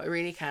effect. No, it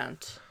really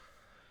can't.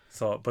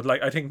 So, but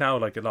like, I think now,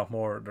 like, a lot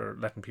more, they're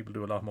letting people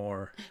do a lot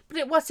more.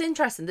 But what's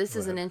interesting, this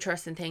is an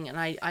interesting thing, and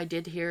I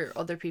did hear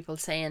other people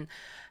saying,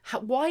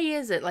 why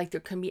is it like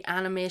there can be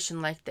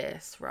animation like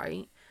this,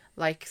 right?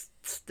 Like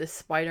the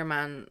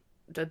Spider-Man,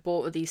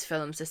 both of these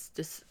films,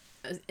 this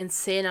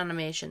insane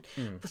animation,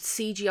 but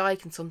CGI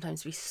can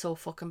sometimes be so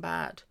fucking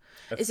bad.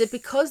 Is it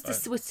because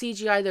with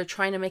CGI they're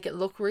trying to make it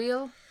look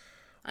real,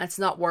 and it's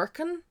not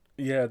working?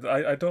 Yeah,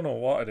 I don't know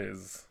what it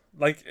is.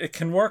 Like, it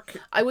can work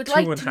I would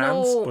like to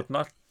know, but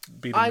not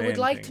be the I main would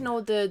like thing. to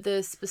know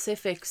the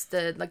specifics,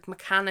 the like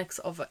mechanics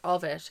of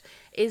it.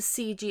 Is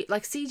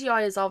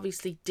CGI is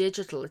obviously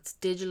digital, it's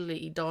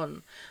digitally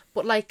done,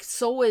 but like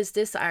so is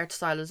this art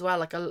style as well.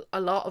 Like a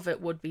lot of it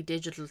would be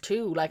digital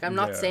too. Like I'm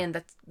not saying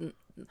that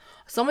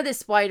some of this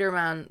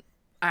Spider-Man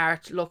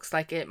art looks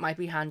like it might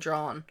be hand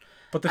drawn,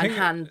 but and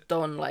hand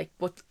done. Like,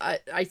 but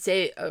I'd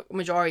say a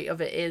majority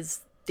of it is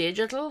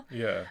digital.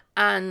 Yeah.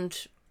 And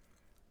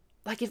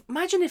like,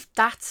 imagine if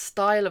that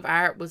style of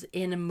art was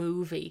in a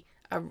movie.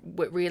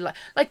 With real life,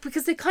 like,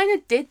 because they kind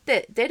of did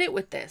it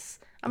with this.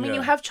 I mean,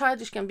 you have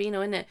Childish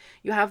Gambino in it.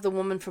 You have the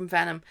woman from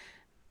Venom.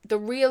 The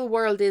real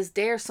world is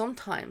there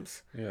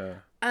sometimes. Yeah.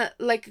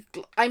 Like,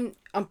 I'm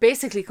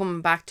basically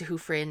coming back to Who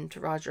Framed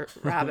Roger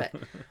Rabbit.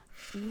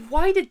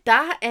 Why did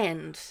that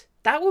end?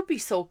 That would be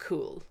so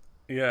cool.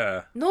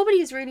 Yeah.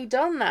 Nobody's really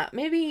done that.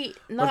 Maybe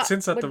not. But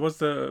since that, there was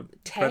the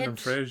Ted. Brendan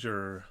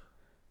Fraser.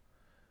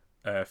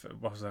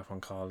 What was that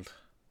one called?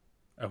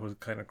 It was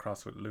kind of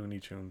crossed with Looney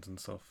Tunes and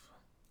stuff.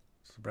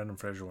 It's the Brendan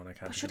Fraser one. I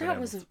can't. But sure, that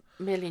was a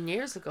million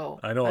years ago.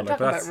 I know. I'm like,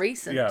 talking about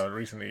recent. Yeah,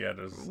 recently. Yeah,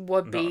 there's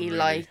would be really.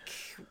 Like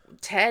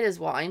Ted is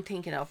what I'm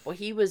thinking of, but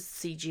he was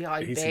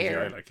CGI. He's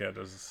there. CGI. Like, yeah,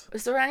 there's.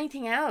 Is there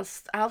anything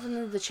else? Alvin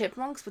and the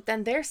Chipmunks, but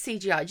then they're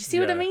CGI. Do you see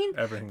what I mean?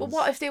 But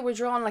what if they were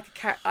drawn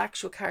like a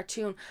actual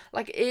cartoon?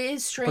 Like, it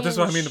is strange. But this is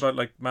what I mean about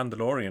like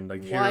Mandalorian.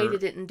 Like, why they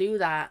didn't do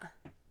that?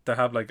 They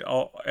have like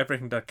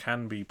everything that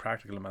can be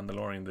practical in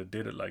Mandalorian. They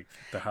did it like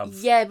they have.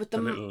 Yeah, but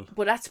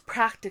but that's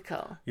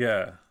practical.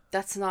 Yeah.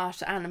 That's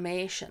not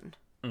animation.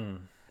 Like,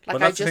 but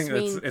that's I just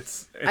mean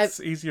it's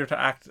easier to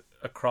act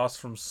across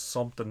from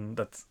something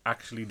that's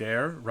actually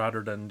there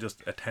rather than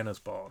just a tennis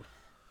ball.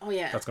 Oh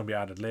yeah. That's gonna be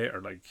added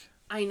later. Like,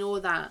 I know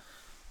that,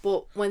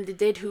 but when they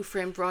did Who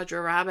Framed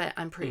Roger Rabbit,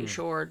 I'm pretty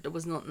sure there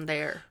was nothing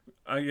there.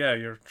 Yeah,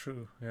 you're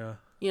true. Yeah.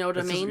 You know what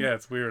I mean? Yeah,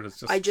 it's weird.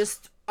 It's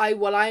just.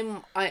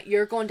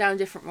 You're going down a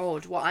different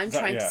road. What I'm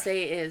trying to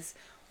say is,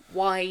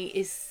 why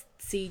is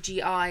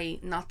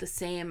CGI not the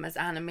same as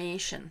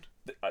animation?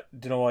 Do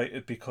you know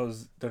why?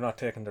 Because they're not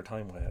taking their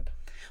time with it.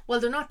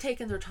 Well, they're not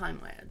taking their time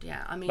with it.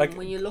 Yeah, I mean, like,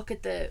 when you look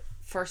at the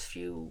first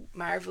few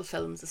Marvel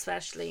films,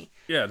 especially.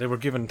 Yeah, they were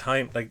given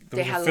time. Like,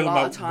 there was a film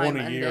out one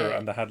a year,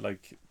 and they had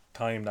like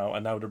time now,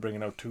 and now they're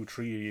bringing out 2-3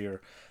 a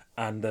year,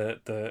 and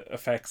the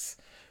effects,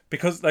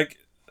 because like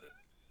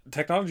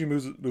technology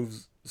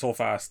moves so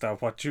fast that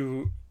what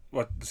the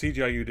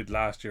CGI you did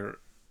last year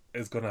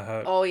is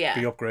gonna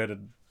be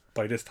upgraded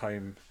by this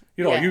time.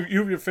 You know, you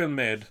have your film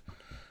made.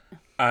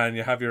 And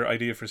you have your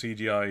idea for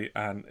CGI,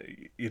 and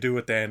you do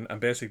it then, and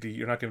basically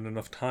you're not given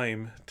enough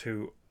time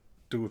to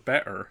do it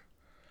better.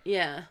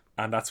 Yeah.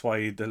 And that's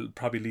why they'll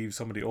probably leave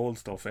some of the old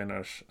stuff in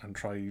it and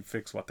try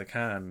fix what they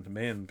can, the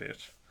main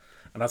bit.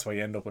 And that's why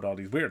you end up with all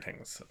these weird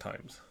things at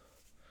times.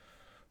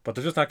 But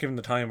they're just not given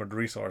the time or the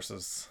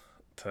resources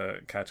to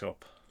catch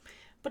up.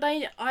 But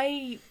what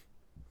I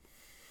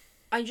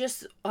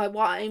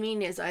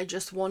mean is, I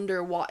just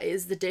wonder what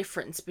is the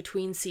difference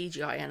between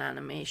CGI and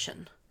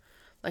animation.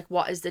 Like,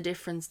 what is the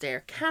difference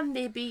there? Can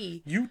they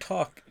be? You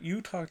talk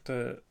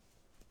to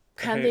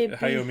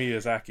Hayao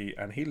Miyazaki,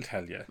 and he'll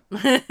tell you.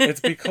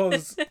 It's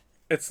because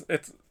it's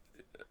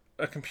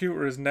a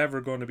computer is never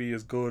going to be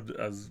as good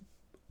as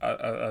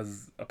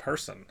a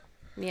person.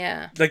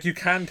 Yeah. Like, you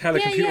can tell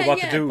a computer what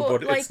to do,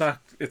 but like,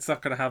 it's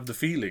not going to have the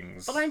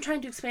feelings. But I'm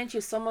trying to explain to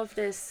you, some of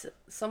this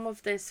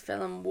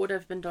film would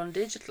have been done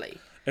digitally.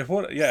 It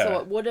would, yeah. So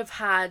it would have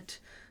had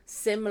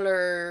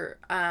similar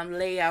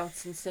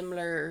layouts and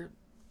similar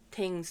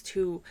things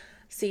to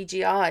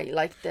CGI,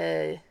 like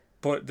the.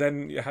 But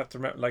then you have to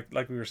remember,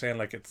 like we were saying,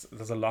 like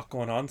there's a lot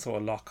going on, so a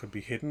lot could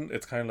be hidden.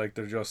 It's kind of like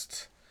they're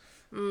just.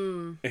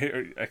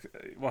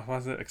 What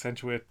was it?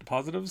 Accentuate the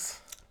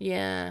positives.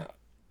 Yeah.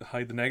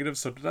 Hide the negatives.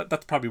 So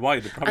that's probably why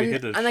they probably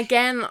hid it. And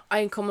again,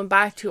 I'm coming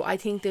back to, I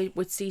think that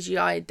with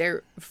CGI,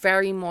 they're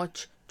very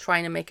much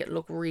trying to make it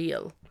look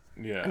real.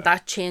 Yeah. And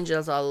that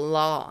changes a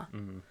lot.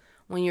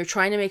 When you're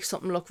trying to make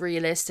something look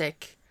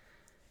realistic,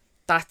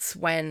 that's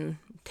when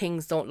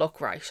things don't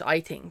look right, I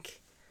think.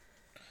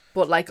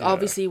 But like,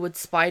 obviously with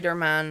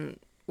Spider-Man,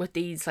 with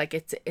these, like,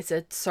 it's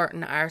a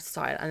certain art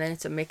style, and then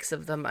it's a mix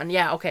of them, and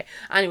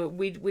anyway,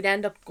 we'd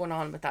end up going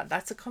on with that.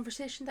 That's a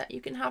conversation that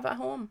you can have at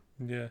home.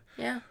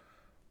 Yeah.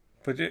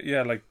 But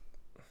yeah, like,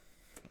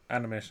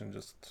 animation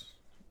just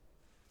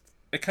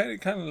it kind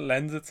of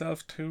lends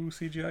itself to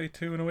CGI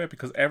too in a way,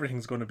 because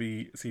everything's going to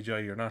be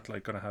CGI. You're not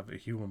like going to have a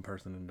human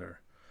person in there,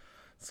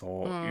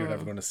 so you're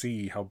never going to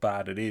see how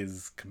bad it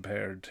is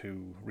compared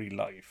to real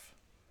life.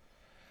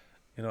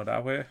 You know,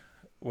 that way.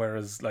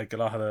 Whereas like a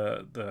lot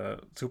of the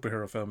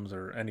superhero films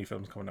or any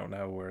films coming out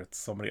now where it's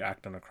somebody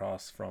acting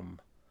across from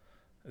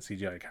a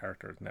CGI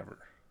character is never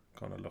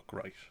going to look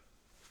right.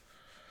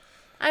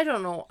 I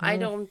don't know. I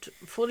don't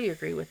fully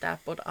agree with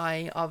that, but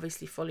I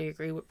obviously fully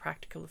agree with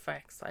practical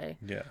effects.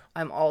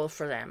 I'm all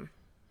for them.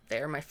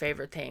 They're my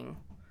favorite thing.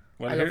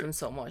 Well, I love them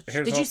so much.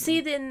 Did you see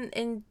it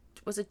in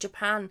was it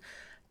Japan?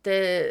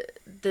 The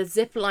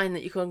zip line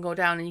that you can go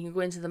down and you can go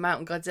into the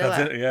Mountain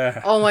Godzilla.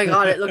 Yeah. Oh my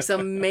god, it looks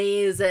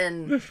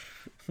amazing.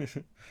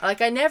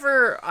 Like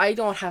I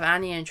don't have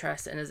any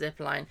interest in a zip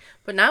line,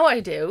 but now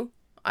I do.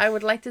 I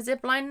would like to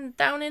zip line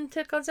down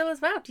into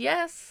Godzilla's mouth.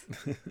 Yes.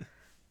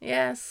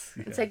 Yes.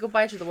 And say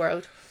goodbye to the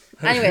world.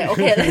 Anyway,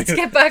 okay, let's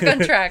get back on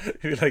track.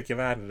 You're like, yeah,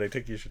 man, and I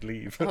think you should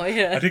leave. Oh,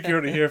 yeah. I think you're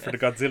only here for the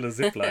Godzilla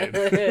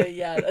zipline.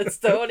 Yeah, that's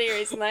the only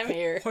reason I'm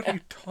here. What are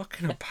you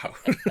talking about?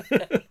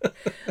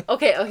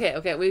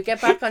 Okay. We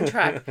get back on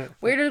track.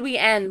 Where did we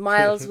end?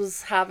 Miles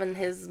was having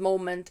his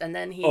moment, and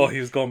then he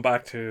was going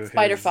back to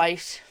spider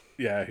fight.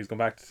 Yeah, he's going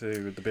back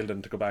to the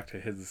building to go back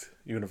to his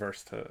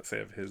universe to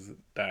save his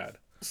dad.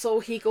 So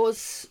he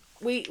goes.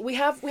 We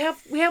have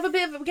a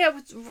bit of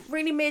a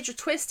really major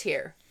twist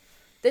here.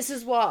 This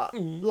is what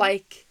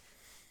like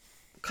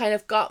kind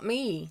of got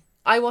me.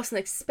 I wasn't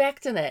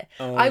expecting it.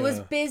 I was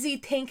busy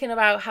thinking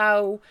about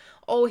how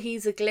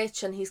he's a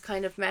glitch and he's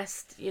kind of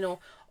messed,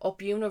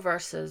 up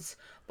universes.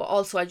 But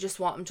also I just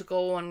want him to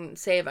go and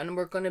save, and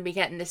we're going to be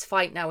getting this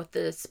fight now with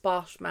the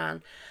Spot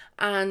Man.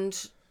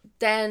 And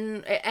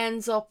then it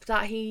ends up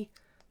that he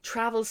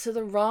travels to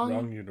the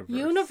wrong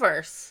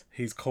universe.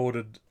 He's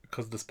coded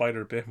because the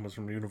spider bit him was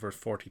from universe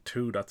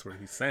 42. That's where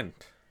he's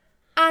sent.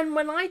 And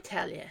when I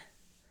tell you,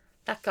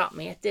 that got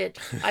me. It did.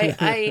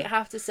 I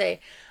have to say,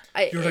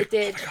 it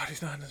did. Oh my god,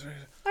 he's not in his room.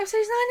 I said,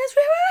 he's not in his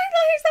room. No,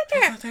 he's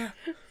not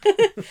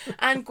there.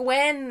 And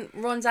Gwen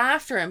runs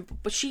after him,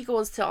 but she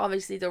goes to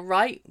obviously the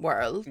right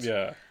world.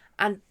 Yeah.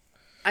 And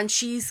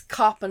she's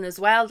copping as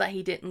well that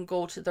he didn't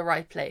go to the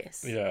right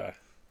place. Yeah.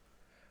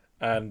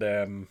 And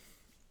and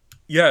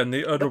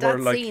the other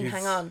world, like, scene,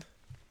 hang on.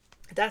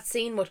 That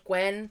scene with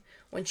Gwen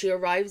when she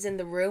arrives in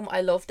the room,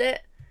 I loved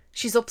it.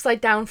 She's upside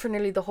down for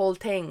nearly the whole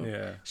thing.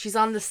 Yeah. She's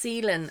on the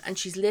ceiling and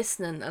she's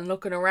listening and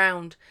looking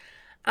around.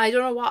 I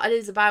don't know what it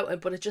is about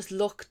it, but it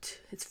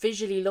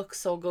visually looks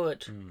so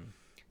good.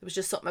 It was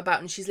just something about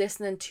it. And she's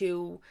listening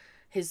to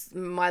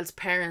Miles'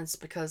 parents,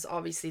 because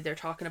obviously they're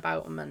talking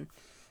about him and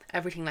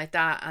everything like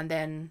that. And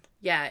then,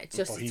 it's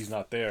just... But he's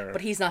not there.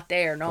 But he's not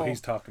there, no. But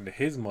he's talking to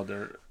his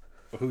mother,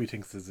 who he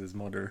thinks is his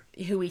mother.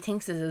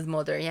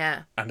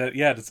 Yeah. And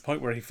there's a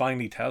point where he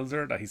finally tells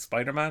her that he's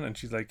Spider-Man, and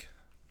she's like,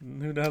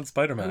 who the hell's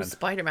Spider-Man? Who's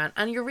Spider-Man?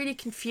 And you're really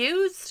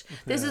confused.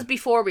 This is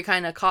before we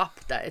kind of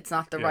cop that it's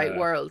not the right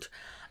world.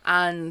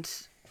 And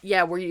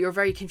where you're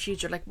very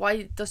confused. You're like,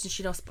 why doesn't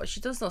she know? She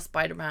does know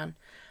Spider-Man.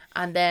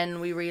 And then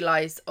we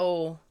realize,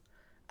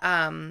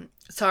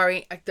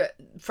 sorry,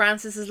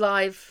 Francis is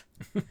live.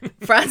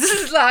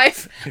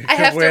 I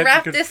have to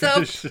wrap this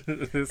up.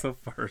 This up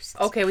first.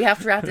 Okay, we have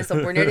to wrap this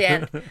up. We're near the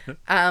end.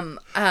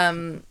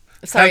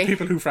 Sorry. Tell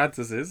people who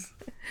Francis is.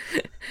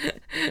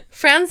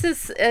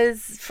 Francis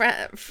is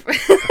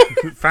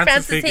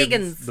Francis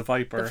Higgins, the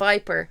Viper. The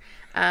Viper.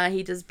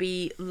 He does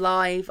be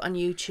live on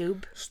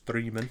YouTube.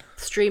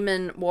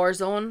 Streaming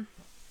Warzone.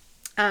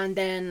 And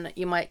then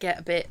you might get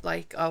a bit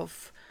like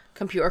of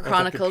Computer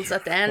Chronicles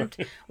at the end.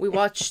 We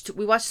watched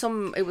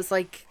some, it was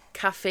like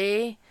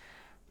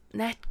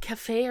Net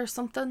Cafe or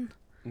something.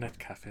 Net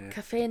Cafe.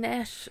 Cafe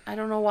Net. I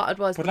don't know what it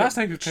was. But last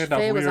time you played that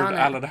weird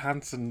Alan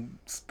Hansen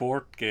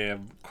sport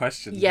game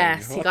question.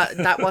 Yes,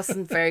 that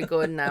wasn't very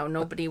good now.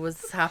 Nobody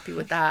was happy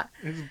with that.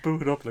 It was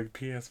booted up like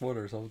PS1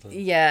 or something.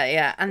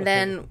 Yeah. And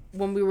then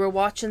when we were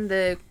watching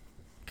it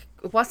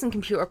wasn't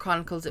Computer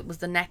Chronicles, it was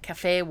the Net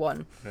Cafe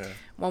one. Yeah.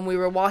 When we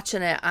were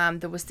watching it,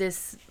 there was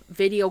this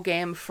video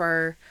game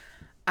for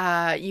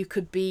you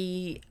could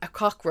be a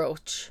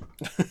cockroach.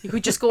 You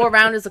could just go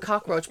around as a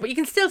cockroach, but you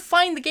can still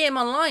find the game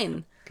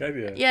online. Can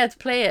you? Yeah, to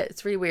play it.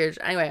 It's really weird.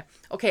 Anyway,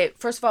 okay,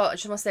 first of all, I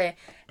just want to say,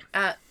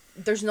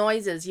 there's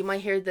noises. You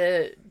might hear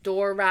the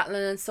door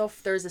rattling and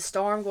stuff. There's a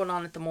storm going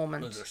on at the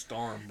moment. There's a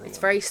storm, bro. It's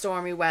very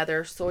stormy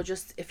weather, so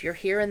just, if you're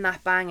hearing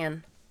that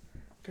banging,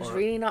 there's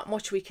really not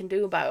much we can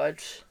do about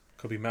it.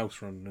 Could be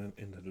mouse running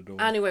into the door.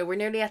 Anyway, we're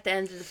nearly at the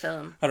end of the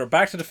film. Alright,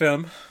 back to the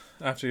film.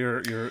 After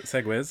your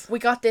segues, we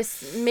got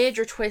this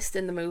major twist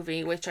in the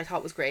movie, which I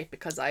thought was great,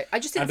 because I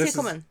just didn't see it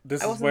coming.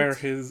 This is where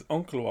his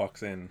uncle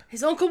walks in.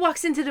 His uncle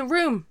walks into the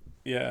room.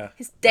 Yeah.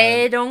 His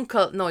dead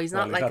uncle. No, he's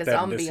not like a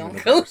zombie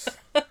uncle.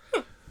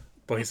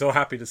 But he's so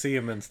happy to see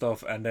him and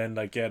stuff, and then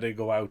they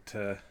go out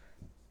to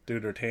do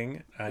their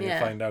thing, and you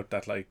find out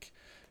that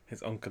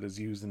his uncle is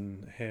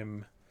using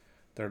him.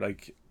 They're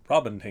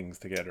robbing things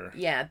together.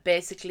 Yeah,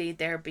 basically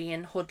they're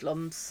being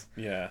hoodlums.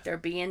 Yeah. They're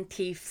being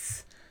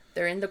thieves.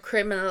 They're in the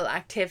criminal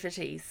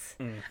activities.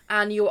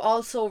 And you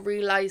also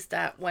realise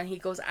that when he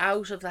goes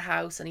out of the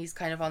house and he's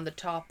kind of on the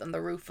top and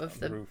the roof of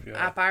the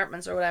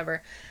apartments or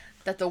whatever,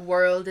 that the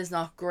world is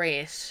not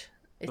great.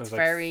 It's There's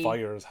very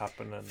fires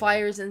happening.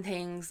 Fires and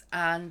things,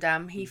 and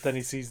then he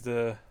sees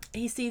the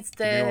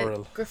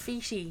mural.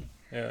 graffiti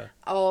Yeah.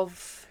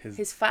 of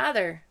his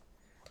father,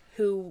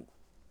 who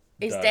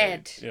is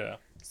dead. Yeah.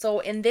 So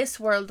in this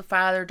world, the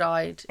father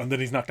died. And then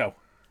he's knocked out.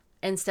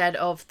 Instead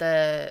of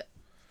the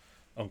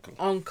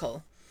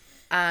uncle.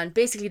 And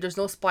basically there's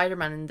no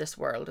Spider-Man in this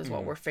world is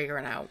what we're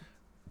figuring out.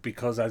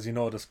 Because as you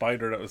know, the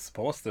spider that was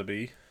supposed to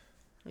be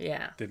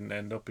didn't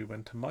end up. He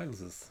went to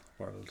Miles's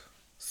world.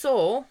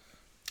 So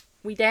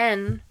he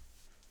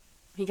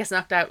gets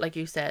knocked out like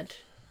you said.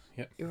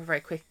 Yeah. You were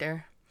very quick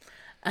there.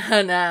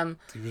 And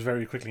he was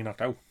very quickly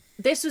knocked out.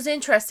 This was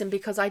interesting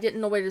because I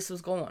didn't know where this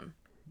was going.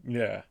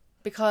 Yeah.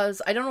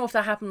 Because I don't know if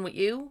that happened with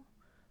you.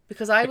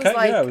 Because I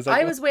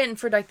was waiting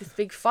for like this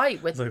big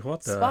fight with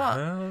what the Spot.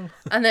 hell?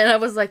 And then I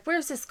was like,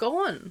 where's this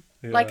going?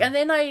 Yeah. Like, and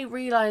then I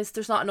realised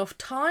there's not enough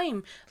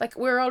time. Like,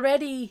 we're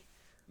already...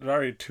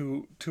 Sorry,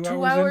 two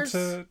hours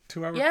into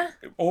 2 hours? Yeah.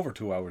 Over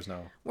 2 hours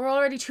now. We're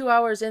already 2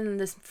 hours in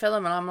this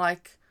film and I'm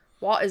like,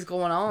 what is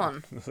going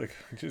on? It's like,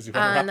 geez, you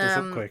better wrap this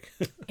up quick.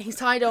 He's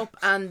tied up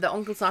and the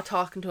uncle's not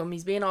talking to him.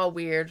 He's being all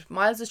weird.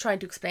 Miles is trying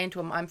to explain to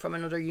him, I'm from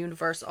another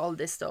universe, all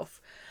this stuff.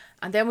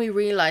 And then we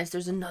realise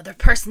there's another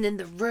person in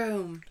the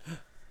room.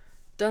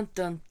 Dun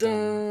dun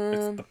dun.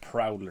 It's the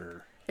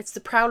Prowler. It's the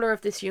Prowler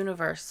of this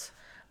universe.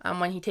 And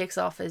when he takes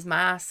off his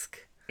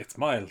mask... It's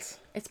Miles.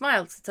 It's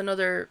Miles. It's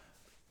another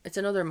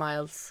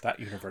Miles. That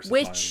universe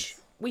which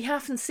Miles. We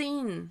haven't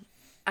seen.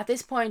 At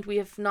this point, we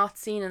have not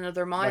seen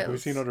another Miles. Like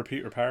we've seen other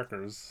Peter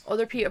Parkers.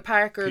 Other Peter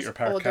Parkers. Peter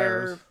Park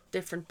other cars.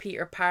 Different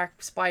Peter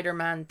Park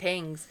Spider-Man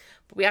things.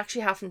 But we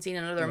actually haven't seen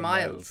another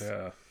Miles.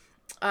 Yeah.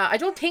 I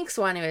don't think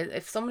so anyway.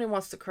 If somebody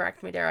wants to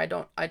correct me there, I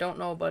don't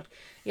know. But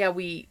yeah,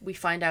 we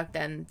find out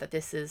then that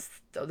this is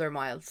the other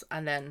Miles.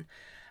 And then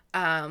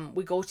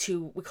we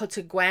cut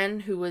to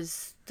Gwen, who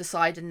has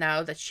decided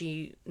now that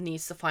she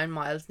needs to find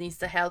Miles, needs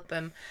to help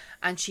him.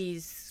 And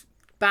she's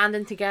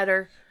banding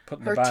together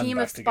her team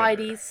of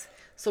Spideys.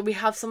 So we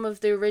have some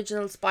of the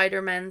original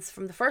Spider-Mans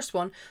from the first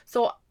one.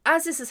 So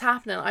as this is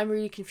happening, I'm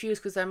really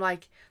confused because I'm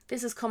like,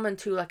 this is coming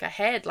to like a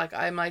head. Like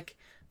I'm like,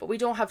 but we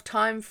don't have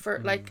time for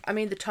like. I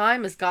mean, the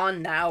time is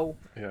gone now.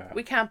 Yeah.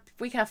 We can't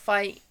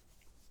fight.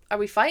 Are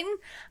we fighting?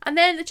 And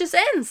then it just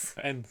ends.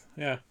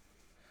 Yeah.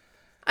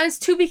 And it's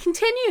to be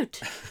continued.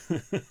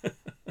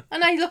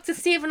 And I looked at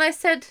Steve and I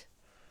said,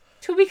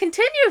 to be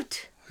continued.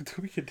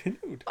 To be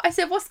continued. I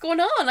said, what's going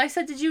on? I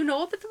said, did you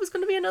know that there was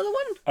going to be another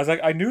one? I was like,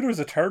 I knew there was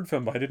a third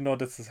film, but I didn't know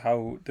this is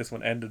how this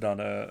one ended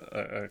on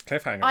a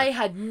cliffhanger. I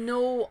had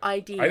no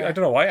idea. I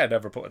don't know why I'd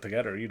ever put it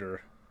together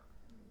either.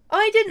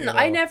 I didn't. You know.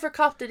 I never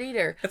copped it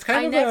either. It's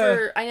kind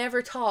I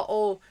never thought,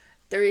 oh,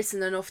 there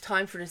isn't enough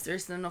time for this. There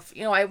isn't enough.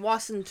 You know, I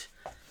was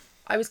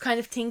kind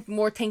of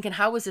thinking,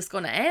 how is this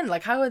going to end?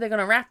 Like, how are they going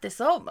to wrap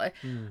this up?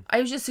 I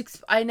was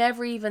just, I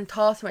never even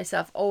thought to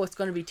myself, oh, it's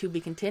going to be to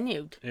be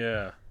continued.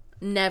 Yeah.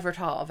 Never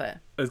thought of it.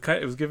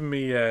 It was giving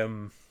me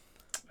Empire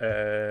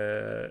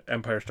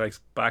Strikes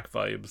Back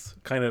vibes.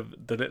 Kind of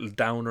the little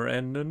downer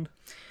ending.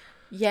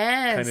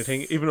 Yes. Kind of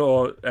thing. Even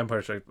though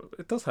Empire Strikes Back,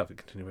 it does have a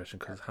continuation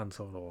because Han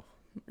Solo.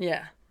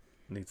 Yeah.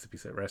 Needs to be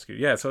rescued.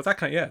 Yeah, so it's that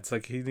kind. Yeah, it's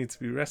like he needs to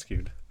be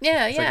rescued.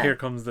 Yeah, it's like here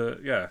comes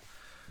I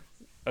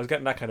was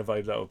getting that kind of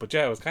vibe out, but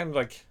yeah, it was kind of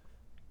like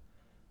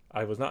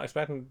I was not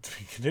expecting to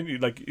be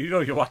continued. Like, you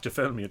know, you watch a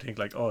film, you think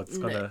like, oh, it's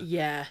gonna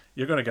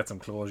you're gonna get some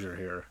closure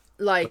here.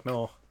 Like, but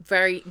no,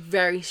 very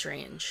very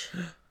strange,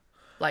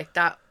 like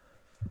that.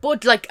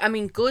 But like, I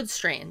mean, good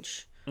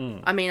strange.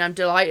 I mean, I'm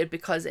delighted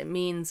because it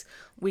means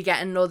we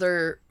get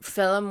another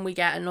film. We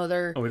get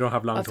another. Oh, we don't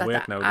have long to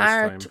wait now. This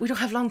time we don't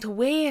have long to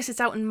wait. It's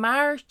out in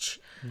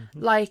March.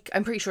 Like,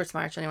 I'm pretty sure it's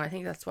March anyway. I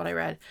think that's what I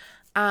read.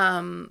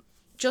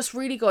 Just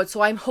really good. So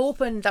I'm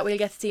hoping that we'll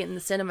get to see it in the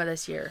cinema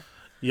this year.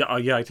 Yeah.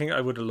 I think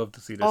I would have loved to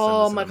see this.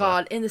 Oh my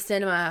god, in the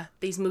cinema,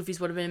 these movies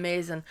would have been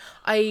amazing.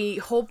 I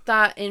hope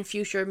that in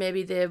future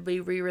maybe they'll be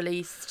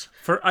re-released.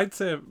 I'd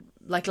say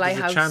like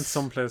Lighthouse. There's a chance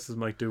some places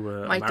might do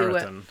a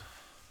marathon.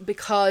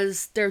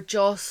 Because they're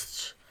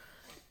just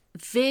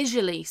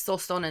visually so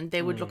stunning.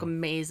 They would look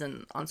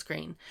amazing on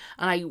screen,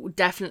 and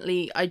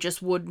I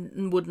just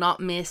would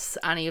not miss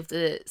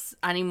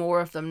any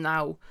more of them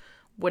now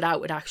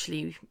without it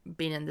actually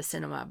being in the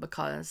cinema,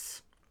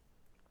 because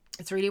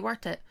it's really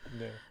worth it.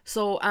 Yeah.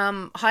 So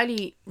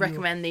highly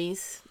recommend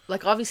these.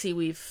 Like, obviously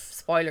we've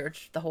spoiled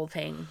the whole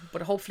thing,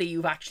 but hopefully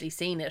you've actually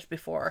seen it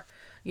before,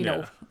 you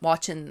know,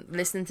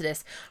 listening to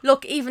this.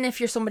 Look, even if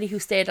you're somebody who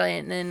stayed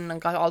in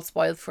and got all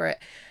spoiled for it,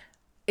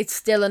 it's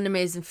still an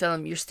amazing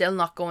film. You're still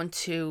not going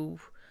to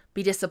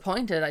be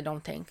disappointed, I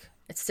don't think.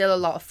 It's still a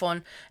lot of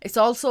fun. It's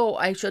also,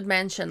 I should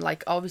mention,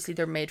 like, obviously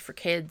they're made for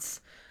kids.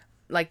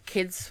 like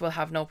kids will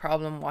have no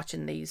problem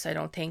watching these, I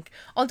don't think.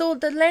 Although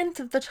the length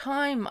of the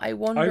time, I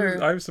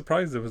wonder. I was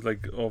surprised it was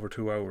like over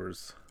 2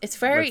 hours. It's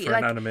very for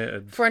an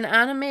animated. For an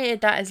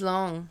animated, that is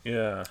long.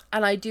 Yeah.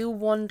 And I do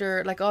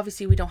wonder, like,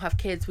 obviously we don't have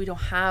kids, we don't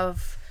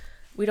have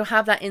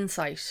that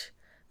insight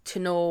to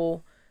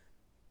know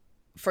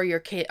for your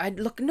kid.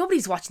 Look,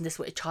 nobody's watching this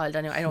with a child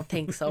anyway, I don't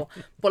think so.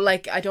 But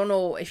like, I don't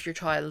know if your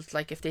child,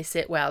 like, if they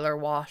sit well or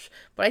what.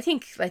 But I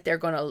think like they're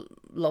gonna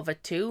love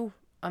it too.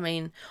 I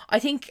mean, I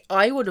think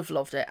I would have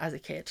loved it as a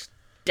kid.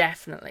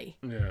 Definitely.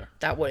 Yeah.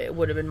 It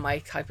would have been my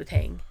type of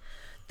thing.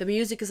 The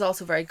music is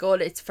also very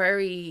good. It's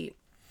very,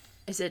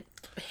 is it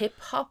hip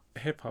hop?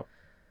 Hip hop.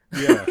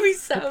 Yeah. We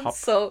sound hip-hop.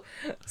 so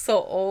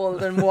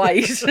old and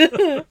white.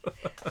 Hip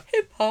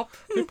hop.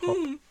 Hip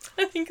hop.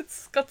 I think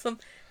it's got some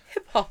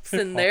hip hops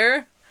in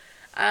there.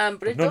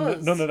 But it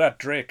does. None of that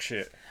Drake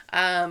shit.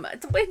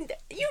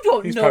 You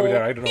don't He's know. probably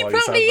there. I don't know. He What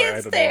probably he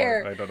is sounds like.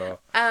 there. I don't know.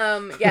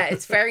 Yeah,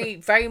 it's very,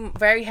 very,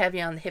 very heavy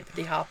on the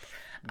hippity hop.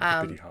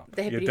 Hippity hop.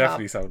 The hippity you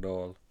definitely sound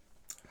old.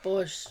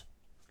 But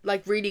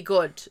like really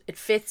good. It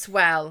fits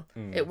well.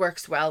 It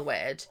works well with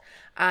it.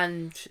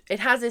 And it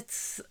has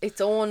its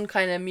own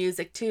kind of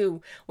music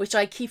too, which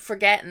I keep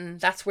forgetting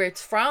that's where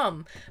it's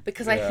from,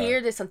 because I hear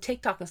this on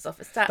TikTok and stuff.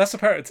 That's the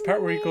part. It's the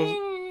part where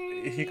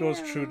he goes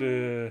through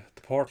the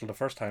portal the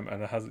first time,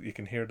 and you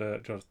can hear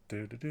the just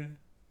do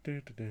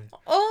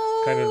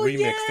oh, kind of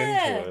remixed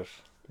into it.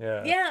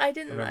 Yeah. Yeah, I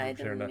didn't.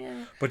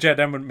 Yeah. But yeah,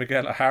 then when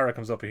Miguel O'Hara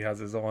comes up, he has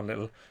his own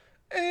little.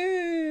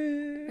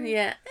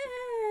 Yeah.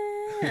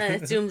 And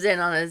it zooms in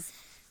on his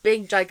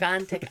big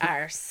gigantic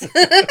arse.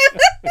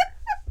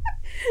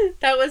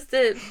 That was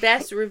the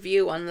best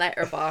review on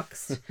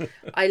Letterboxd.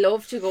 I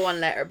love to go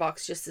on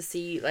Letterboxd just to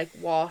see like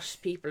what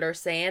people are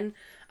saying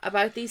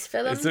about these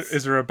films.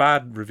 Is there a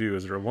bad review?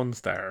 Is there a 1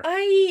 star?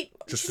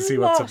 Just to see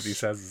what somebody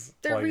says.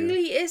 There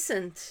really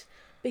isn't,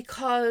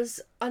 because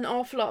an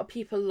awful lot of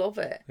people love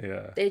it.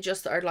 Yeah. They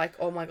just are like,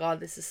 oh my god,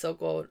 this is so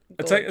good.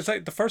 It's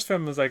like the first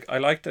film was like, I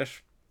liked it.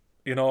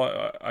 You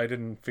know, I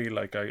didn't feel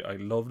like I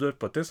loved it,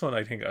 but this one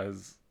I think I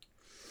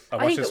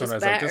watched this one and I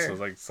was like, this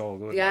was like so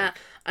good. Yeah, like.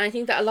 and I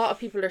think that a lot of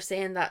people are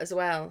saying that as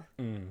well.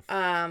 You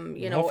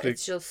know,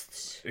 it's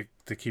just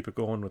to keep it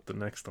going with the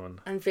next one.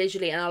 And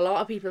visually, and a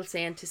lot of people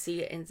saying to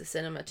see it in the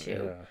cinema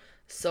too. Yeah.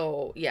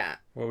 So yeah.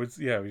 Well,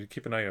 we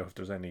keep an eye out if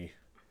there's any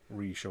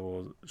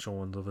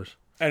showings of it.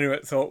 Anyway,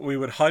 so we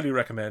would highly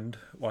recommend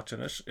watching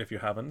it if you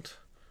haven't.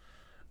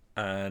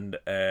 And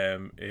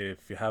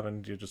if you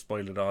haven't, you just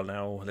spoiled it all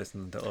now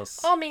listening to us.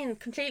 I mean,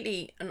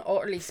 completely and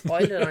utterly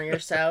spoiled it on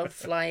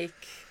yourself, like.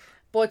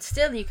 But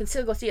still, you can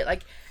still go see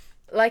it.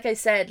 Like I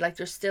said, like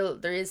there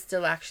is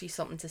still actually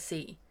something to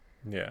see.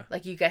 Yeah.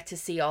 Like you get to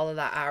see all of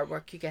that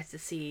artwork. You get to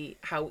see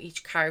how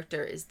each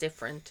character is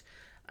different,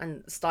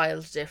 and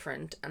styled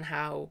different, and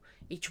how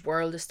each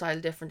world is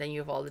styled different, and you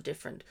have all the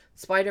different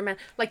Spider-Man.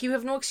 Like you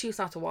have no excuse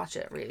not to watch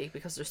it really,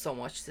 because there's so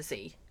much to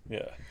see.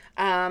 Yeah.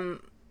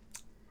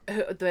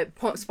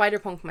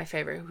 Spider-Punk, my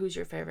favorite. Who's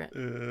your favorite?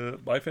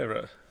 My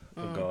favorite.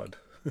 Oh God.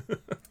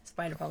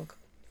 Spider-Punk.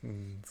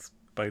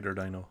 Spider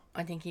Dino.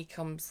 I think he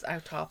comes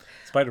out top.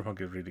 Spider-Punk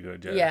is really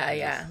good.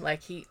 Yeah.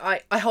 Like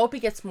I hope he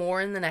gets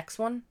more in the next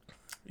one.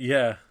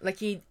 Yeah. Like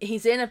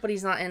he's in it, but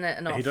he's not in it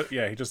enough.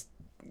 He just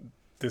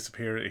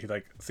disappeared. He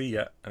like see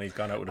ya, and he's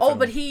gone out with a film. film.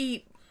 But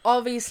he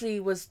obviously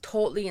was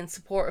totally in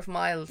support of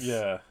Miles.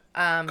 Yeah.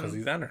 Because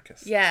he's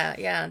anarchist.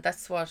 Yeah.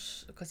 That's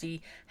because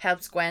he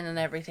helps Gwen and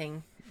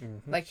everything.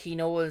 Mm-hmm. Like he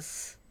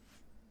knows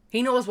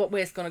what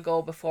way it's gonna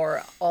go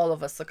before all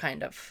of us. So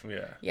kind of.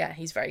 Yeah. Yeah,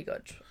 he's very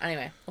good.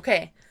 Anyway,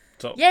 okay.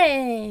 So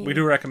yay! We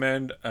do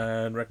recommend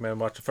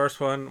watch the first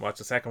one, watch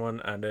the second one,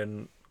 and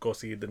then go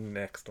see the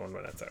next one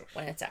when it's out.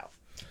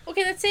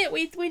 Okay, that's it.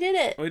 We did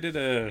it. We did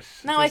it.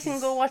 Now I can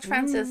go watch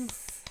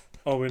Francis.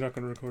 Oh, we're not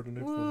going to record the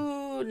next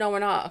one. No, we're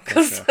not.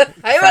 Because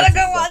I want to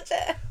go watch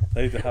it.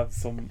 They need to have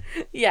some.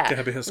 Yeah,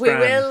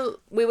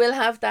 we will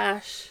have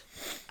that.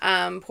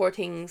 Poor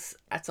Things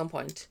at some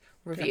point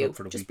review.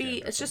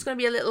 It's just going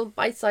to be a little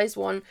bite-sized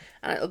one,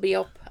 and it'll be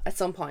up at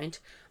some point.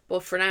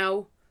 But for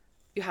now,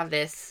 you have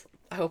this.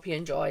 I hope you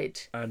enjoyed.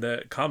 And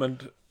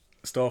comment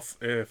stuff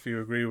if you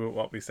agree with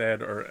what we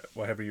said or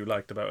whatever you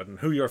liked about it, and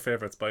who your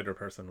favourite Spider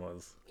person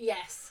was.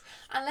 Yes.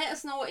 And let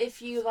us know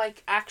if you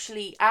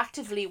actually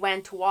actively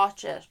went to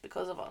watch it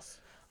because of us.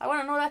 I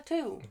want to know that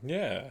too.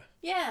 Yeah.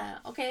 Yeah.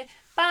 Okay.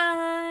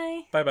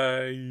 Bye. Bye.